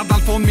tu regardes dans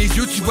le fond de mes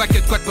yeux, tu vois que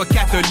de quoi de pas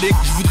catholique.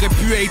 Je voudrais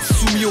plus être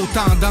soumis aux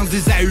tendances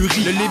des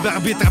ahuris. Le libre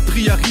arbitre a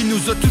priori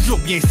nous a toujours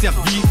bien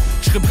servi.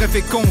 Je serais bref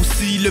et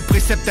concis, le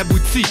précepte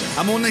aboutit.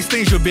 À mon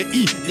instinct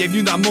j'obéis,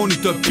 bienvenue dans mon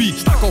utopie.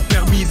 J'ai encore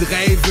permis de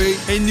rêver.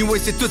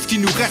 Anyway c'est tout ce qui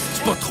nous reste,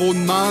 c'est pas trop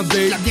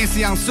demandé. La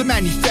bienséance se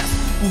manifeste.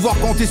 Pouvoir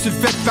compter sur le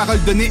fait que parole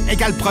donnée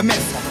égale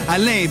promesse. À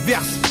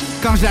l'inverse,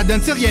 quand je la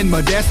donne, c'est rien de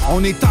modeste.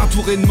 On est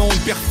entouré de monde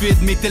perfide,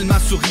 mais tellement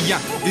souriant.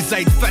 Des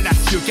êtres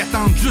fallacieux qui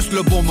attendent juste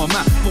le bon moment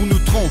pour nous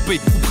tromper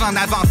ou prendre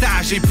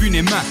avantage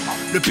impunément.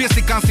 Le pire,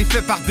 c'est quand c'est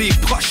fait par des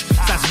proches,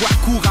 ça se voit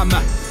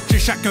couramment. J'ai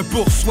chacun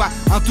pour soi,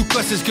 en tout cas,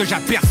 c'est ce que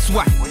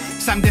j'aperçois.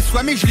 Ça me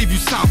déçoit, mais je l'ai vu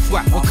 100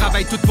 fois. On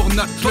travaille tout pour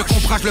notre, je le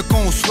comprends, je le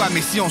conçois.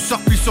 Mais si on sort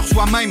plus sur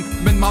soi-même,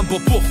 me demande pas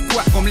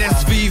pourquoi. On me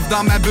laisse vivre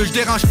dans ma bulle, je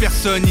dérange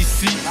personne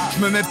ici.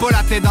 Je me mets pas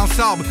la tête dans le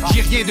sable,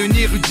 j'ai rien d'un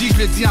érudit, je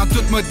le dis en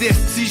toute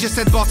modestie.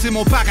 J'essaie de bâtir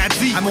mon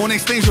paradis, à mon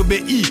instinct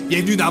j'obéis.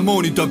 Bienvenue dans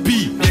mon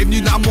utopie,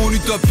 bienvenue dans mon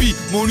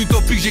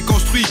utopie que j'ai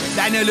construit.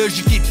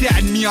 L'analogie qui était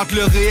admise entre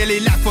le réel et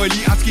la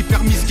folie, entre ce qui est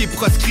permis, ce qui est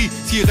proscrit,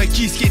 ce qui est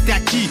requis, ce qui est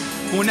acquis.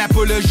 Mon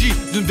apologie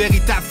d'une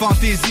véritable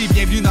fantaisie.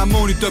 Bienvenue dans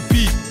mon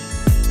utopie.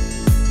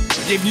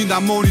 Bienvenue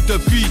dans mon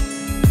utopie.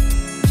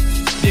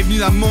 Bienvenue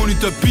dans mon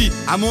utopie.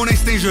 À mon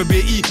instinct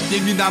j'obéis.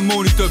 Bienvenue dans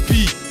mon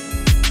utopie.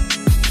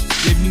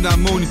 Bienvenue dans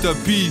mon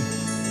utopie.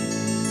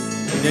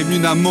 Bienvenue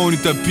dans mon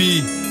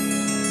utopie.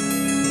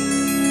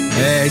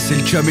 Hey, c'est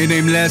le chummy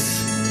Nameless.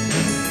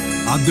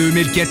 En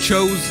 2000 quelque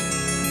chose.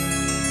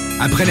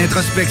 Après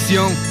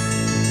l'introspection,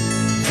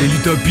 c'est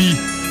l'utopie.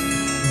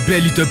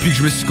 Belle utopie que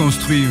je me suis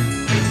construit.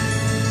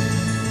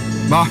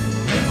 Bon,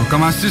 on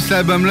commence cet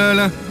album-là,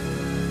 là?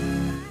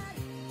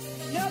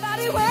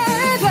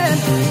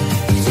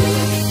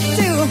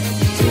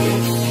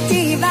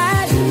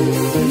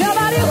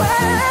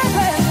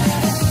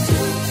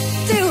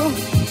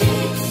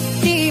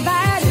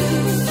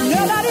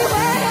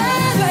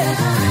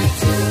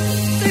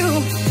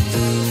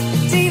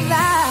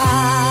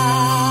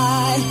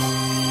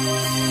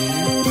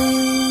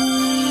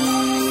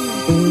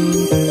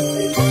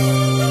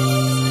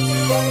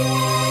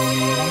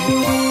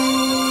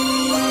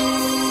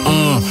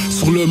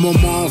 Le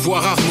moment, on voit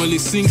rarement les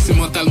signes, c'est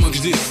mentalement que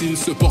je dessine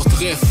ce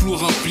portrait flou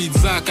rempli de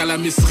zac à la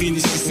mesrine.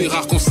 Ici c'est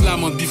rare qu'on se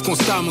lamente, biffe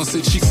constamment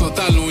cette chic sans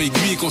talon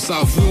aiguille qu'on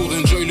savoure.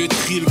 Enjoy le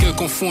thrill qu'elle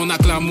confond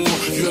avec l'amour.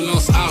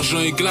 Violence,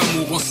 argent et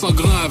glamour, on se sent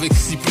grand avec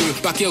si peu.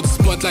 Paquet du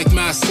spotlight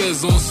mais à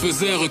 16 ans on se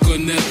faisait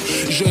reconnaître.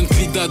 Jeune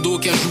clique d'ado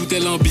qui ajoutait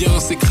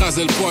l'ambiance,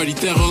 écrasait le party.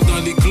 Terreur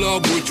dans les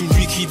clubs, ouais tout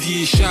lui qui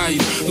dit et shy.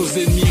 Nos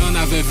ennemis en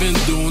avaient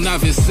 22, on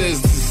avait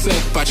 16, 17.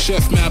 Pas de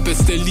chef mais à peine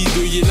c'était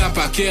l'idée, y'a la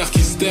paquère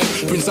qui step.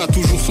 Prince a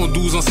toujours son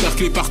 12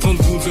 encerclé par 30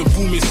 goûts, un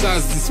boom et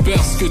ça se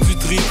disperse que du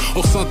tri.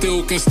 On ressentait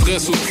aucun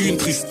stress, aucune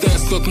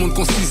tristesse. Tout le monde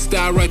consistait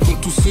à ride contre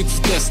tous ceux qui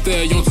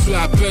testaient. Ils ont tué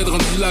à peine,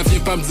 rendu là, viens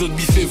pas me dire que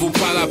biffer vaut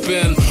pas la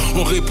peine.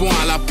 On répond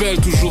à l'appel,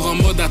 toujours en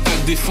mode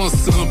attaque-défense.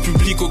 Tir en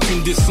public,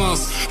 aucune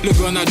décence. Le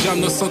gun à jam,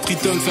 notre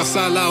centriton, faire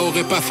ça là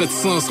aurait pas fait de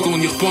sens qu'on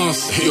y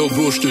repense. Yo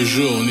bro, je te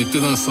jure, on était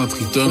dans le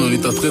centriton, on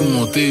est en train de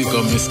monter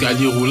comme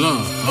escalier roulant.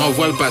 Là, on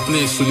voit le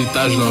patinet sur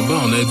l'étage d'en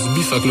bas, on a du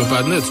bif avec le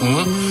patinet, tu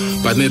vois.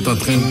 Le patinet est en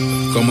train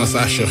de commencer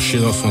à chercher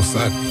dans son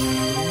sac.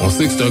 On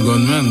sait que c'est un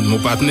gunman, mon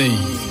patinet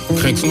il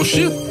craint son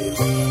shit.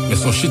 Mais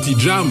son shit il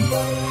jam.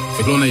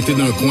 Fait que là on a été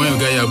d'un coin, le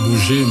gars il a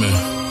bougé, mais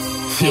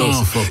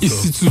Et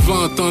si tu veux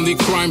entendre des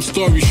crime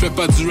stories, je fais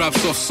pas du rap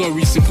soft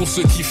sorry. C'est pour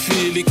ceux qui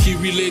feel et qui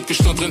relate que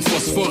je suis en train de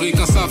phosphorer.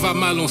 Quand ça va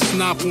mal on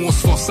snap ou on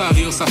se force à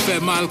rire. Ça fait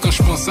mal quand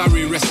je pense à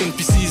Ray, rest in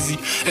peace easy.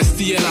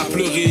 STL a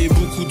pleuré,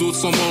 beaucoup d'autres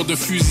sont morts de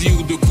fusil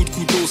ou de coups de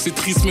couteau. C'est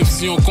triste même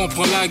si on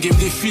comprend la game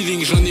des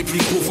feelings. J'en ai plus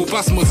trop, faut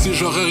pas se mentir,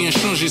 j'aurais rien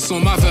changé. Son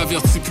m'avait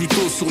averti plus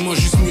tôt, sûrement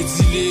juste me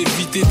dealer,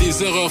 éviter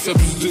des erreurs, faire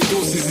plus de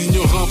dos. Ces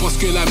ignorants parce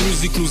que la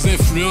musique nous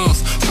influence.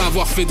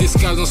 Savoir fait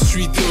d'escale dans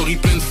street, théorie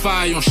pleine de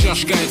failles. On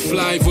cherche guide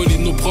fly, voler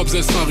nos propres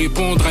ailes sans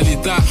répondre à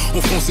l'état.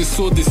 On fonce et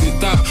saute des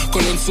étapes,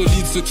 colonne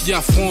solide, ceux qui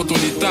affrontent, on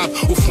les tape.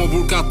 Au front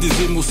boule carte des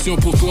émotions,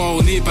 pour toi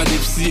on n'est pas des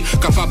psys.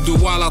 Capable de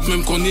wall out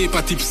même qu'on n'est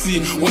pas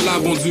tipsy. Voilà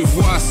bon Dieu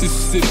voit, si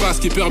tu sais pas ce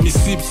qui est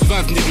permissible, tu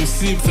vas venir une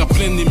cible, faire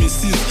plein de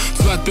némésis,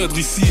 tu vas te perdre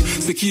ici.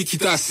 C'est qui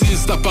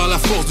t'assiste, à part la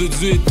force de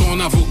Dieu et ton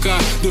avocat.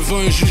 Devant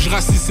un juge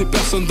raciste, c'est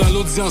personne dans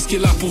l'audience qui est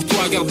là pour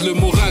toi. Garde le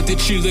moral, t'es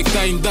chill dès que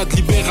t'as une date,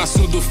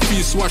 libération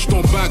d'office. Watch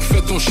ton back,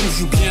 fais ton chiffre,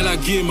 joue bien la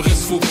game,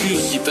 reste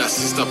focus. Qui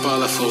t'assiste, à part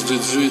la force de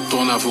Dieu et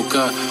ton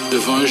avocat.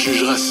 Devant un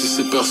juge raciste,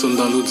 c'est personne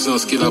dans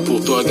l'audience qui est là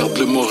pour toi. Garde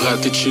le moral,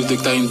 t'es chill dès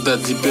que t'as une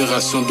date,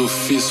 libération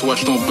d'office.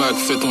 Watch ton back,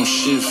 fais ton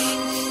chiffre.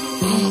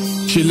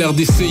 J'ai l'air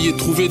d'essayer de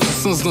trouver du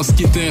sens dans ce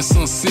qui était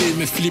insensé.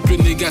 Mais flip le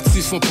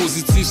négatif en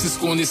positif, c'est ce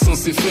qu'on est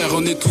censé faire.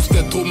 On est tous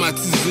peut-être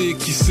traumatisés,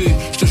 qui sait.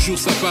 Je te jure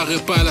ça paraît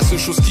pas la seule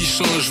chose qui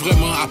change.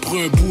 Vraiment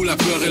après un bout la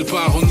peur elle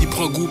part. On y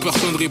prend goût,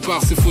 personne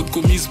répare ses fautes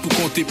commises pour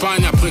qu'on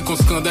t'épargne. Après qu'on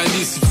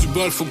scandalise, si tu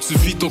boles faut que tu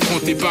vis ton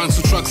compte épargne.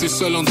 Sous track c'est le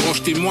seul endroit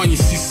je témoigne.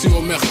 Ici c'est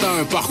Omerta,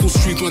 un parcours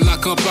street loin de la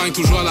campagne.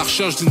 Toujours à la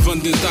recherche d'une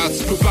vendetta.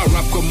 Tu peux pas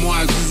rap comme moi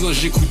à 10 ans,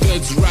 j'écoutais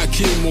du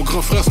racking. Mon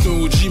grand frère c'est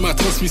un OG, m'a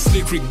transmis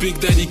Slick Rick, Big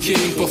Daddy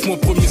Kane. Pof mon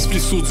premier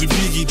split sur du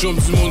Biggie, jump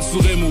du monde sur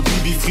M, au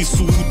Bibi, free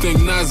sous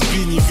Wu-Tang, Nas,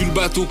 Bini, vu le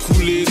bateau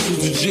couler sous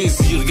du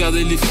Jay-Z,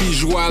 regardez les filles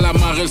jouer à la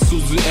marelle sur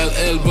du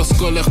LL, boss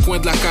scolaire, coin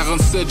de la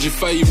 47, j'ai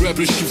failli rap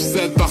le chiffre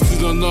 7, parti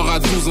d'un nord à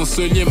 12, en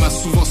ce lien m'a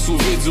souvent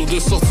sauvé, dur de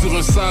sortir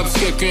un sable,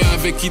 quelqu'un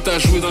avec qui t'as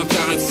joué dans le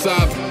carré de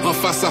sable, en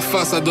face à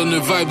face, ça donne un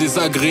vibe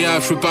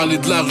désagréable, je peux parler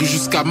de la rue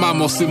jusqu'à ma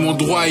mort, c'est mon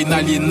droit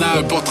inaliénable,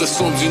 un portrait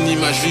sombre d'une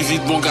image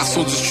vivide, bon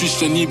garçon du street,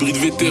 j'suis un hybride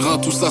vétéran,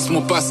 tout ça c'est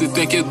mon passé,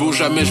 t'inquiète beau,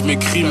 jamais je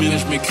m'écrimine,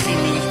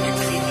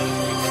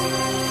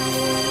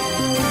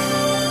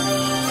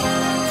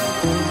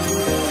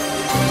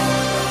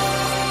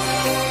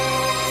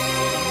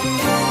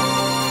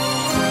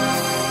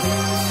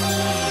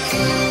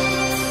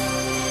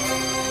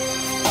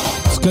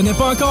 Tu connais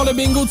pas encore le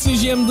bingo de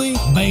CJMD?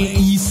 Ben,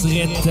 il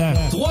serait temps.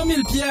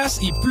 3000 pièces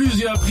et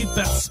plusieurs prix de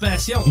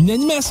participation. Une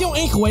animation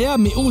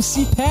incroyable, mais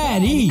aussi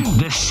Patty.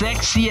 The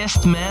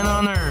sexiest man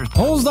on earth.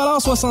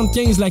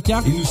 11,75$ la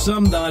carte. Et nous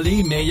sommes dans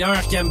les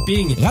meilleurs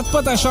campings. Rate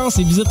pas ta chance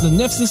et visite le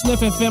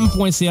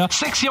 969fm.ca.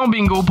 Section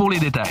bingo pour les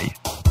détails.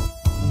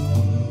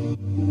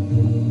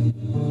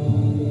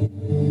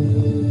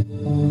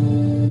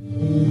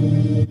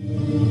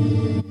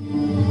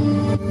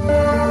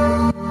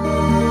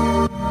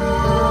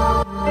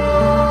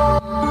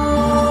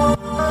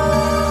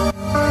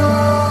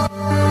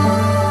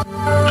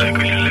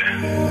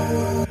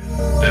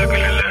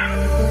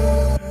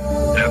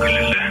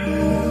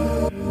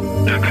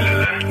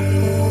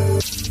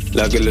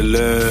 La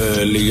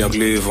gueule, les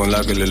Yankees font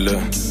la gueule.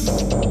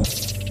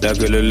 La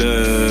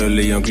gueule,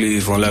 les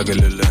Yankees font la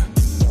gueule.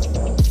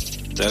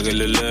 La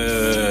gueule,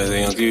 les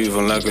Yankees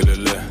font la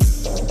gueule.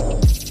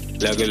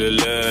 La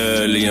gueule,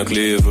 les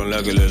Yankees font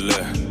la gueule.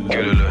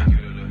 Gueule,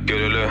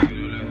 gueule,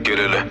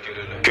 gueule,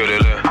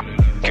 gueule,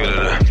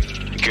 gueule,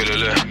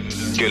 gueule,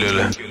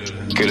 gueule,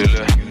 gueule,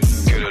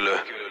 gueule.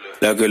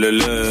 La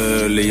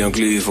gueule, les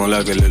Yankees font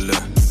la gueule.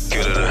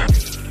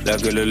 La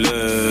gueule,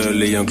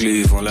 les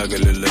Yankees font la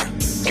gueule.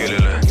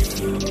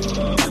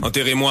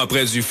 Enterrez-moi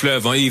près du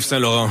fleuve en Yves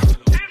Saint-Laurent.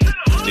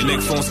 Les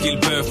mecs font ce qu'ils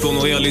peuvent pour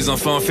nourrir les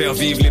enfants, faire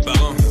vivre les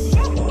parents.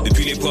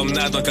 Depuis les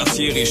promenades en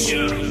quartier riche,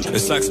 un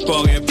sac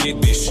sport et un pied de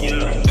biche.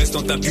 Reste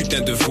dans ta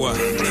putain de voix,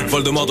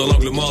 Voldemort dans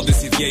l'angle mort de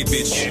ces vieilles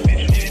bitches.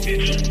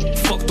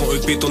 Fuck ton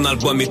EP, ton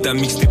album et ta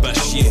mix, t'es pas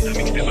chier.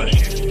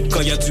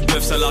 Quand y a du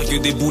bœuf, ça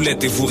largue des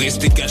boulettes et vous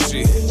restez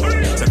cachés.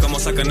 Ça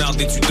commence à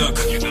canarder du doc.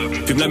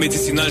 Fume la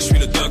médicinale, je suis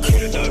le doc.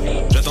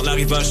 J'attends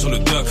l'arrivage sur le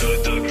doc.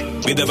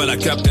 Médave à la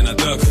Captain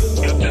Haddock.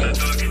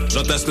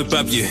 J'entasse le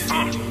papier.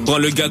 Prends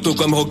le gâteau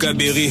comme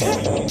Rockaberry.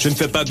 Je ne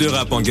fais pas de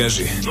rap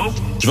engagé.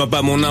 Je vends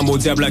pas mon âme au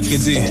diable à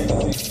crédit.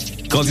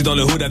 Grandi dans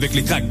le hood avec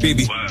les crack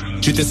baby.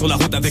 J'étais sur la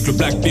route avec le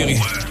Blackberry.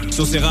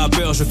 Sur ces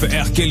rappeurs, je fais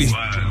R. Kelly.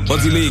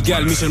 Bandit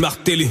légal, Michel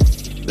Martelly.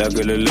 La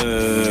gueule,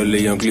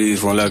 les Yankees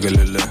font la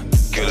gueule.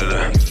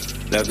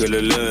 La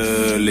gueule,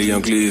 les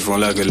Yankees font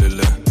la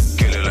gueule.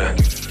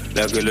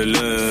 La gueule,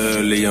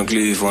 les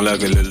Yankees font la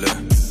gueule.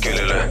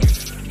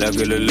 La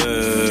gueule,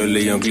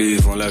 les Yankees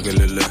font la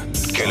gueule.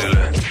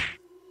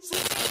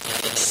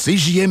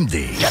 CJMD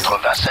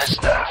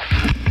 96.9.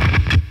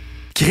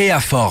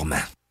 Créaform.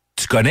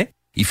 Tu connais?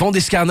 Ils font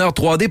des scanners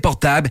 3D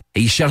portables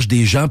et ils cherchent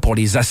des gens pour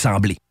les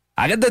assembler.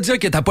 Arrête de dire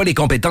que t'as pas les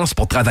compétences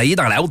pour travailler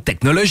dans la haute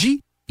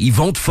technologie. Ils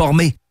vont te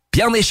former.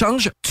 Puis en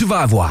échange, tu vas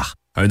avoir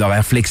un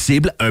horaire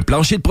flexible, un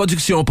plancher de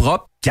production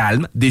propre,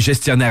 Calme, des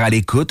gestionnaires à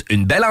l'écoute,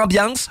 une belle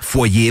ambiance,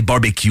 foyer,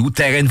 barbecue,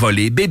 terrain de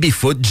volley,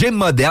 baby-foot, gym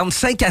moderne,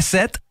 5 à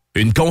 7,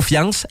 une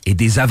confiance et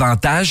des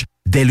avantages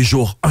dès le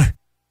jour 1.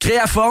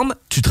 Créaforme,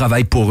 tu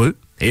travailles pour eux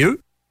et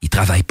eux, ils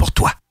travaillent pour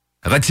toi.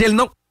 Retiens le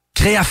nom.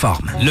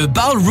 Créaforme. Le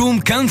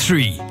Ballroom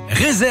Country.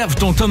 Réserve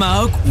ton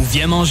tomahawk ou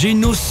viens manger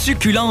nos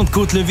succulentes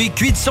côtes levées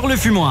cuites sur le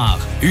fumoir.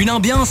 Une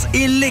ambiance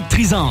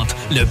électrisante.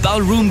 Le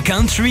Ballroom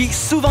Country,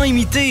 souvent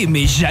imité,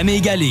 mais jamais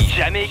égalé.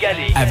 Jamais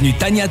égalé. Avenue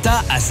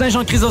Taniata à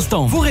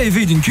Saint-Jean-Chrysostome. Vous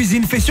rêvez d'une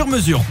cuisine faite sur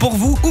mesure pour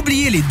vous?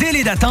 Oubliez les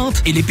délais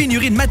d'attente et les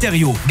pénuries de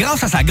matériaux.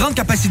 Grâce à sa grande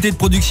capacité de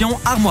production,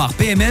 Armoire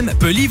PMM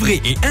peut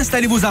livrer et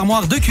installer vos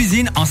armoires de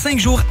cuisine en 5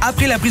 jours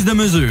après la prise de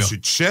mesure. Tu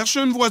te cherches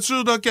une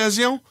voiture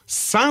d'occasion?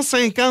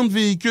 150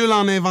 véhicules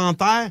en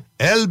inventaire?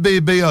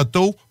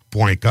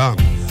 lbbauto.com.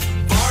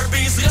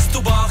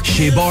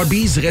 Chez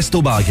Barbies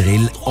Resto Bar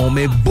Grill, on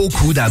met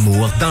beaucoup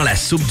d'amour dans la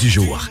soupe du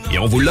jour. Et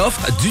on vous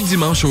l'offre du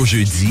dimanche au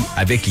jeudi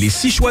avec les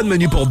 6 choix de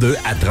menu pour 2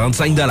 à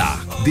 35 $.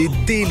 Des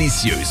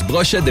délicieuses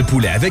brochettes de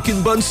poulet avec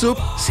une bonne soupe,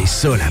 c'est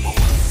ça l'amour.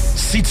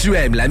 Si tu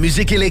aimes la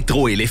musique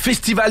électro et les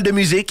festivals de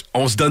musique,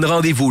 on se donne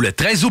rendez-vous le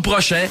 13 août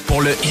prochain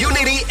pour le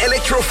Unity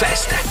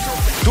Electrofest.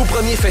 Tout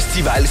premier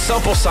festival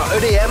 100%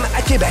 EDM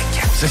à Québec.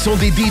 Ce sont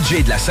des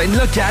DJ de la scène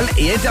locale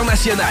et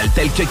internationale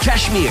tels que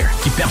Cashmere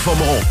qui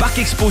performeront au Parc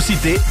Expo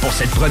Cité pour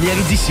cette première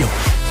édition.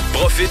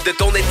 Profite de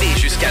ton été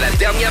jusqu'à la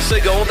dernière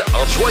seconde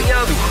en te joignant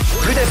à nous.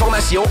 Plus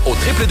d'informations au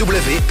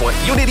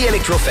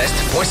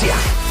www.unityelectrofest.ca.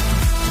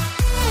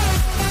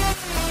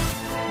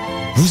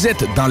 Vous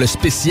êtes dans le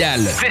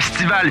spécial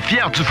Festival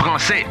Fier du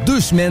français. 2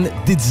 semaines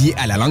dédiées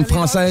à la langue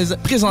française,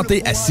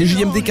 présentées à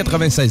CJMD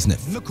 96.9.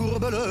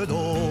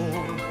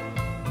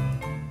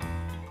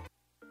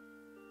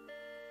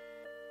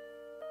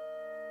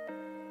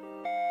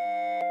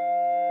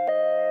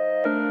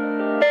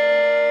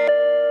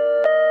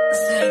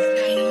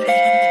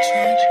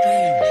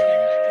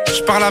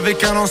 Je parle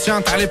avec un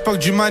ancien à l'époque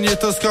du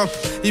magnétoscope.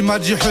 Il m'a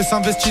dit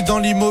s'investit dans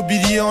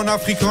l'immobilier en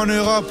Afrique, en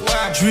Europe.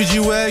 Je lui dis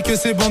ouais que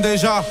c'est bon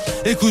déjà.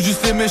 Écoute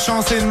juste les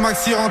méchants, c'est une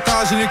maxi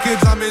renta. J'ai les clés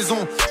de la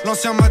maison.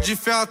 L'ancien m'a dit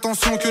fais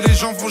attention que les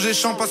gens vont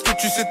géchant. Parce que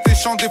tu sais t'es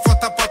chiant, des fois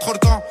t'as pas trop le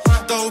temps.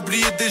 T'as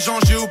oublié des gens,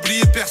 j'ai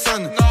oublié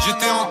personne.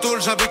 J'étais en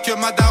tôle, j'avais que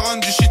ma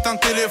daronne, du shit un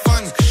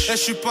téléphone. Et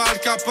je suis pas Al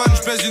Capone,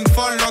 je baise une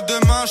folle.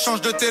 Lendemain,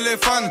 change de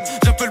téléphone.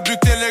 J'appelle Blue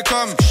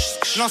Télécom.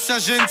 L'ancien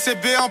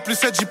GNCB, en plus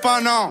elle dit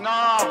pas non.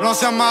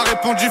 L'ancien m'a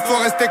répondu faut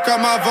rester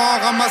comme avant,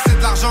 ramasser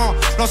de l'argent.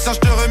 L'ancien je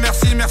te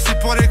remercie, merci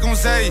pour les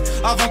conseils.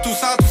 Avant tout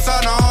ça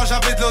non,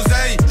 j'avais de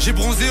l'oseille. J'ai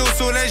bronzé au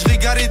soleil, je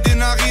régalais des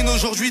narines,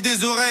 aujourd'hui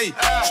des oreilles.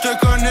 Je te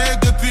connais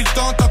depuis le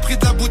temps, t'as pris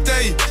de la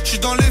bouteille. Je suis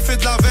dans l'effet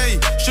de la veille,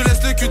 je te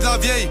laisse le cul de la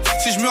vieille.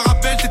 Si je me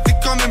rappelle, t'étais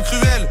quand même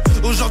cruel.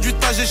 Aujourd'hui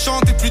t'as géchant,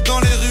 t'es plus dans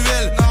les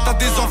ruelles. T'as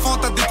des enfants,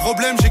 t'as des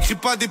problèmes, j'écris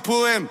pas des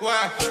poèmes.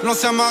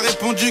 L'ancien m'a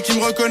répondu qu'il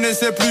me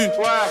reconnaissait plus,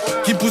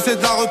 qu'il poussait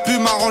de la repu,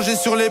 m'a rangé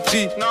sur les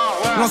prix.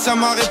 L'ancien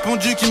m'a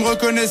répondu qu'il me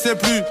reconnaissait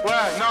plus,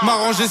 m'a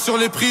rangé sur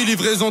les prix,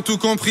 livraison tout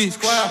compris.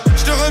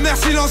 Je te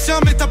remercie l'ancien,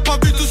 mais t'as pas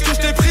vu tout ce que je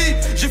t'ai pris.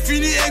 J'ai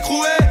fini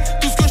écroué,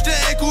 tout ce que je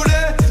t'ai écoulé.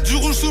 Du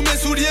rouge sous mes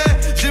souliers,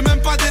 j'ai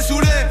même pas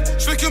dessoulé.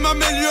 Je fais que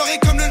m'améliorer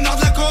comme le nord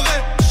de la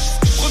Corée.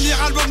 Premier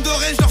album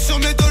doré, je dors sur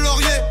mes deux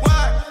lauriers.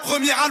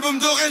 Premier album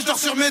doré, je dors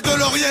sur mes deux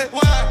lauriers.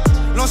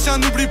 L'ancien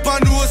n'oublie pas,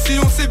 nous aussi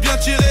on s'est bien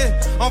tiré.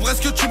 En vrai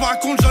ce que tu me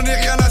racontes, j'en ai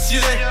rien à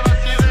cirer.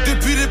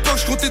 Depuis l'époque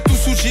je comptais tout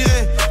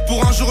sous-tirer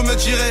pour un jour me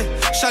tirer.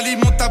 Chalit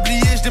mon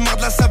tablier, je démarre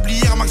de la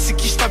sablière. Maxi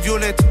quiche ta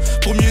violette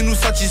pour mieux nous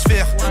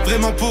satisfaire.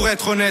 Vraiment pour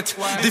être honnête,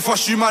 des fois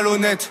je suis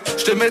malhonnête.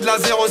 Je te mets de la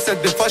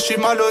 07, des fois je suis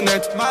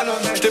malhonnête.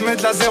 Je te mets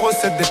de la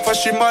 07, des fois je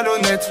suis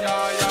malhonnête.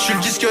 Je suis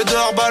le disque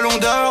d'or, ballon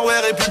d'or, ouais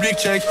République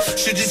tchèque.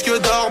 Je suis disque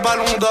d'or,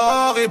 ballon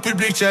d'or,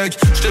 République tchèque.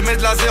 Je te mets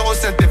de la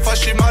 07, des fois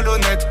je suis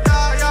malhonnête.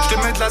 Je te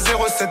mets de la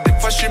 07, des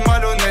fois je suis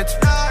malhonnête.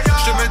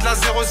 Je te mets de la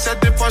 07,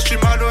 des fois je suis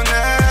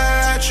malhonnête.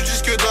 Je suis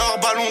disque d'or,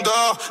 ballon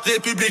d'or,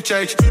 République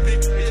tchèque.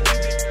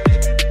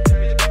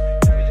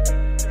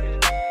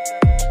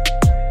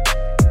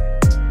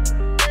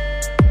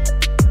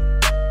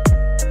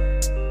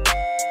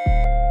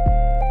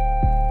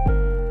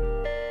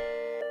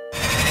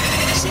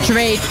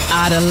 Straight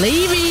out of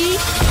Levy.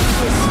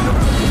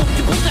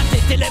 Tu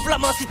contactes tes lèvres la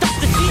main si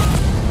t'apprécies.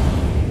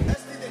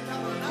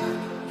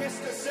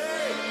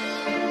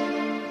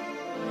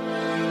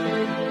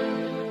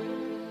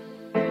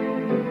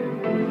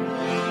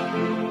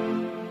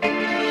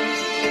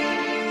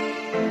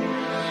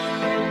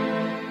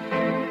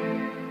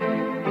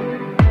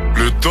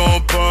 Le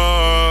temps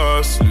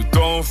passe, le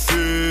temps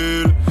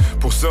file.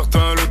 Pour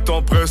certains le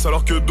temps presse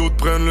alors que d'autres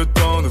prennent le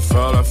temps de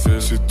faire la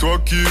fête. C'est toi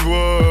qui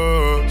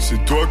vois,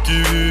 c'est toi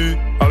qui vis.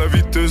 À la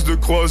vitesse de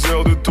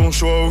croisière de ton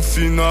choix, au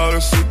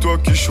final c'est toi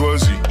qui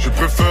choisis. Je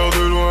préfère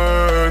de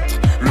loin être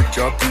le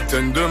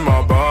capitaine de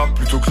ma barque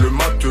plutôt que le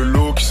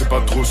matelot qui sait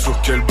pas trop sur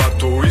quel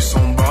bateau il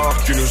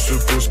s'embarque. Qui ne se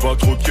pose pas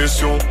trop de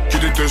questions, qui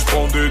déteste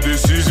prendre des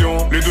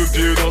décisions. Les deux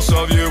pieds dans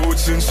sa vieille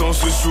routine sans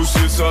se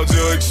soucier de sa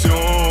direction.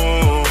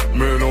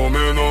 Mais non,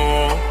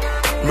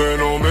 Mais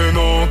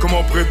non,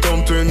 comment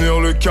prétendre tenir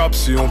le cap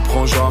si on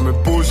prend jamais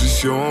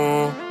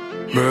position?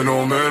 Mais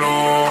non,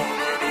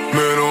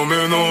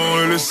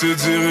 les laisser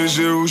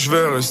diriger où je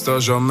vais reste à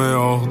jamais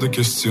hors de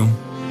question.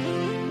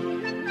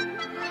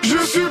 Je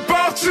suis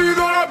parti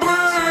dans la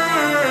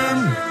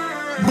brume,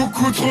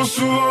 beaucoup trop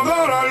souvent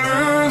dans la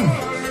lune.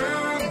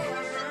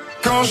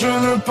 Quand je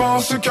ne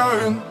pense qu'à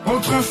une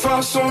autre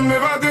façon de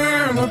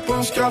m'évader, ne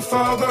pense qu'à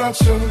faire de la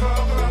tienne.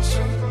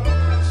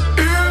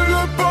 Ils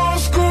ne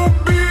pensent qu'aux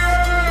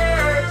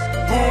billets,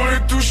 pour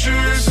les toucher,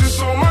 ils se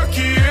sont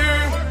maquillés.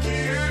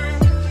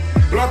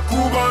 La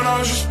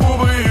Cubana juste pour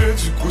briller,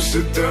 du coup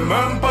c'était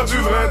même pas du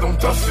vrai, donc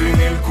t'as fini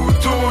le coup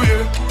touillé.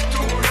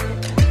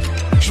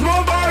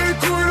 J'm'en bats les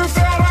couilles de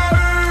faire la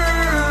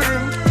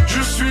une,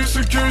 je suis ce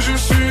que je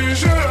suis,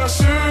 je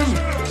l'assume.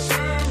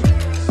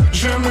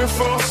 J'ai mes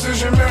forces et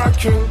j'ai mes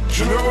hackers,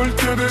 je ne roule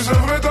que des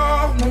œuvres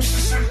d'art, même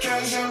si c'est le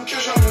 15e que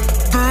j'avais.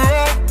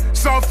 Dehors,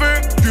 ça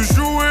fait que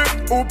jouer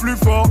au plus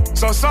fort,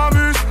 ça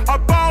s'amuse à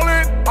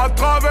parler à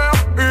travers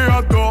et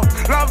à tort.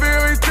 La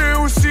vérité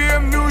aussi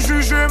aime nous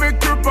juger, mais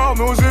que par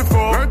nos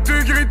efforts.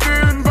 L'intégrité,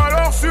 une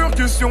valeur sûre,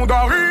 question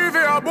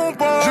d'arriver à bon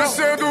port.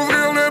 J'essaie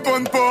d'ouvrir les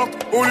bonnes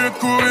portes, au lieu de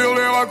courir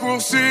les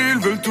raccourcis. Ils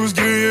veulent tous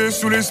griller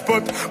sous les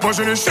spots, moi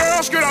je ne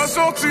cherche que la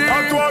sortie.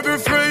 À toi de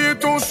frayer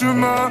ton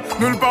chemin,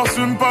 ne le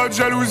parsume pas de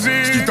jalousie.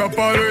 Ce qui t'a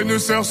parlé ne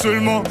sert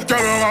seulement qu'à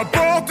leur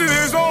apporter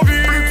des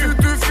envies. Plus tu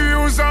te fies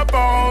aux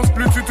apparences,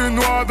 plus tu te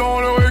noies dans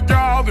le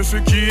regard de ceux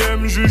qui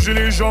aiment juger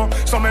les gens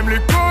sans même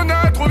les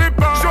connaître au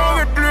départ.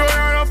 J'en ai plus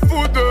rien à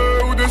foutre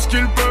d'eux ou de ce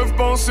qu'ils peuvent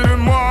penser de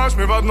moi. Je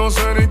m'évade dans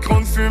un écran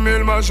de fumée,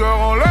 le majeur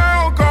en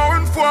l'air encore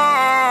une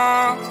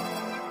fois.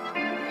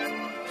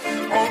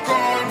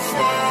 Encore une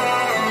fois.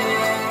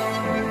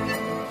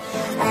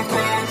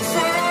 Encore une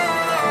fois.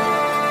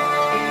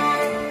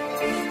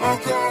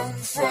 Encore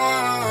une fois.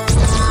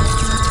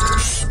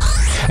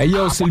 Hey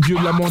yo, c'est le vieux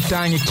de la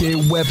montagne qui est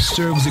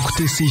Webster. Vous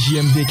écoutez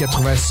CJMD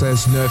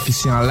 96.9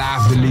 ici en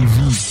live de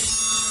Lévis.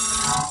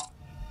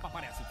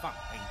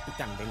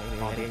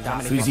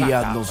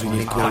 Fusillade dans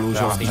une école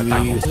aujourd'hui.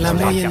 La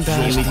moyenne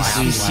d'âge des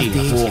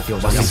suicidés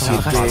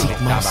descend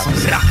drastiquement.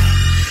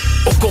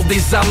 Au cours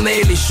des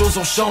années, les choses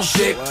ont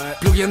changé.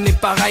 Plus rien n'est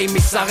pareil,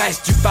 mais ça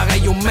reste du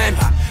pareil au même.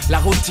 La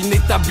routine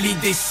établie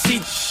des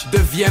sites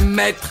devient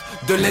maître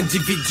de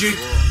l'individu.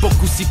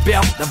 Beaucoup s'y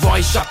perdent d'avoir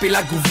échappé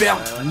la gouverne,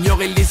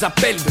 ignorer les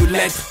appels de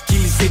l'être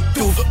qu'ils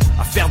étouffent.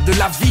 À faire de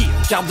la vie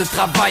un quart de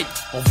travail.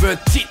 On veut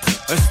un titre,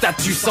 un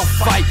statut sans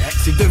faille.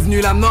 C'est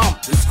devenu la norme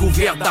de se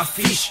couvrir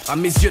d'affiches. À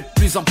mes yeux, de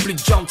plus en plus de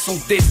gens sont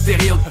des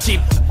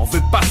stéréotypes. On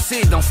veut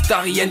passer dans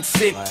Star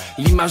INC,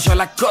 l'image à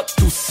la cote,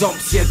 tous semblent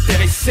s'y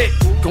intéresser.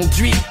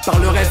 Conduit par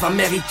le rêve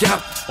américain,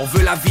 on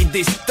veut la vie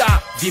des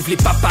stars, vive les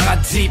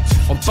paparazzis.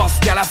 On pense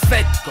qu'à la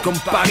fête, comme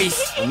Paris.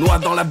 On noie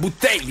dans la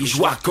bouteille, les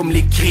joies comme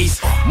les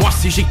crises. Moi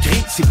si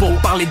j'écris, c'est pour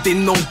parler des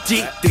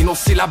non-dits,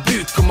 dénoncer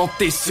l'abus,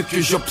 commenter ce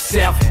que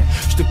j'observe.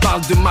 Je te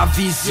parle de ma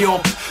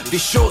vision des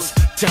choses,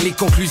 tire les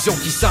conclusions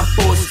qui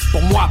s'imposent.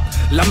 Pour moi,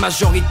 la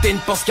majorité ne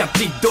pense qu'à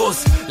petite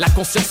dose. La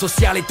conscience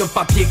sociale est un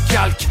papier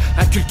calque,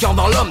 inculquant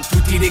dans l'homme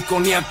toute idée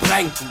qu'on y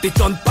imprègne.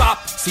 T'étonne pas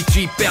si tu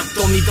y perds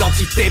ton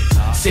identité.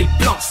 C'est le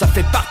plan, ça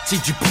fait partie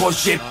du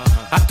projet.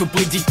 À tout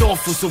prix dit-on,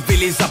 faut sauver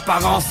les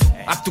apparences.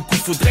 À tout coup,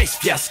 faudrait se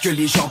fier à ce que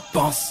les gens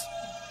pensent.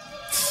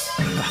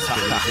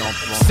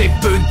 C'est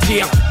peu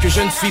dire que je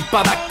ne suis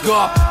pas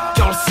d'accord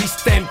quand le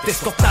système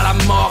t'escorte à la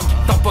morgue,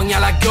 t'empoigne à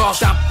la gorge,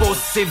 t'impose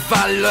ses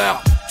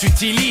valeurs.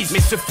 T'utilises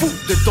mais se fout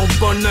de ton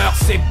bonheur.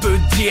 C'est peu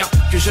dire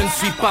que je ne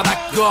suis pas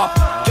d'accord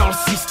quand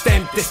le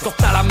système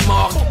t'escorte à la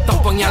morgue,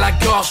 t'empoigne à la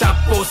gorge,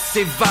 t'impose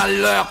ses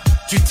valeurs.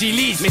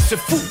 T'utilises mais se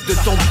fout de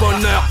ton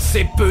bonheur.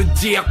 C'est peu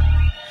dire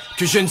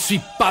que je ne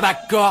suis pas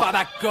d'accord. Pas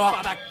d'accord,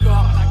 pas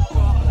d'accord.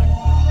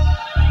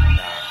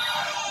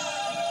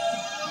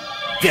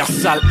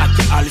 Versal,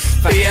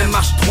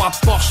 PMH 3,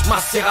 Porsche,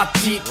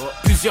 Maserati.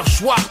 Plusieurs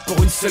choix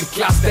pour une seule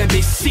classe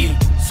d'imbéciles.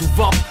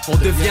 Souvent, on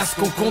devient ce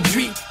qu'on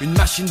conduit. Une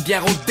machine bien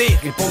rodée,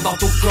 répondant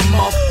aux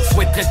commandes. On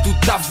souhaiterait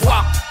tout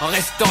avoir en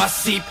restant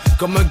assis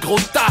comme un gros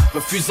tas,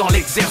 refusant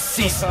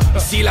l'exercice.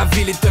 Ici, la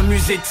ville est un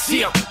musée de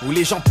cire où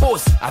les gens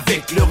posent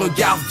avec le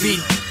regard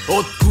vide.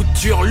 Haute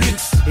couture,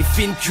 luxe et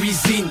fine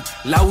cuisine.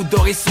 Là où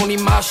dorer son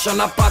image, ça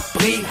n'a pas de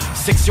prix.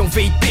 Section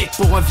VIP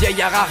pour un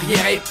vieillard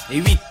arriéré. Et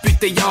 8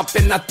 putes ayant à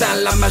peine atteint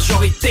la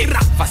majorité.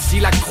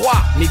 Facile à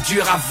croire, mais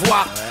dur à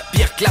voir.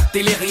 Pire que la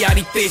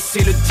télé-réalité,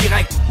 c'est le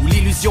direct où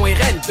l'illusion est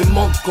reine de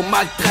monde qu'on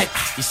maltraite.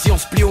 Ici on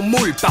se plie au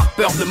moule par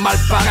peur de mal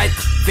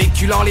paraître.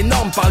 Véhiculant les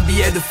normes par le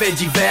biais de faits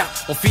divers,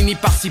 on finit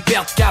par s'y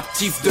perdre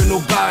captif de nos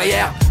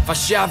barrières.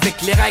 Fâché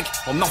avec les règles,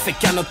 on n'en fait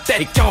qu'à notre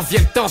tête. Et quand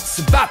vient le temps de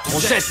se battre, on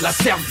jette la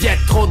serviette.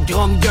 Trop de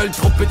grandes gueules,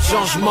 trop peu de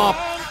changements.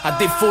 À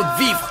défaut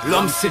de vivre,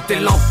 l'homme s'éteint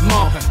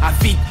lentement.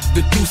 Avide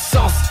de tout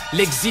sens,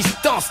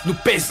 l'existence nous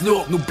pèse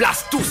lourd, nous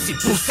blasse tous et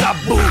pousse à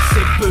bout.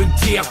 C'est peu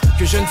dire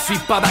que je ne suis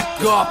pas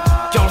d'accord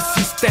quand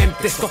le système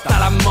t'escorte à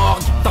la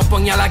morgue,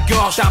 t'empoigne à la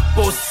gorge,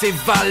 impose ses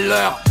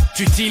valeurs.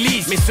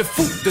 t'utilises, mais se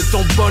fout de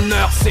ton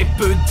bonheur, c'est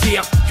peu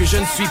dire que je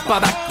ne suis pas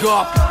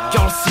d'accord.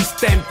 Quand le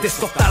système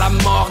t'escorte à la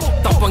morgue,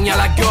 t'empoigne à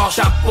la gorge,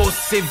 impose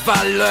ses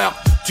valeurs.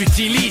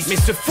 T'utilises, mais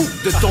se fout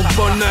de ton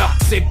bonheur,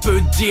 c'est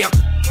peu dire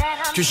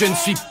que je ne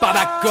suis pas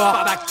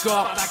d'accord.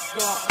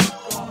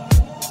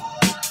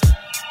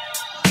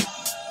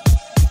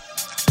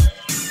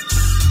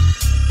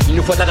 Il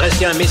nous faut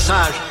adresser un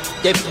message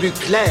des plus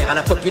clairs à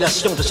la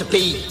population de ce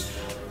pays.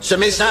 Ce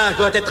message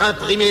doit être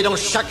imprimé dans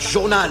chaque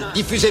journal,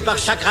 diffusé par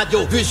chaque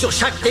radio, vu sur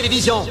chaque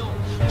télévision.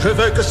 Je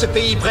veux que ce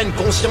pays prenne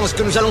conscience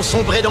que nous allons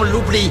sombrer dans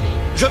l'oubli.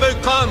 Je veux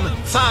qu'hommes,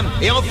 femmes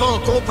et enfants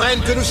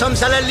comprennent que nous sommes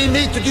à la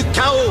limite du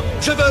chaos.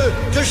 Je veux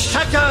que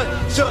chacun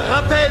se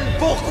rappelle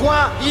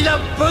pourquoi il a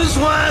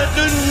besoin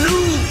de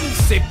nous.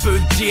 C'est peu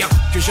dire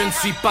que je ne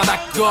suis pas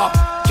d'accord.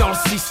 Quand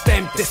le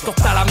système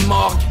t'escorte à la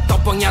morgue,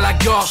 t'empoigne à la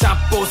gorge,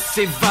 impose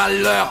ses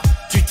valeurs.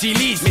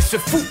 T'utilises, mais se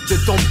fout de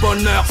ton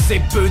bonheur,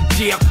 c'est peu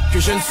dire que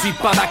je ne suis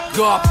pas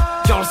d'accord.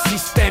 Quand le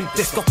système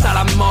t'escorte à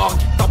la morgue,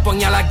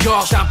 t'empoigne à la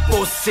gorge,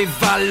 impose ses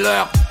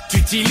valeurs.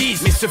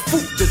 T'utilises, mais se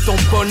fout de ton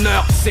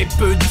bonheur, c'est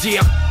peu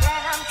dire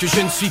que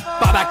je ne suis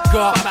pas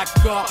d'accord.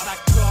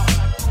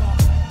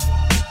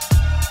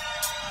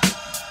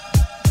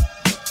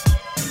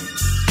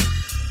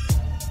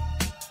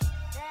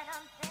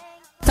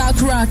 Talk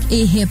rock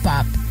et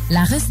hip-hop,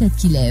 la recette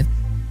qui lève.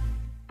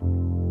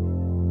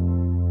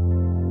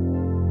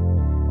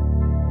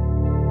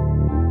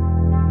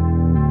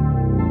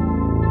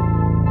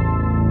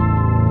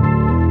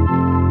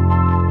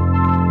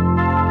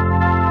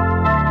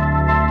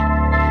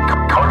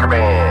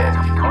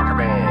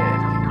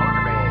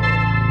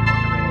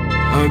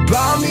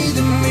 Parmi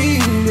de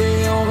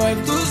milliers, on rêve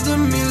tous de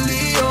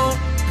millions.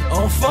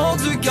 Enfant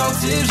du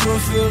quartier, je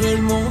referai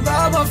le monde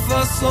à ma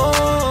façon.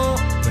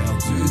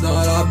 Perdu dans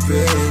la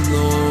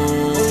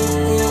pénombre,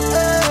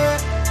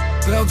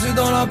 perdu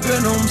dans la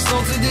pénombre,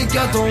 sorti des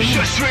catombes.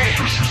 Je suis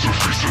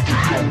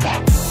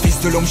fils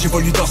de l'homme,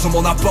 j'évolue dans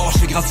mon apport.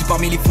 J'ai grandi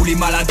parmi les fous, les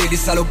malades et les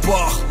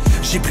salopards.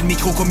 J'ai pris le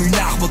micro comme une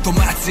arme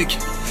automatique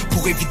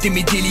pour éviter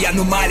mes délits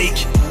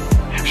anomaliques.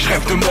 Je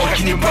rêve de monde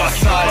qui n'est pas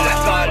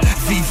sale.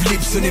 Vivre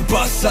libre, ce n'est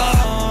pas ça.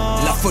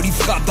 La folie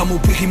frappe dans mon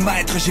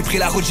périmètre. J'ai pris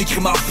la route, j'écris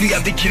ma vie à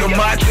des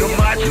kilomètres.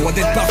 Loin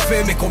d'être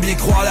parfait, mais combien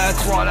croient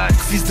l'être.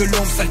 Fils de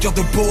l'ombre, sale cœur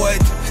de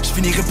poète. Je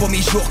finirai pas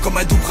mes jours comme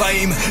un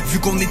Brahim. Vu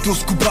qu'on est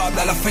tous coupables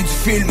à la fin du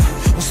film,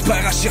 on se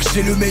perd à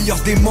chercher le meilleur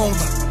des mondes.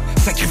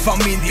 Sacré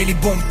famine et les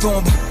bombes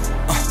tombent.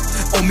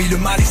 On met le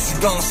mal et s'y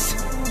danse.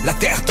 La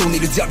terre tourne et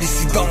le diable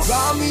ici danse.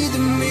 Parmi de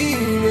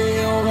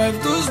milliers, on rêve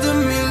tous de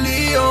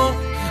millions.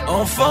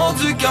 Enfant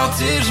du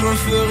quartier, je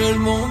referai le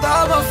monde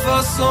à ma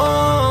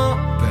façon.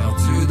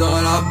 Perdu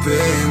dans la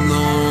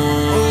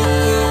pénombre,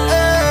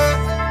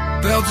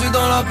 perdu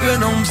dans la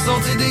pénombre,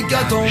 sorti des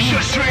catombes.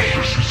 Je suis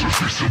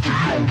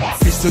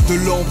fils de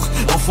l'ombre,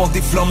 enfant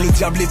des flammes, le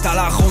diable est à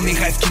la ronde. Mes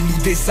rêves qui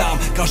nous désarment.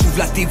 Quand j'ouvre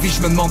la TV,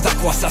 je me demande à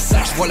quoi ça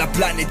sert. Je vois la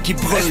planète qui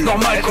brûle. C'est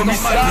normal comme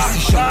ça. Mais si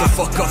je de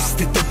fuck off, si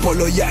t'étais pas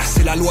là hier,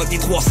 c'est la loi des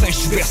 3 singes, je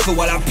suis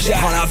berceau à la pierre.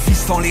 Prends la vie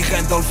sans les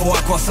rênes dans le fond,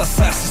 à quoi ça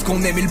sert? C'est ce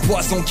qu'on aime et le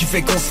poison qui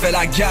fait qu'on se fait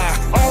la guerre.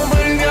 Ombre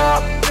et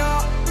lumière,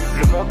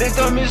 le monde est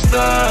un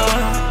mystère.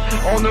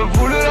 On a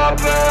voulu la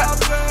paix,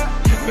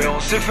 mais on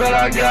s'est fait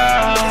la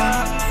guerre.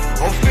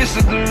 Au fils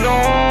de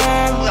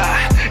l'ombre,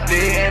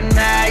 des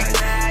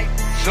nights,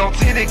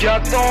 sorti des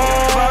catombes,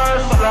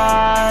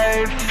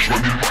 life.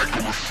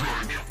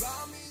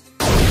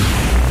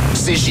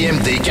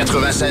 CJMD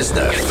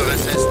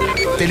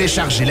 96.9.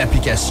 Téléchargez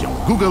l'application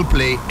Google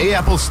Play et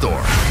Apple Store.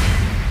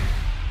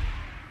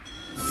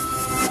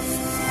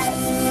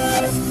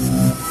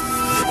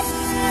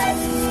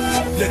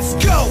 Let's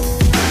go!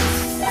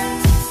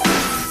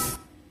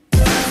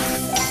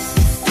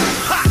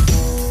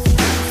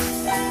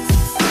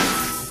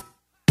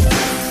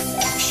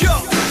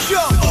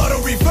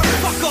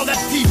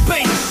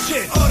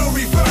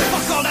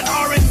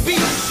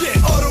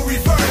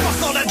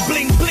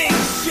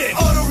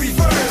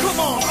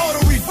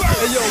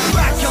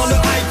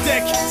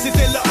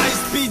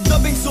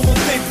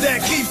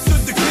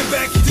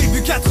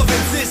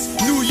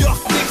 New York,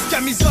 Knicks,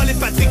 camisole et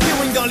Patrick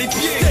Ewing dans les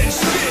pieds.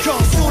 Quand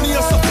Sony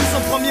a sorti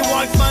son premier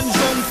Walkman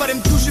jaune, fallait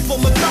me toucher pour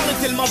me parler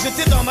tellement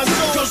j'étais dans ma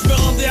zone. Quand je me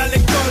rendais à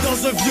l'école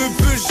dans un vieux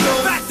Peugeot,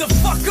 back the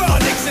fuck up,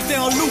 Onyx était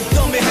en loop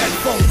dans mes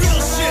headphones.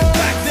 Real shit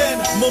back then,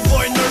 mon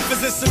boy Nerd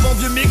faisait ce bon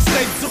vieux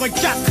mixtape sur un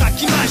 4-track,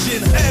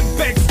 imagine.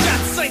 MPEX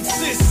 4, 5,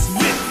 6,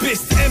 8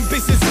 pistes,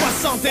 MPC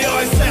 60 et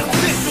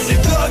ASR10 sur les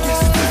blogs.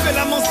 Si tu fais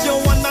la mention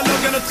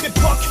analogue à notre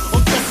époque, on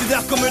te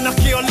considère comme un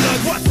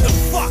archéologue. What the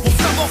fuck? Pour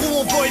savoir où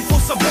on va, il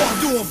faut savoir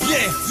d'où on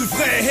vient. Du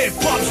vrai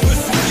hip-hop, je me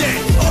souviens.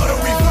 Auto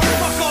reverb,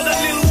 fuck all that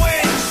Lil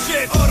Wayne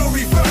shit. Auto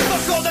reverb,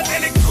 fuck all that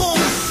electro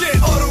shit.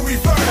 Auto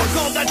reverb, fuck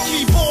all that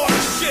keyboard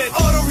shit.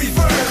 Auto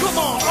reverb, come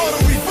on, auto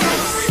reverb.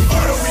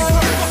 Auto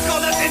reverb, fuck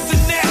all that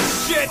internet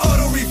shit.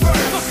 Auto reverb,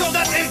 fuck all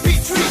that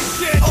MP3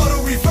 shit. Auto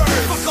reverb,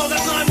 fuck all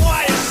that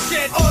LimeWire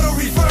shit. Auto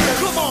reverb,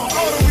 come on,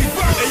 auto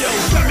reverb. Hey yo,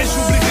 jamais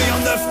j'oublierai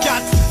en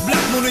 9-4.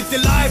 Black Moon était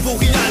live au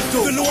Rialto.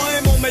 De loin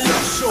mon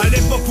meilleur show. À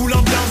l'époque où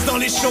l'ambiance dans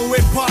les shows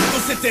hip-hop,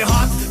 c'était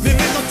hot. Mais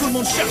maintenant tout le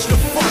monde cherche le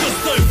fun.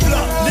 C'est un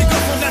plat. Les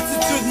gars font de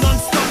l'attitude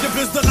non-stop. Y'a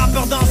plus de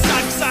rappeurs dans le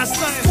sac que ça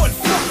sert. Pas le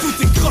fuck, tout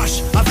est croche.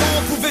 Avant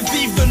on pouvait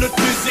vivre de notre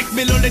musique,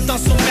 mais là les temps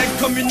sont mecs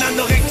comme une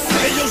anorexie.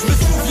 Et yo, je me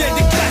souviens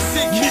des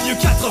classiques. Milieu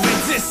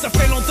 90, ça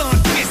fait longtemps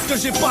que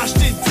j'ai pas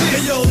acheté de disque.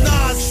 Et yo,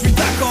 Nas, je suis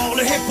d'accord,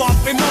 le hip-hop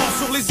est mort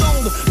sur les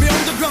ondes, mais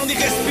underground il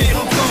respire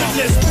encore. J'ai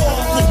de l'espoir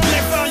pour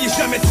bien faire, il est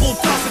jamais trop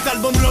tard. Cet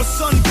album-là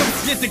sonne comme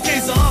s'il était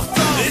 15 ans en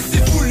retard. Et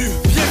c'est voulu,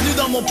 bienvenue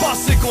dans mon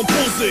passé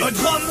composé. Un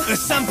drum, un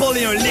sample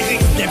et un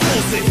lyric bien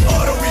posé.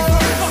 Auto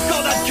reverb, fuck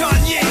all that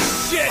Kanye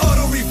shit.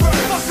 Auto reverb,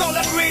 fuck all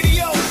that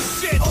radio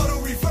shit.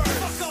 Auto reverb,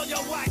 fuck all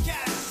your whack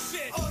ass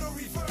shit. Auto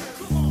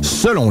reverb.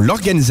 Selon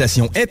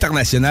l'Organisation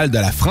internationale de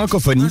la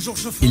francophonie,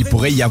 il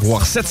pourrait y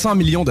avoir 700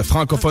 millions de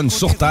francophones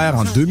sur Terre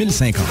en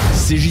 2050.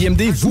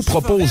 CJMD vous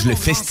propose le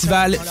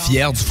festival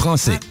Fier du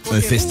français, un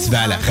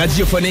festival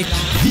radiophonique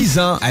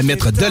visant à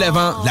mettre de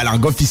l'avant la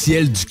langue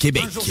officielle du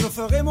Québec.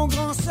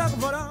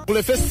 Pour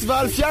le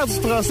festival Fier du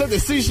français de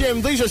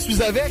CJMD, je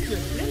suis avec...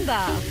 Linda.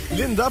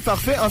 Linda,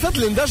 parfait. En fait,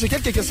 Linda, j'ai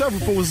quelques questions à vous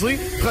poser.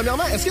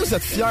 Premièrement, est-ce que vous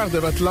êtes fière de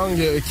votre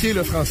langue qui est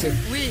le français?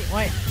 Oui,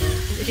 oui.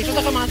 Il y a quelque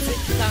chose de romantique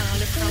dans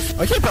le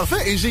français. OK,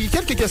 parfait. Et j'ai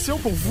quelques questions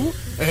pour vous.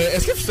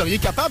 Est-ce que vous seriez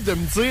capable de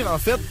me dire, en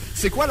fait,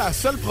 c'est quoi la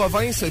seule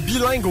province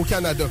bilingue au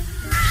Canada?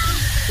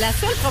 La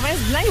seule province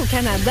bilingue au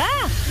Canada?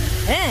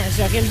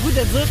 J'aurais le goût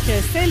de dire que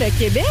c'est le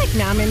Québec,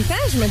 mais en même temps,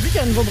 je me dis que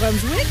le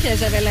Nouveau-Brunswick,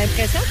 j'avais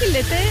l'impression qu'il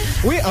l'était.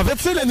 Oui, en fait,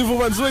 c'est le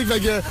Nouveau-Brunswick.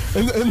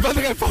 Une bonne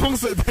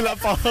réponse de la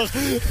part.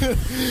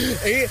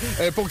 Et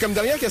comme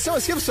dernière question,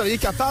 est-ce que vous seriez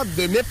capable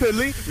de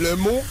m'épeler le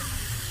mot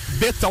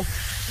béton?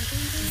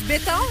 Du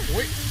béton?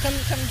 Oui. Comme du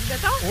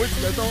béton? Oui,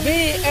 du béton.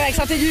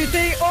 Accent aigu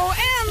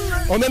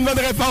T-O-N! On a une bonne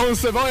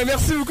réponse. Bon, et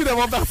merci beaucoup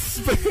d'avoir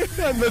participé.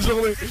 Une bonne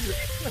journée.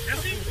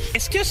 Merci.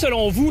 Est-ce que,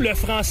 selon vous, le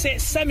français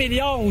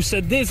s'améliore ou se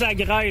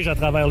désagrège à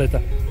travers le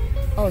temps?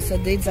 Oh, se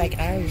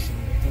désagrège.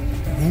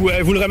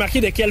 Vous le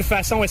remarquez de quelle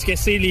façon? Est-ce que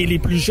c'est les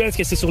plus jeunes? Est-ce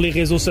que c'est sur les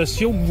réseaux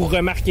sociaux? Vous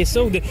remarquez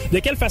ça? Ou de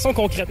quelle façon,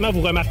 concrètement,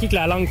 vous remarquez que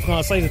la langue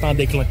française est en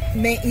déclin?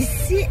 Mais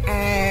ici,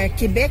 à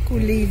Québec ou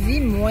Lévis,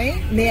 moins.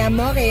 Mais à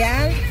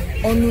Montréal,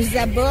 on nous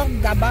aborde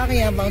d'abord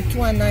et avant tout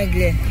en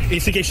anglais. Et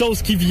c'est quelque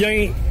chose qui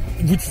vient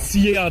vous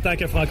titiller en tant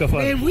que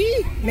francophone?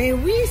 Mais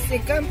oui, c'est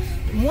comme...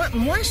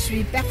 Moi, je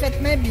suis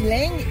parfaitement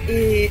bilingue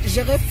et je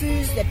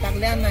refuse de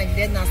parler en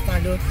anglais dans ce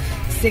temps-là.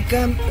 C'est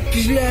comme...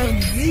 Puis je leur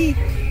dis...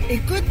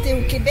 Écoute, t'es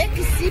au Québec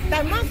ici,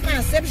 parle-moi en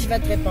français puis je vais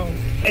te répondre.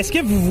 Est-ce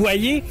que vous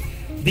voyez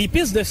des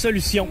pistes de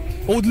solutions?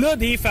 Au-delà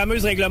des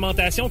fameuses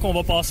réglementations qu'on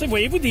va passer,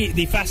 voyez-vous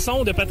des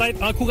façons de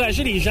peut-être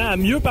encourager les gens à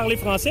mieux parler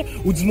français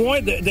ou du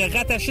moins de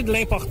rattacher de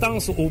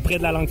l'importance auprès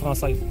de la langue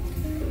française?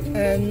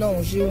 Non,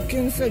 j'ai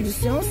aucune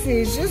solution.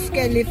 C'est juste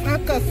que les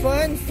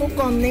francophones, il faut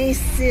qu'on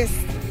insiste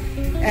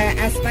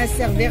à se faire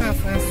servir en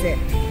français.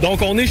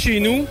 Donc, on est chez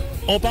nous,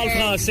 on parle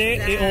français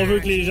et on veut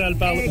que les gens le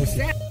parlent aussi.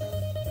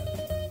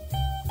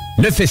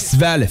 Le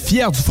festival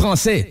Fier du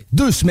français,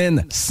 2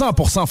 semaines,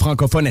 100%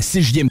 francophone à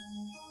CJMD.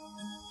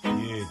 Yeah,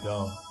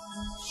 dog.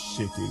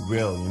 Shit get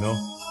real, you know?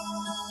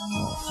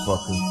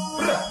 Motherfucker.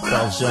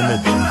 Parle jamais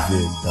de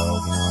ville,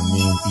 dog, you know what I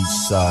mean?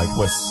 East side,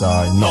 west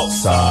side, north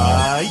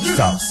side,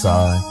 south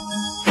side.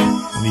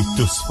 On est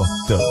tous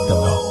fucked up,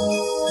 dog.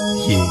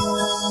 Yeah.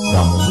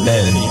 Dans mon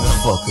bed,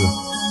 motherfucker.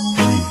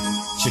 Yeah.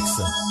 Check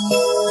ça.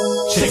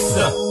 Check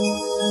ça.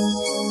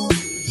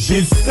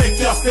 J'ai le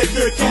secteur, c'est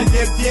que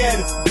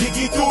canadienne.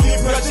 Biggie tous les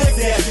projets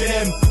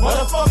CHM.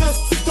 Motherfucker,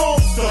 si tu tombes,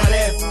 tu te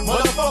relèves.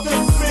 Motherfucker,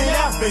 si tu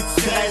m'énerves, ben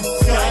tu crèves,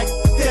 c'est correct.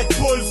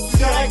 Deadpool, c'est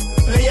correct.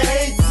 Player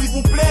hate, s'il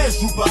vous plaît,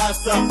 joue pas à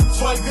ça.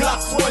 Soit le Glock,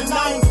 soit le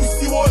 9, puis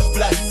si moi je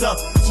blague ça.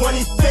 Soit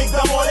les steaks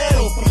dans mon lait,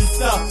 on prie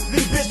ça.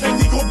 Les bitches avec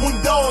des gros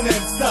bundas, on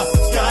aime ça.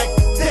 C'est correct.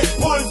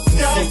 Deadpool,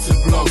 c'est correct. C'est le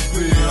bloc B,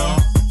 hein.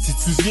 Si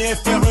tu viens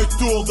faire un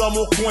tour dans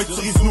mon coin, tu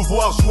risques nous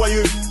voir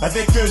joyeux.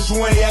 Avec un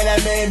joint à la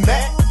main,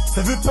 mais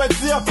ça veut pas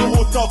dire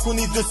pour autant qu'on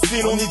est de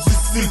style, on est du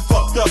style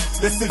fucked up.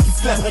 Le style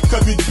qui se lèverait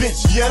comme une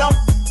bitch violente.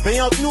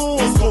 Ben entre nous,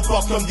 on se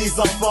comporte comme des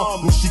enfants.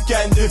 Nos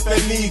chicanes de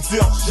famille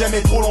durent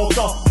jamais trop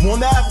longtemps.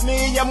 Mon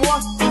avenir à moi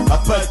a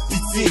pas de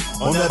pitié.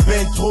 On a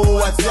ben trop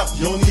à dire,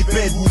 puis on est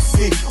ben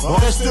boosté. On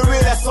reste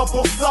real à 100%,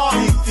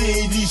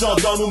 intelligent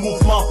dans nos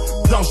mouvements.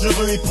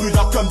 Dangereux et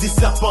prudent comme des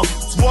serpents.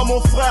 Tu vois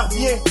mon frère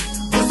bien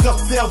de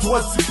sortir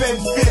droit du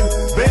penfil.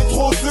 Ben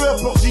trop dur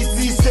pour que j'y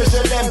dise que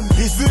je l'aime.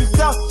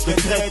 Résultat, je le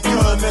traite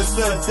comme un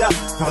soldat.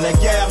 Car la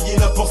guerre, il est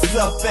là pour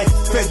ça.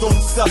 Fais donc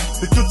ça.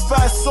 De toute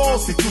façon,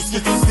 c'est tout ce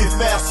que tu sais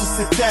faire sur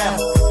cette terre.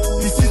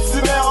 Et si tu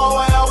meurs,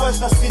 ouais, je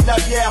passerai de la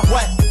bière,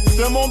 ouais.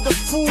 C'est un monde de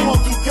fous, en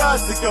tout cas,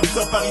 c'est comme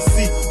ça par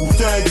ici. Où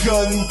t'as un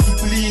gun, où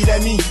tu plies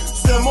l'ami.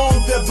 C'est un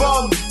monde de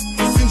bombes.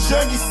 C'est une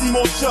jungle ici,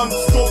 mon chum.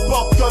 Tu te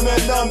comportes comme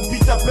un homme, pis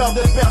t'as peur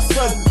de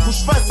personne. Faut que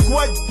je fasse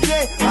quoi de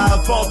bien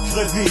avant de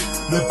crever.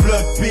 Le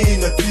bloc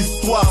B, notre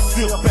histoire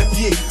sur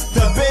papier.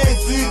 T'as bien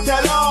du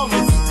talent,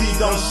 mais tu vis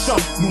dans le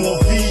champ. Nous on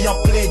vit en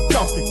plein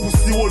temps, c'est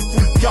poussé haut le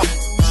full camp.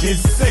 J'ai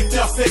le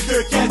secteur, c'est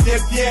que qu'elle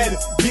devienne.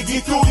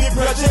 Biggie tous les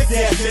projects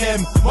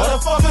DHM.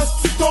 Motherfucker,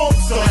 si tu tombes,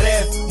 tu te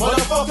relèves.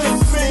 Motherfucker,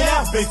 si tu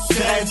m'énerves, ben tu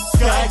traînes, tu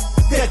correct.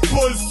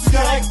 Deadpool, c'est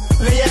correct.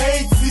 Player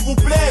hate, s'il vous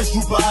plaît,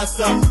 j'joue pas à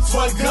ça.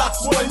 Soit le Glock,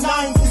 soit le 9,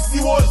 ou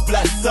si moi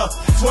j'blâche ça.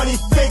 Soit les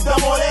fakes dans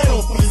mon aile,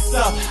 on prie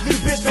ça. Les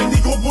bitches avec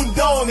des gros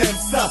bundons, on aime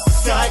ça.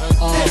 C'est correct.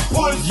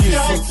 Deadpool, c'est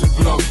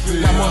correct.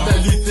 La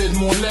mentalité de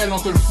mon l'aile, on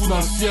te le fout dans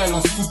le ciel.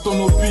 On se fout de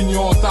ton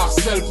opinion, on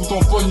t'harcèle. Pour ton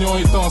pognon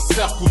et t'en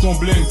sers pour ton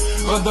bling.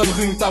 Redonne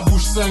ring, ta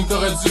bouche 5,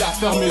 t'aurais dû la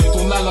fermer.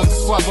 Ton allant de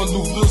soie avant de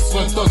l'ouvrir sur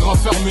un tog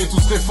renfermé.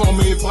 Tous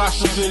réformés, prêt à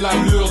changer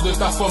l'allure de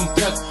ta forme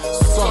tête.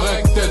 C'est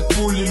correct, tête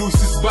poule, les loups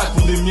s'y se battent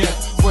pour des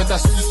miettes. Faut être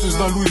astucieuse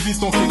dans Louis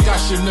Vuitton qui est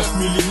caché 9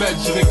 mm.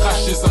 J'irai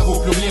cracher, ça vaut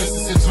plus rien.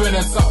 Si c'est du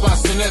venin, ça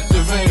passe net. Le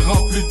vin est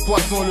rempli de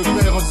poison, le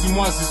pain rendu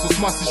moisi.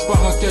 Sauce-moi si je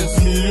pars en quête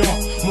du million.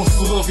 Mon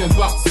sourire vient de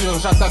partir,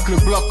 j'attaque le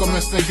bloc comme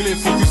un cinglé.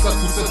 Faut que ça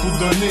tout cette pour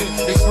donner.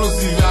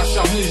 Explosif et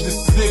acharné, j'ai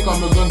décidé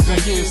comme un gun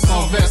trinqué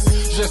sans veste.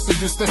 J'essaie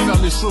de se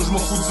faire les choses, je m'en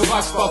fous du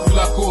rage, pas pour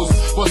la cause.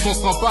 Parce qu'on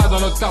se rend pas dans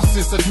notre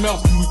quartier, cette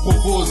merde qui nous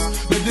propose.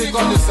 Mais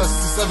déconne ça,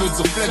 si ça veut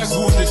dire flex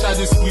bouge. L'état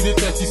d'esprit des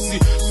têtes ici,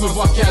 tu peux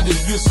voir qu'il y a des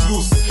vis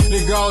lousses.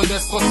 Les gars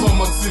honnêtes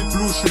transforment en type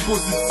louche. Je suis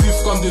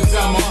positif comme des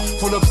diamants,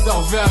 faut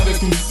l'observer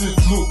avec une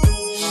petite loupe.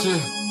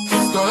 Shit.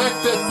 C'est correct,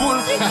 tête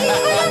poule. C'est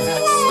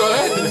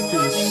correct.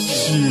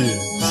 Shit.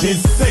 J'ai le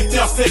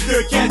secteur, c'est que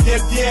qu'elle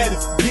devienne.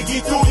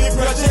 Biggie tous les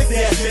projects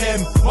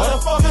DHM.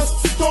 Motherfucker, si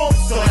tu tombes,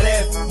 tu te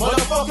relèves.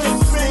 Motherfucker, si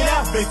tu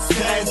m'énerves, ben tu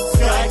traînes, c'est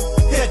correct.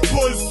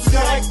 Deadpool, c'est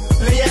correct.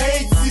 Player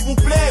hate, s'il vous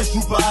plaît,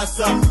 j'joue pas à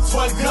ça.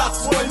 Soit le Glock,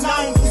 soit le 9,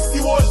 ou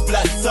si moi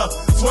j'blâche ça.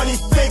 Soit les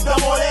fakes dans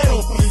mon aile,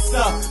 on prie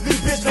ça. Les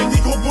bitches avec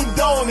des gros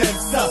bundons, on aime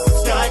ça.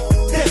 C'est correct.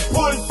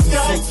 Deadpool, c'est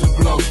correct. C'est le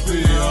bloc B,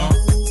 hein.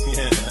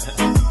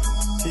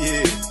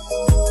 Yeah.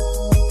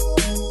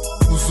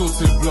 Nous autres,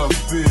 c'est le bloc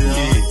B,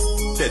 hein.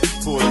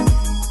 Deadpool.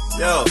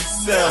 Yo,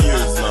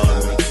 sérieusement,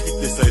 man. Qui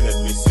t'essaie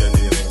d'être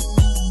missionné, man.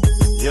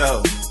 Yo,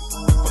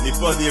 on n'est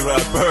pas des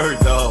rappers,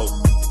 dog.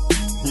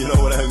 You know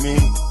what I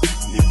mean?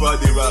 On n'est pas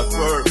des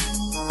rappeurs.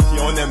 Puis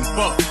on n'aime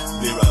pas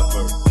les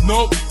rappeurs.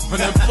 Nope, on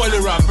n'aime pas les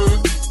rappeurs.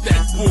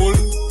 Deadpool,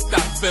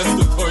 ta veste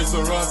de Toys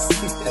R Us.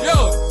 Yo,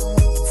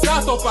 c'est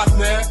à ton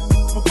partenaire.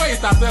 Pourquoi il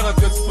est à terre en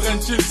train de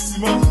Frenchie le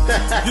Simon?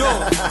 Yo,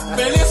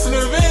 mais laisse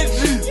lever, G.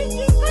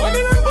 On est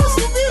même pas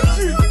soumis, G.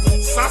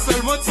 Ça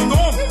seulement tu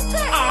tombes.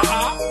 Ah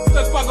ah,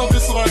 peut-être pas gonfler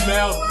sur un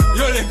merde.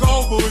 Yo, les gars,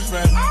 on bouge,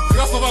 man. Les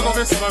gars sont pas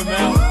gonflés sur un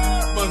merde.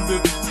 Bande de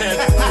tête,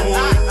 gros.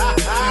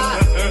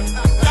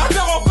 La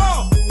terre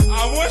encore.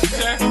 Ah, moi, je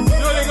check.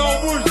 Yo, les gars, on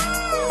bouge.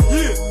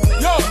 Yeah.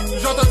 Yo,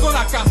 j'entends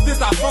la carter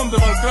ta femme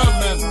devant le club,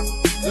 man.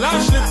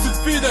 Lâche les petites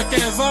filles de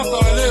 15 ans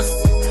sur la liste.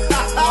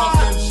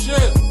 Fucking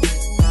shit.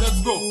 Let's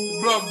go.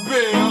 Bloc B,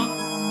 hein.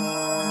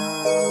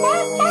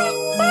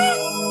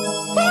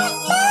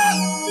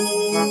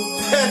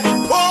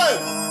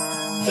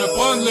 Je vais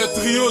prendre le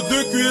trio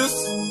 2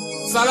 cuisses,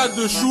 salade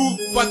de choux,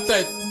 pas de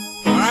tête.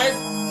 Alright?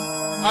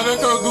 Avec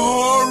un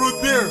gros root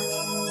beer.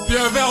 Puis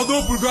un verre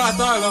d'eau pour le gars à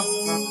terre, là.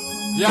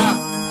 Yeah,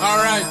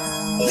 alright.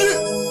 Yeah!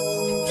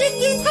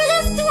 Kiki,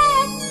 relève-toi!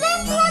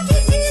 Lève-toi,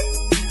 Kiki!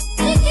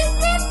 Kiki,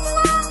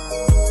 lève-toi!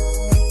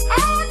 Ah,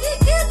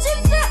 Kiki, tu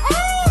me fais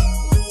honte!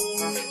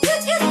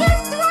 Kiki,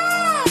 lève-toi!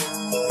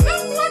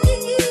 Lève-toi,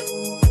 Kiki!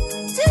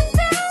 Tu me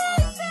fais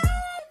honte!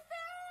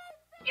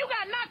 You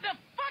got knocked the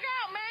fuck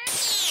out, man!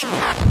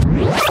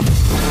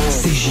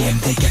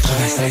 CJMD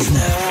 96.9.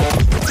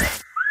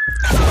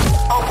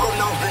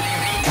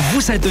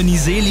 Vous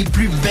syntonisez les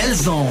plus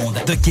belles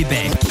ondes de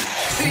Québec.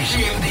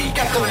 CJMD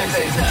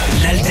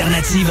 96.9.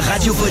 L'alternative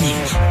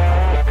radiophonique.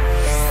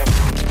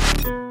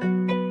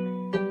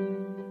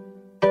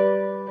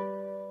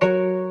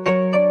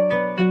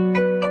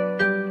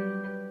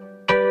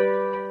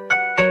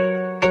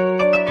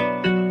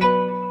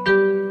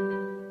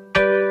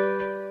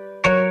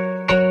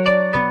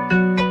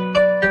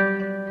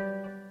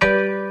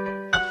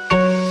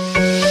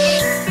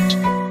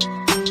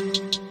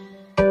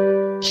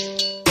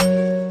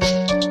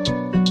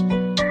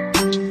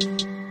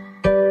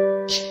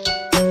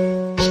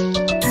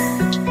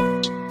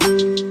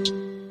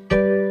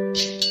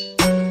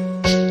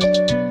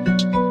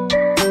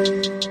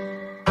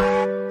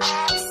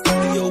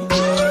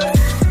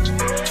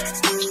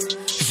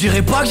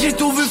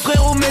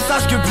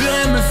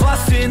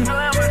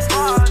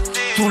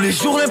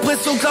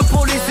 Que la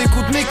police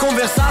écoute mes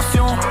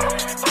conversations.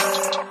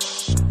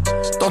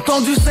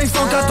 T'entends du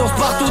 514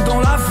 partout dans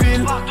la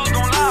ville.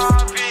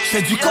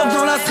 J'ai du cop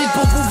dans la street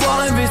pour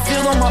pouvoir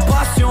investir dans ma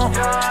passion.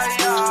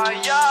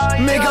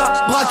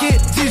 Méga braqué,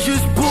 dit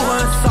juste pour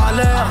un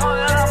salaire.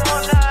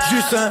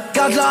 Juste un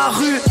gars de la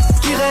rue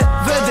qui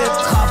rêvait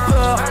d'être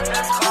rappeur.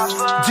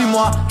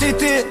 Dis-moi,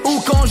 t'étais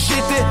où quand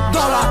j'étais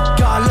dans la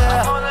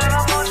galère?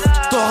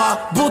 T'auras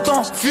beau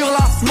temps, fuir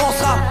la mort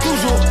sera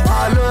toujours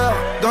à l'heure.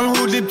 Dans le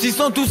hood, les petits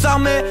sont tous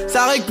armés,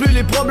 ça règle plus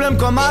les problèmes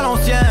comme à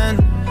l'ancienne.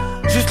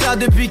 Juste là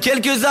depuis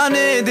quelques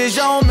années,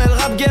 déjà on met le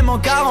rap game en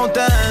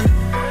quarantaine.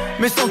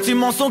 Mes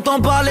sentiments sont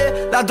emballés,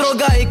 la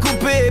droga est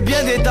coupée et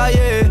bien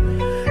détaillée.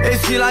 Et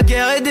si la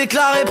guerre est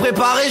déclarée,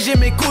 préparée, j'ai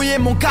mes couilles et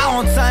mon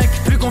 45.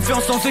 Plus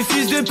confiance en ces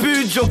fils de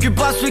pute. J'occupe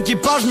pas ceux qui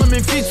parlent, je me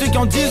méfie de ceux qui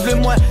en disent le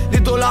moins. Les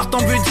dollars t'en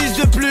veux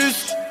 10 de plus.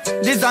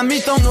 Des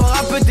amis t'en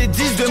auras peut-être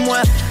 10 de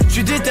moins. Je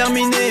suis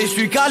déterminé, je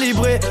suis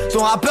calibré.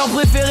 Ton rappeur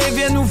préféré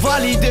vient nous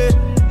valider.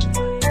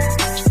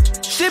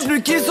 Je sais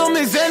plus qui sont mes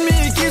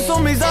ennemis et qui sont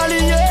mes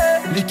alliés.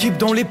 L'équipe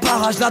dans les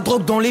parages, la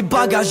drogue dans les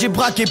bagages. J'ai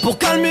braqué pour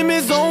calmer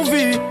mes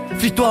envies.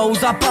 Fie-toi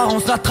aux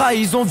apparences, la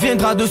trahison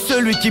viendra de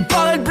celui qui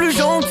paraît le plus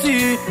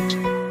gentil.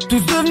 Tous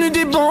devenus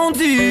des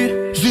bandits,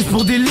 juste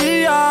pour des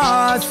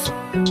liasses.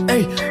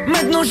 Hey,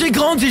 maintenant j'ai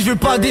grandi, je veux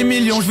pas des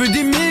millions, je veux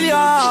des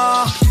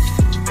milliards.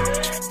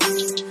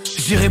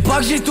 Je dirais pas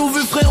que j'ai tout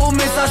vu frérot,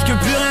 mais sache que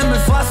plus rien me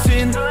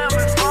fascine.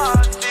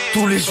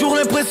 Tous les jours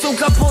l'impression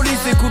que la police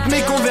écoute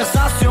mes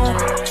conversations.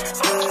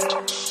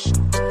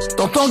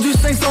 T'entends du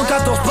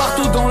 514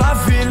 partout dans la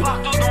ville.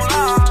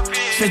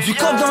 J'ai du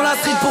cop dans la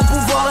street pour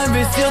pouvoir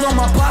investir dans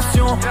ma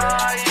passion.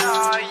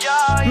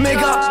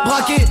 Méga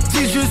braqué,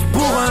 dis juste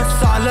pour un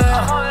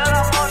salaire.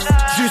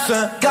 Juste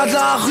un gars de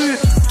la rue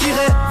qui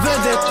rêvait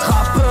d'être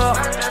rappeur.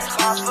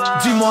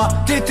 Dis-moi,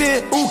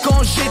 t'étais où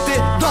quand j'étais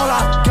dans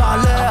la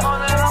galère?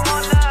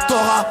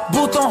 T'auras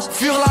beau temps,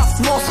 fuir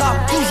la mort sera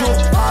toujours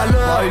à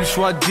l'heure. Pas eu le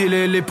choix de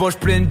dealer, les poches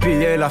pleines de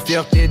billets. La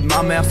fierté de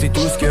ma mère, c'est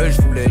tout ce que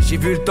je voulais. J'ai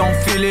vu le temps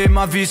filer,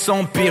 ma vie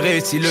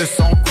s'empirer. Si le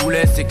sang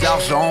coulait, c'est que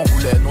l'argent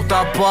roulait. Non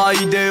t'as pas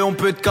idée, on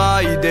peut te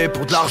caïder.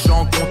 Pour de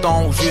l'argent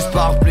content ou juste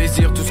par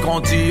plaisir. Tout ce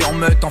grandit en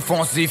meute,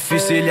 enfance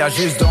difficile. Y'a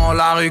juste dans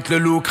la rue que le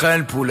loup craint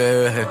le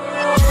poulet.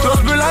 Toi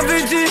je me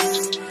l'avais dit,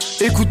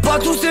 écoute pas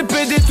tous ces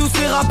PD, tous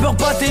ces rappeurs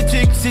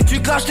pathétiques. Si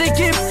tu clashes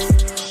l'équipe,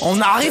 on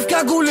arrive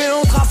cagoulé,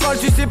 on trafale,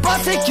 tu sais pas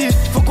c'est qui.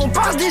 Faut qu'on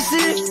parte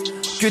d'ici.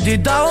 Que des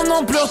darons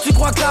en pleurent, tu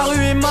crois que la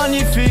rue est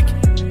magnifique.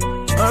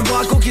 Un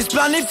braco qui se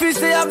planifie,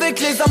 c'est avec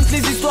les âmes que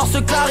les histoires se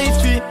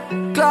clarifient.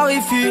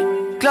 Clarifie,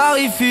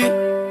 clarifie.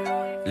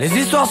 Les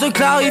histoires se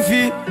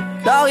clarifient.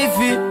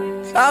 Clarifie,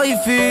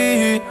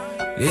 clarifie.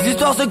 Les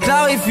histoires se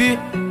clarifient.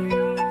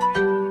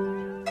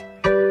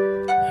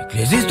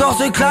 Les histoires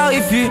se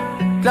clarifient.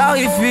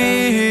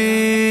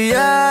 Clarifie.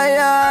 Yeah,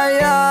 yeah,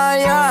 yeah,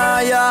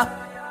 yeah, yeah.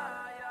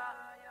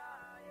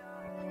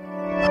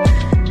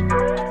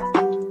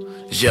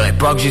 Je dirais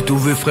pas que j'ai tout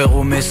vu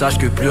frérot, mais sache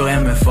que plus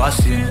rien me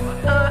fascine.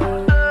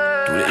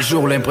 Tous les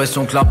jours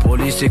l'impression que la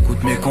police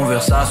écoute mes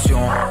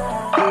conversations.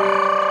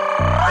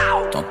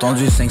 T'entends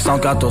du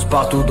 514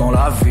 partout dans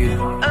la ville.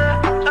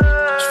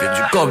 Je fais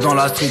du cop dans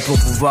la street pour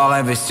pouvoir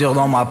investir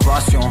dans ma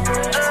passion.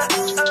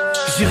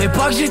 Je dirais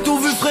pas que j'ai tout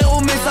vu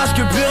frérot, mais sache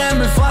que plus rien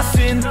me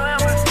fascine.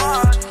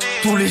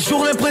 Tous les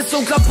jours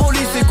l'impression que la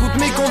police écoute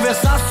mes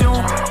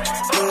conversations.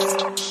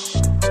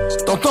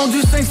 T'entends du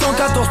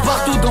 514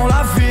 partout dans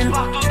la ville.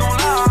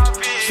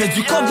 J'ai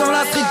du cop dans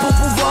la street pour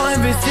pouvoir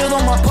investir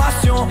dans ma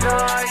passion.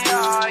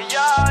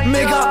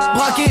 Méga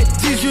braqué,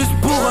 dis juste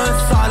pour un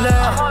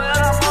salaire.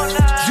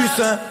 Juste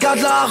un gars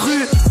de la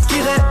rue qui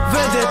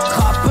rêvait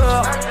d'être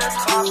rappeur.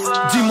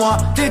 Dis-moi,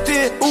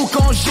 t'étais où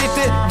quand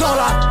j'étais dans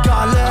la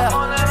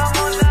galère?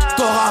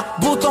 T'auras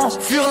beau temps,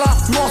 fuir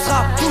la mort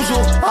sera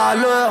toujours à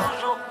l'heure.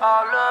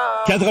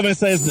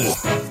 96.9.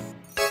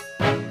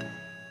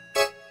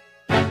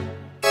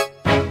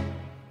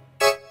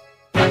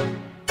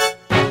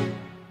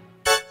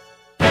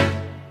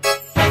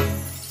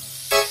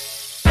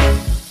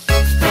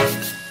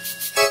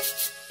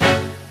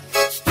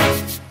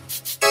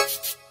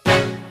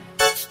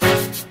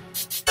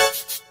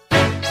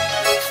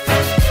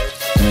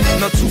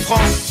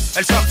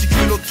 Elle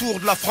s'articule autour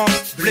de la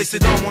France, blessée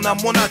dans mon âme,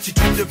 mon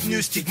attitude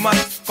devenue stigmate.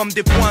 Comme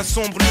des points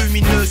sombres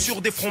lumineux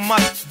sur des fronts mat.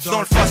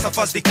 Dans le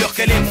face-à-face des cœurs,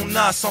 quelle est mon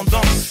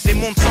ascendance? Les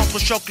mondes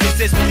s'entrechoquent,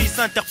 les esprits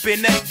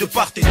s'interpénètrent de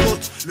part et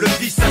d'autre. Le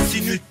vice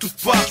s'insinue de toutes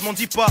parts, je m'en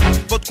dis pas.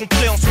 Votre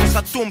compréhension,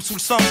 ça tombe sous le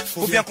sang.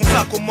 Faut bien qu'on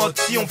s'accommode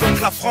si on veut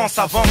que la France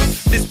avance.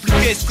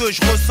 D'expliquer ce que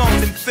je ressens,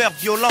 c'est me faire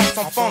violence,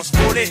 enfance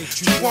volée.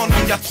 Du point où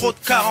il y a trop de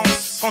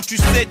carences. Quand tu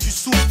sais, tu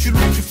souffres, tu loues,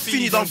 tu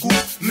finis dans le goût.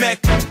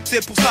 Mec,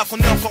 c'est pour ça qu'on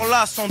est encore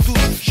là sans doute.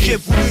 J'ai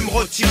voulu me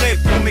retirer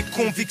pour mes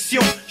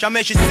convictions.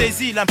 Jamais j'ai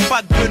saisi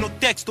l'impact de nos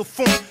textes au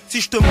fond.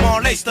 Si je te mens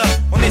l'est,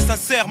 on est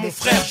sincère mon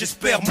frère.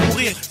 J'espère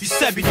mourir,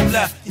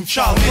 bisabilillah,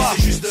 Inch'Allah.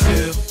 C'est juste de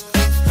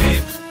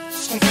vivre,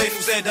 ce qu'on fait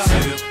nous aide à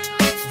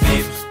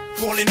vivre.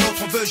 Pour les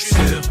nôtres on veut juste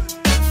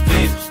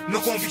vivre. Nos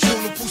convictions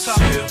nous poussent à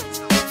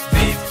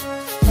vivre.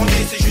 On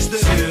essaie juste de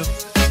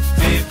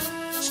vivre.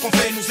 Ce qu'on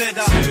fait nous aide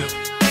à vivre.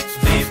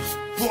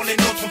 Pour les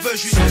nôtres on veut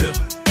juste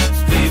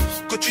vivre.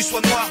 Que tu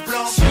sois noir,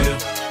 blanc, vivre.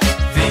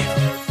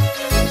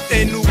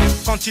 Et nous,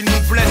 quand ils nous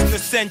blessent, ne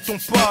saigne-t-on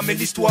pas? Mais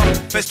l'histoire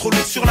pèse trop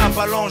lourd sur la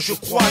balance, je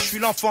crois. Je suis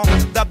l'enfant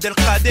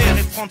d'Abdelkader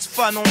et Franz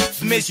Fanon.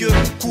 Mes yeux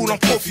coulent en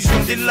profusion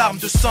des larmes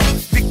de sang.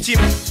 Victime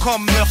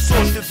comme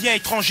meursault, je deviens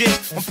étranger.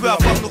 On peut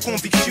avoir nos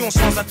convictions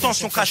sans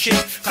intention cachée.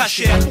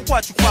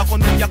 Pourquoi tu crois qu'on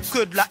n'y a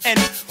que de la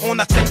haine? On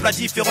accepte la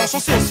différence,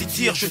 on sait aussi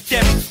dire je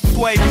t'aime. On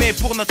doit aimer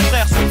pour notre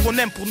frère ce qu'on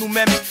aime pour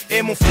nous-mêmes.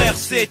 Et mon frère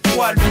c'est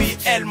toi, lui,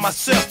 elle, ma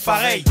sœur,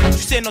 pareil.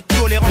 Tu sais notre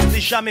tolérance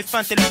n'est jamais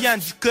feinte, elle vient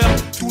du cœur.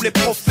 Tous les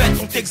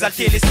prophètes ont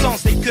exalté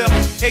l'essence des tes cœurs.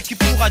 Et qui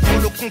pourra dire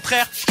le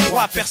contraire? Je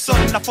crois à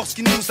personne. La force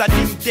qui nous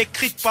anime,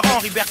 décrite par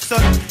Henri Bergson.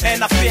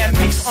 Elle a fait un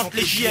mix entre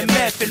les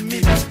JMF et le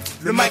MIP.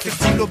 Le mic est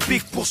style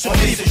big pour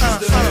survivre.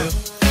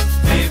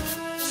 Vivre,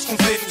 ce qu'on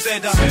fait nous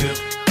aide à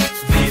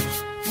vivre.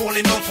 Pour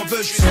les nôtres on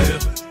veut juste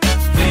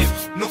vivre.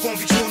 Nos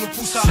convictions nous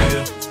poussent à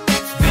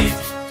vivre.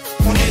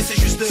 On essaie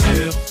juste de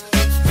vivre.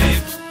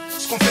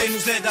 Ce qu'on fait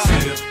nous aide à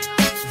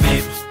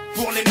vivre.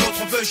 Pour les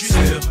nôtres on veut juste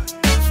vivre.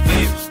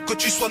 Que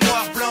tu sois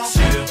noir, blanc,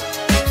 vivre.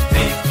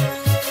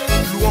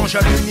 Louange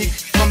à l'unique,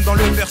 comme dans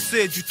le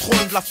verset du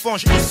trône de la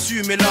fange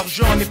issue. Mais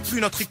l'argent n'est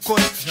plus notre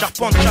icône.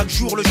 J'arpente chaque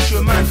jour le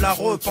chemin de la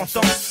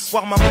repentance.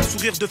 Voir maman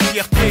sourire de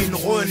fierté, une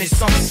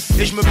renaissance.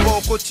 Et je me bats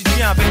au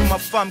quotidien avec ma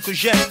femme que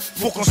j'aime,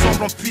 pour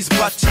qu'ensemble on puisse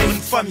bâtir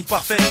une famille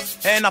parfaite.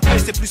 NAP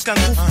c'est plus qu'un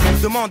groupe.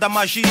 Demande à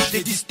Magie, je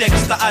dédie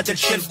texte à Adel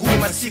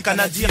Chelgoum ainsi qu'à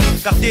Nadir.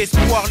 Gardez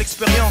espoir,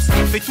 l'expérience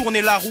fait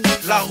tourner la roue.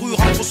 La rue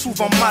rend trop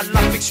souvent mal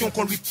l'affection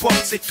qu'on lui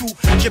porte, c'est tout.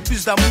 J'ai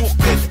plus d'amour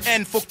que de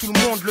haine, faut que tout le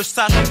monde le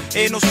sache.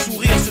 Et nos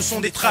sourires ce sont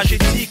des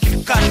tragédies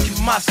qu'ils cachent,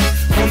 qu'ils masquent.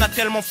 On a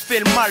tellement fait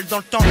le mal dans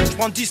le temps. Je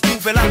prends 10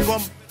 nouvel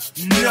album,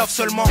 9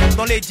 seulement.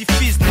 Dans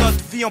l'édifice de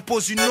notre vie on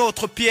pose une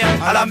autre pierre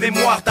à la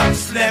mémoire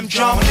d'Amslem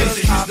John. On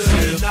essaie juste de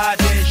vivre.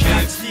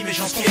 Slim et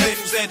Jean-Pierre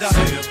nous aident à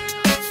vivre.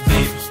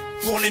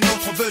 Pour les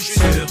nôtres on veut juste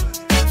vivre.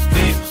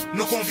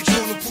 Nos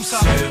convictions nous poussent à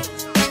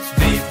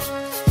vivre.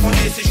 On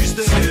essaie juste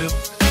de vivre.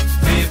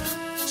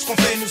 Ce qu'on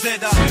fait nous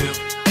aide à vivre.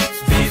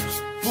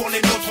 Pour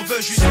les nôtres on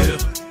veut juste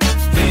vivre.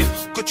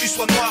 Que tu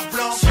sois noir,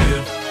 blanc,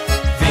 vivre.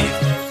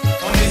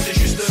 On essaie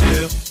juste de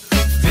vivre.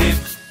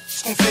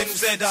 Ce qu'on fait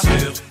nous aide à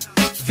vivre.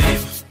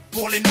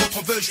 Pour les nôtres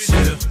on veut juste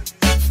vivre.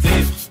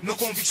 Nos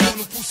convictions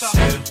nous poussent à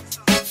vivre.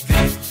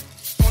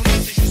 On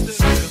essaie juste de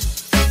vivre.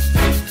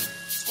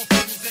 Ce qu'on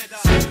fait nous aide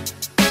à vivre.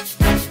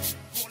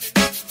 Pour les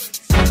nôtres on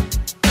veut juste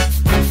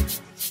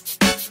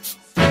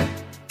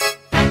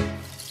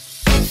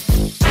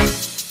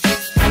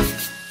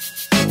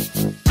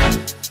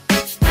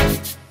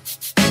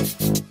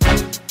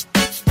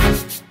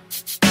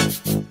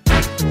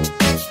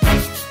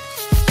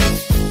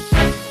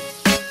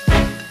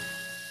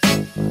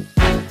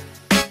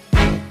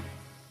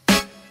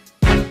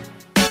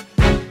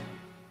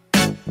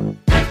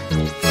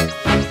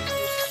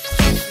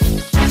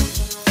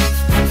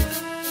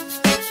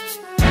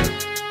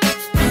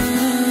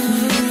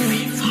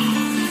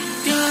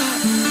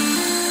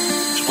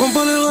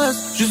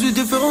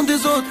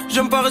des autres,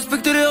 j'aime pas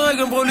respecter les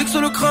règles, un brolique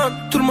sur le crâne.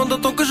 Tout le monde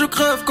attend que je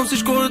crève, comme si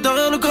je courais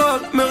derrière le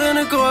Graal. Mais rien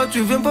n'est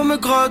gratuit, viens pas me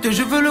gratter,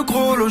 je veux le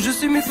gros lot, je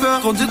sais m'y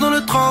faire. Grandi dans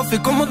le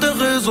trafic, comment tes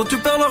réseaux, tu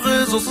perds la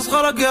raison, ce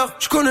sera la guerre.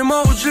 Je connais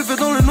ma route, je l'ai fait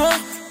dans le noir.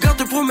 Garde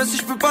tes promesses si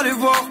je peux pas les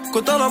voir.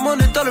 Quand t'as la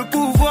monnaie, t'as le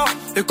pouvoir.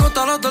 Et quand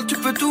t'as la dalle, tu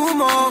peux tout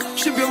mort.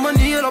 J'sais bien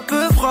manier la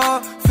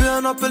peuvra. Fais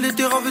un appel et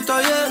t'es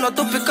ravitaillé. La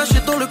dope est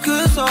cachée dans le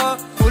queue, ça.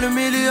 Faut le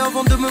mêler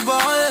avant de me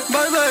barrer.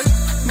 Bye bye,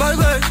 bye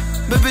bye.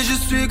 Bébé, je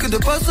suis que de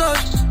passage.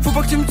 Faut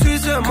pas que tu me tues,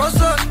 c'est un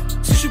massacre.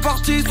 Si je suis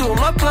parti, tourne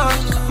la plage.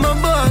 Ma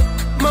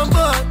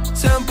balle,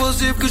 c'est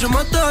impossible que je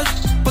m'attache.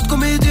 Pas de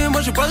comédie,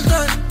 moi j'ai pas le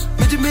time.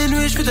 Midi,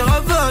 minuit, je fais des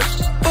ravages.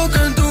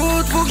 Aucun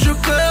doute, faut que je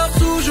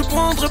perce ou je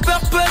prendrai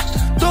perpète.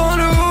 Dans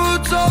le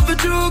hood, ça veut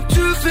dire que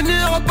tu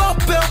finiras par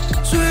perdre.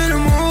 Suis le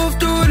move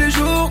tous les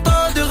jours,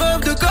 t'as des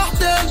rêves de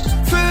cartel.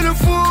 Fais le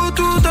fou,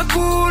 tout à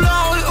coup, la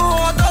rue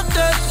aura ta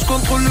tête. Je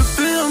contrôle le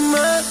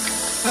pyramide.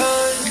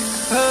 Hey,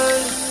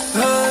 hey.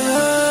 Hey,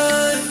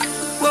 hey,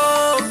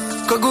 wow.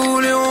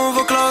 Cagoulé, on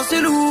va classer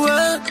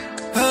l'ouette.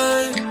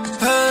 Hey,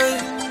 hey,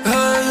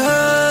 hey,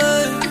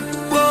 hey,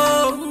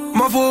 wow.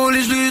 Ma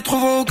folie, je lui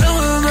trouve aucun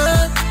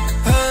remède.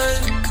 Hey,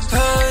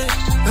 hey,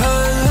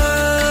 hey,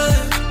 hey,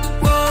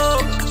 wow.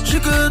 J'ai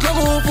que de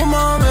l'amour pour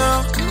ma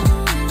mère.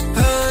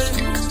 Hey,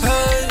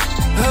 hey,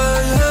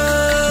 hey,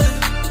 hey,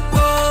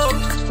 wow.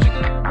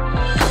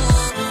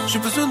 J'ai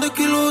besoin de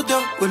kilomètres,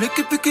 ouais,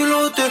 l'équipe est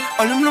kilotée.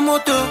 Allume le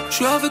moteur, je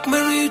suis avec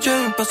Mary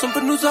Jane. Personne peut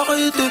nous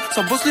arrêter,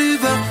 ça bosse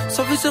l'hiver,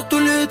 ça fait tout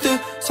l'été,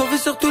 ça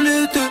fait tout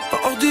l'été. Pas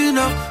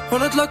ordinaire,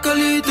 on a de la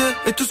qualité.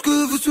 Et tout ce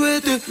que vous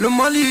souhaitez, le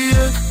Mali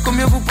est.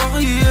 Combien vous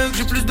pariez, que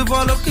j'ai plus de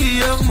valeur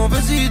qu'hier.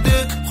 Mauvaise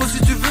idée, trop si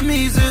tu veux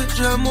miser.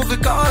 J'ai un mauvais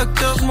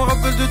caractère, je me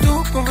rappelle de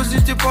tout quand vous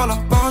étiez pas là.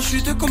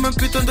 Parachuté comme un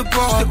putain de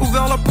porc. J'ai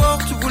ouvert la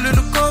porte, tu voulais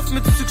le coffre, mais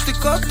tu sais que j'étais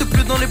cote, t'es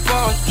plus dans les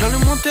parages.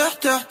 J'allume mon terre.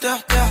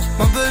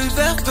 Ma beuille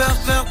vert.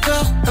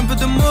 Un peu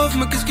de mauve,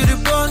 mais qu'est-ce qu'elle est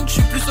bonne. Je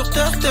suis plus sur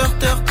terre.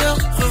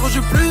 Frérot,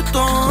 j'ai plus de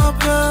temps à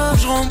perdre.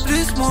 Je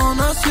remplisse mon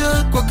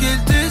assiette. Quoi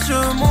qu'il dise,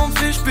 je m'en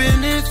fiche.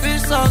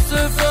 Bénéfice, ça se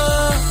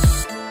fait.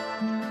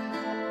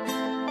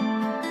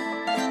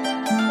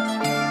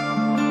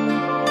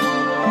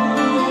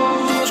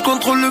 Je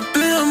contrôle le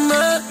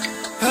pyramide.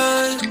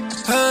 Hey,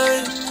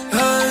 hey,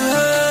 hey,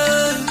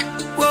 hey,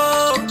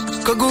 wow.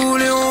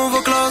 Cagoulé, on va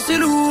classer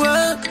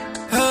l'ouette.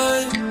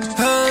 Hey,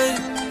 hey,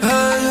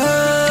 hey,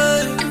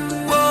 hey,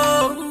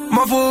 wow.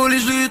 Ma folie,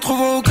 je lui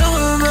trouve aucun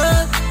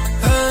remède.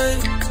 Hey,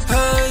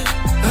 hey,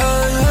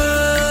 hey,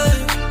 hey,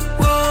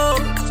 wow.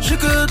 J'ai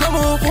que de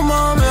l'amour pour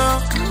ma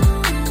mère.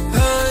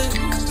 Hey,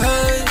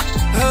 hey,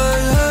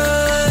 hey,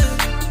 hey,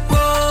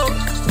 wow.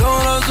 Dans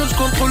la zone, je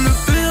contrôle le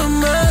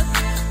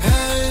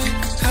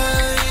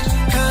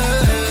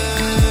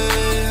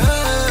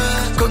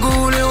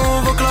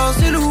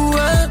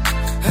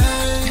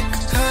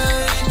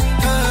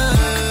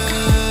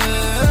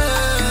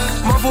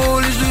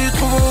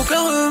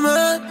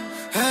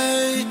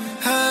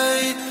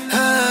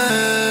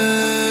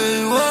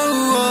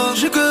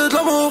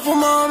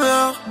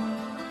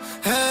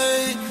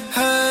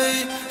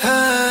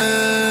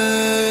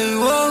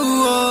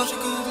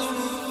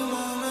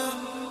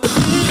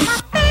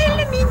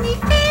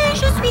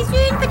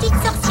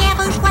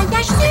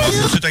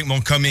tout de suite avec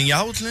mon coming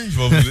out, là. Je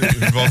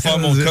vais faire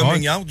mon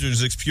coming out. Je vais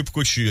vous expliquer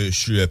pourquoi je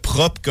suis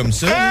propre comme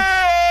ça.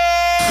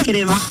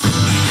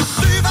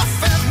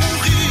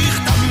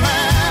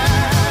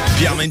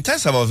 Puis en même temps,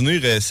 ça va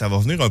venir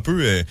un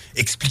peu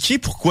expliquer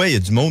pourquoi il y a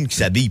du monde qui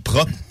s'habille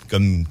propre.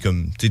 Comme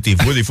tu sais,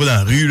 vois des fois dans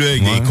la rue, là,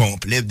 avec des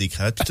complets, des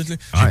cravates, tout, là.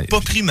 J'ai pas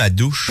pris ma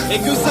douche. Et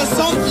que ça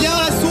sente bien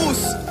la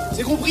sauce.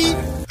 C'est compris?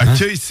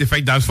 OK, c'est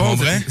fait que dans le fond,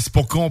 c'est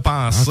pour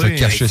compenser. T'as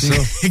caché ça.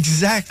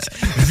 Exact.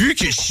 Vu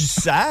que je suis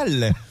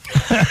sale,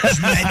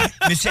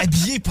 je me suis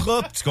habillé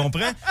propre, tu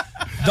comprends?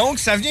 Donc,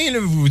 ça vient là,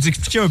 vous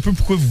expliquer un peu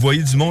pourquoi vous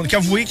voyez du monde.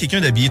 Quand vous voyez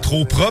quelqu'un d'habillé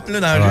trop propre là,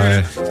 dans la rue,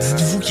 là,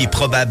 dites-vous qu'il est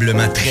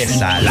probablement très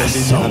sale.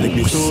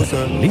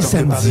 Les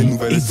samedis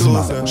et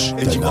dimanches,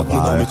 de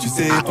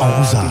 9h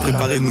à 11h.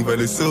 Préparer une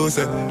nouvelle sauce,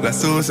 la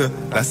sauce,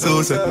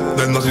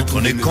 donne-moi du trou.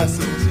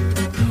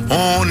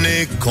 On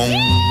est con.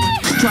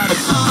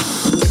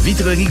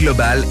 Vitrerie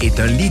Globale est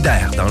un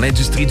leader dans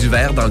l'industrie du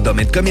verre dans le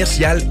domaine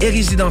commercial et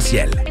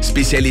résidentiel.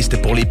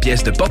 Spécialiste pour les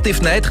pièces de portes et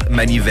fenêtres,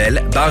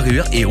 manivelles,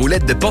 barrures et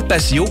roulettes de porte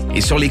patio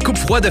et sur les coupes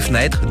froides de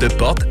fenêtres, de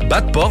portes,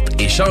 bas de porte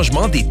et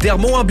changement des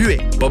thermos en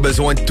buée. Pas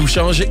besoin de tout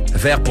changer.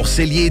 Verre pour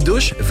cellier et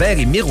douche, verre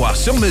et miroir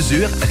sur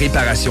mesure,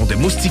 réparation de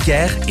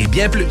moustiquaires et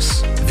bien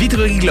plus.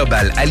 Vitrerie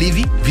Globale à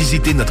Lévis,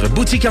 visitez notre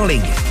boutique en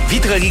ligne.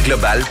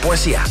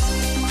 vitrerieglobale.ca.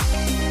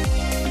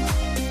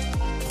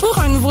 Pour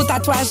un nouveau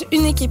tatouage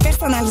unique et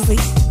personnalisé,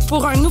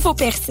 pour un nouveau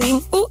piercing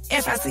ou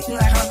effacer une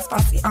erreur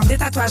dispensée en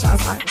détatouage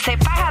laser, c'est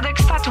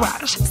Paradox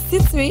Tatouage.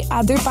 Situé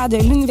à 2 pas de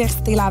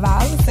l'Université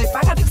Laval, c'est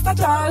Paradox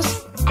Tatouage.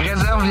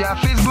 Réserve via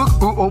Facebook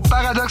ou au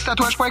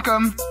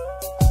paradoxtatouage.com.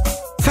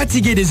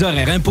 Fatigué des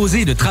horaires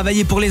imposés de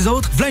travailler pour les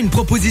autres? V'là une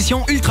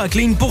proposition ultra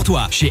clean pour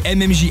toi. Chez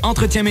MMJ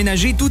Entretien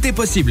Ménager, tout est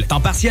possible.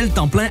 Temps partiel,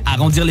 temps plein,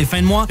 arrondir les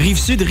fins de mois,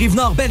 Rive-Sud,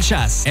 Rive-Nord,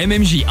 Bellechasse.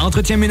 MMJ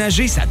Entretien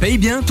Ménager, ça paye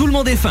bien, tout le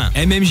monde est fin.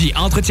 MMJ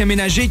Entretien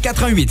Ménager,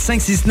 88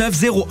 569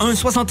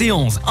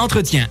 0171.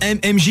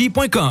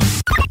 EntretienMMJ.com.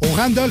 Au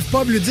Randolph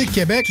Pub Ludique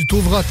Québec, tu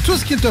trouveras tout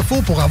ce qu'il te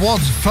faut pour avoir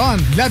du fun,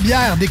 de la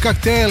bière, des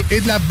cocktails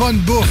et de la bonne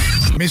bouffe.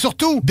 Mais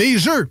surtout, des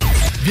jeux.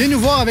 Viens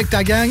nous voir avec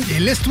ta gang et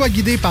laisse-toi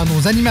guider par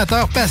nos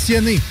animateurs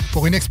passionnés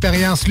pour une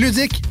expérience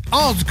ludique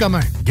hors du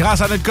commun.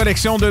 Grâce à notre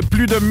collection de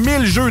plus de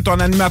 1000 jeux,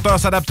 ton animateur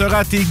s'adaptera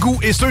à tes goûts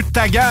et ceux de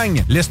ta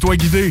gang. Laisse-toi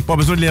guider. Pas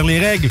besoin de lire les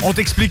règles. On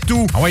t'explique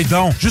tout. Ah ouais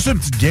donc, juste une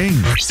petite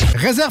game.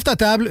 Réserve ta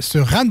table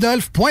sur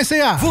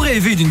randolph.ca. Vous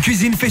rêvez d'une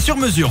cuisine faite sur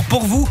mesure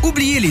pour vous?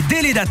 Oubliez les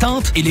délais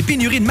d'attente et les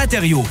pénuries de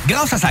matériaux.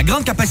 Grâce à sa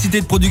grande capacité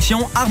de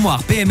production,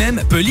 Armoire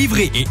PMM peut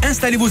livrer et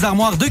installer vos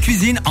armoires de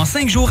cuisine en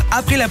 5 jours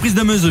après la prise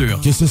de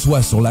mesure. Que ce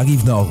soit sur la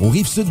Rive-Nord ou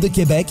Rive-Sud de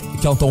Québec,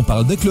 quand on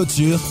parle de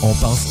clôture, on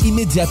pense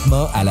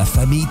immédiatement à la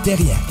famille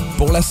Terrien.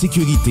 Pour la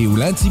sécurité ou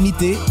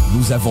l'intimité,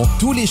 nous avons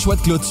tous les choix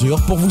de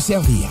clôture pour vous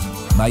servir.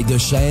 Mailles de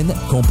chêne,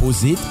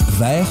 composite,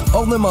 verre,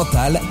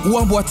 ornemental ou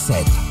en bois de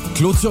cèdre.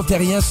 Clôture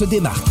Terrien se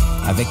démarque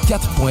avec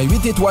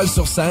 4,8 étoiles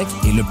sur 5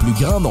 et le plus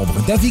grand nombre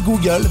d'avis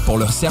Google pour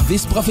leur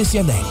service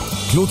professionnel.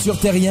 Clôture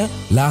Terrien,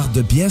 l'art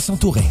de bien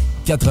s'entourer.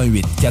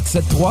 88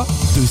 473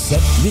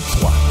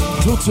 2783.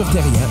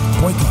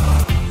 ClôtureTerrien.com.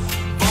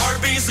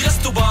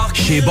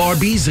 Chez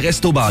Barbies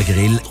Resto Bar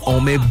Grill,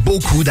 on met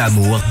beaucoup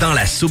d'amour dans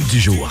la soupe du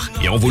jour.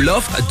 Et on vous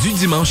l'offre du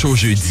dimanche au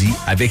jeudi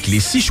avec les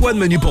 6 choix de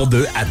menu pour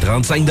 2 à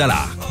 35 $.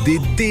 Des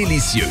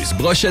délicieuses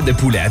brochettes de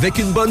poulet avec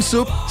une bonne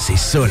soupe, c'est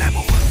ça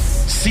l'amour.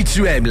 Si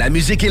tu aimes la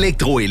musique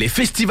électro et les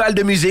festivals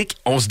de musique,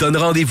 on se donne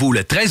rendez-vous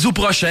le 13 août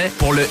prochain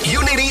pour le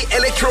Unity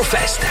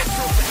Electrofest.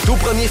 Tout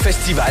premier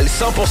festival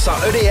 100%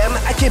 EDM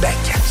à Québec.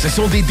 Ce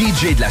sont des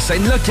DJ de la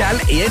scène locale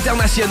et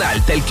internationale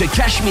tels que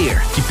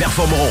Cashmere qui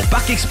performeront au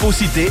Parc Expo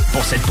Cité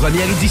pour cette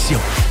première édition.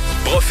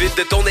 Profite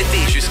de ton été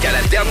jusqu'à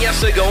la dernière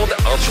seconde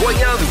en te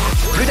joignant à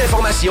nous. Plus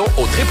d'informations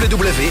au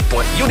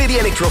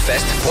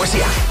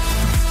www.unityelectrofest.ca.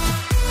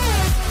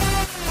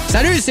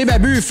 Salut, c'est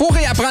Babu. Faut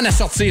réapprendre à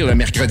sortir le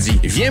mercredi.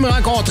 Viens me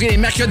rencontrer les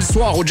mercredis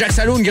soirs au Jack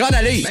Saloon Grande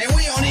Allée. Ben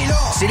oui, on est là.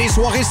 C'est les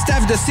soirées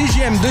staff de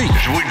CJMD.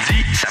 Je vous le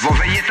dis, ça va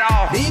veiller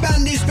tard. Des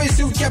bandes, des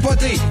spéciaux de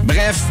capotés.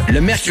 Bref, le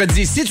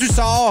mercredi, si tu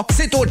sors,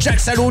 c'est au Jack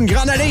Saloon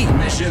Grande Allée.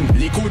 Imagine,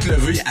 les côtes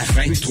levées à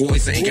 23 et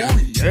 50.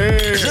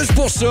 Juste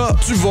pour ça,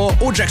 tu vas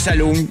au Jack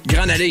Saloon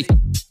Grande Allée.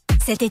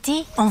 Cet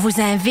été, on vous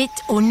invite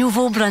au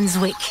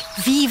Nouveau-Brunswick.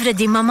 Vivre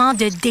des moments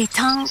de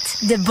détente,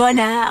 de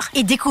bonheur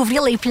et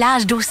découvrir les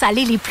plages d'eau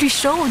salée les plus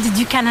chaudes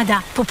du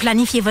Canada. Pour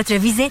planifier votre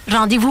visite,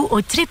 rendez-vous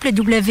au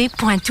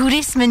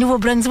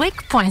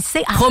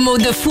www.tourismenouveau-brunswick.ca. Promo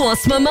de fou en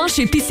ce moment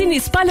chez Piscine et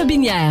Spa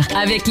Lobinière.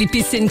 Avec les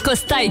piscines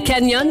Costa et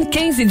Canyon,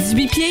 15 et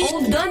 18 pieds,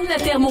 on donne la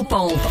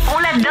thermopompe. On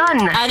la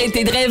donne!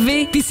 Arrêtez de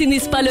rêver. Piscine et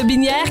Spa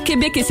Lobinière,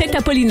 Québec et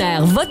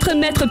Saint-Apollinaire. Votre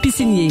maître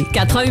piscinier.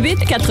 88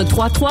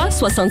 433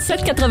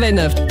 67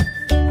 89.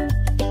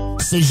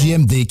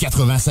 CJMD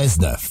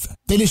 96.9.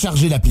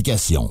 Téléchargez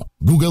l'application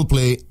Google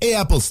Play et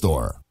Apple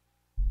Store.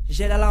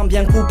 J'ai la langue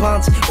bien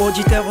coupante,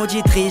 auditeur,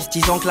 auditrice.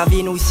 Disons que la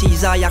vie nous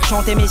cisaille, a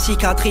chanté mes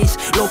cicatrices.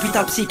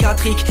 L'hôpital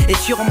psychiatrique est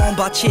sûrement en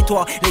bas de chez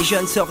toi. Les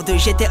jeunes sœurs de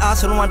GTA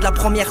sont loin de la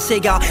première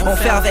Sega. On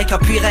fait avec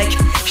appui rec,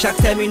 chaque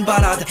thème une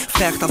balade.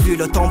 Frère, t'as vu,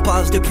 le temps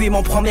passe depuis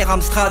mon premier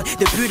Amstrad.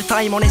 Depuis le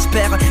time on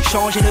espère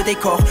changer le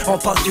décor. On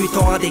passe du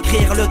temps à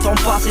décrire, le temps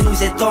passe et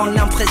nous étonne.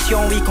 L'impression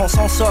oui qu'on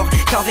s'en sort,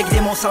 qu'avec des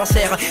mots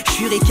sincères.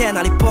 Shuriken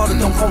à l'épaule,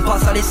 donc on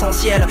passe à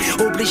l'essentiel.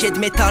 Obligé de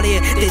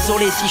m'étaler,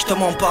 désolé si je te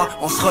mens pas.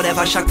 On se relève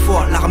à chaque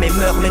fois, l'armée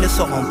meurt mais ne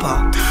se rend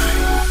pas.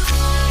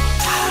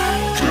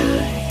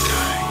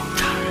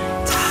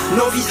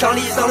 Nos vies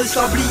s'enlisent dans le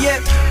sablier.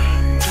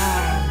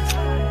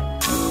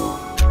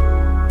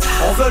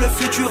 On veut le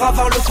futur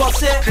avant le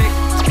passé.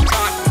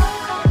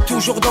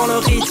 Toujours dans le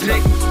rythme.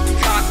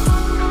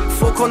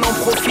 Faut qu'on en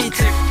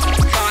profite.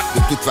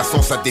 De toute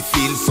façon ça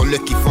défile, sur le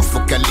kiff on se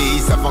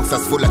focalise avant que ça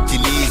se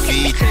volatilise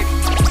vite.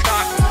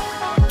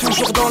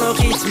 Toujours dans le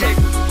rythme.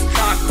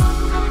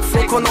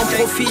 Faut qu'on en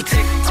profite.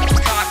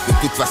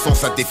 De toute façon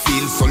ça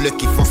défile, sur le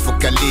kiff on se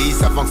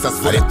focalise avant que ça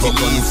se volatilise.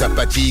 On nous a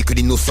pas dit que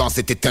l'innocence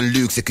était un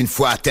luxe et qu'une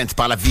fois atteinte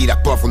par la vie, la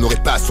pauvre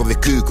n'aurait pas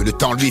survécu. Que le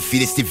temps lui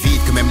filait si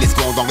vite que même les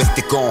secondes en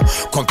restaient cons.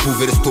 Qu'on ne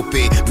pouvait le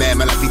stopper,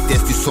 même à la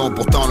vitesse du son.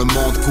 Pourtant le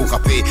monde court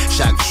après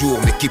chaque jour.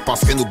 Mais qui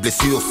penserait nos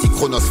blessures si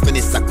Chronos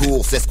freinait sa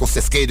course? Est-ce qu'on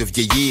cesserait de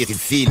vieillir? Il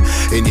file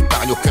et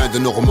n'épargne aucun de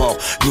nos remords.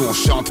 Nous on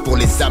chante pour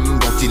les âmes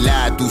dont il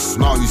a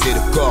doucement usé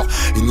le corps.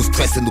 Il nous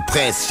stresse et nous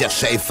presse,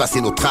 cherche à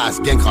effacer nos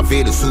traces. Bien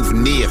gravé le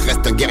souvenir,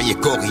 reste un guerrier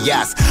coriace.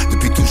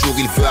 Depuis toujours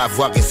il veut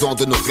avoir raison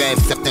de nos rêves.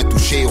 Certains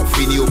touchés ont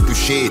fini au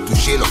bûcher et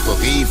touché l'autre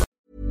rive.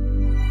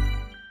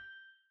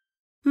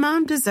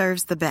 Mom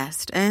deserves the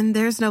best, and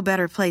there's no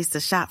better place to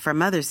shop for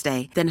Mother's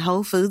Day than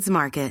Whole Foods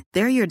Market.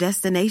 They're your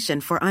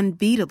destination for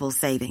unbeatable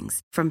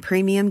savings, from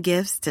premium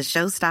gifts to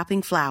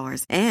show-stopping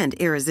flowers and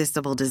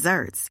irresistible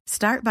desserts.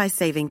 Start by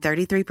saving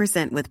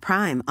 33% with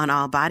Prime on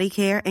all body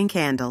care and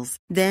candles.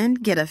 Then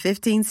get a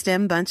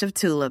 15-stem bunch of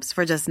tulips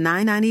for just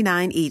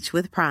 $9.99 each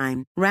with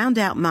Prime. Round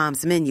out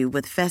Mom's menu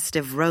with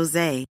festive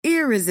rosé,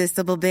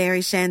 irresistible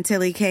berry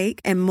chantilly cake,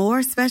 and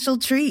more special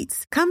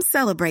treats. Come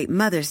celebrate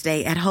Mother's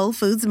Day at Whole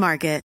Foods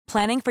Market.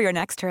 Planning for your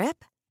next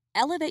trip?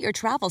 Elevate your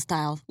travel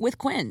style with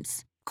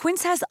Quince.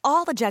 Quince has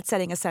all the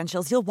jet-setting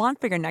essentials you'll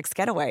want for your next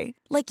getaway,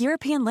 like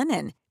European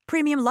linen,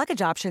 premium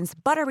luggage options,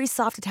 buttery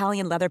soft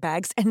Italian leather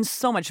bags, and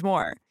so much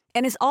more.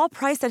 And is all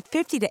priced at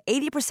 50 to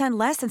 80%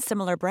 less than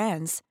similar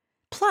brands.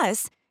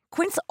 Plus,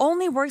 Quince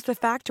only works with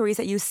factories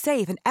that use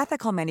safe and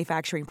ethical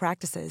manufacturing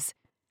practices.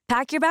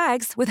 Pack your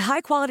bags with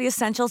high-quality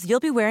essentials you'll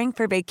be wearing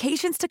for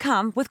vacations to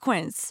come with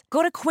Quince.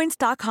 Go to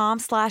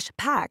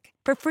quince.com/pack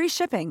for free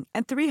shipping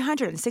and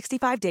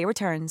 365-day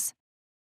returns.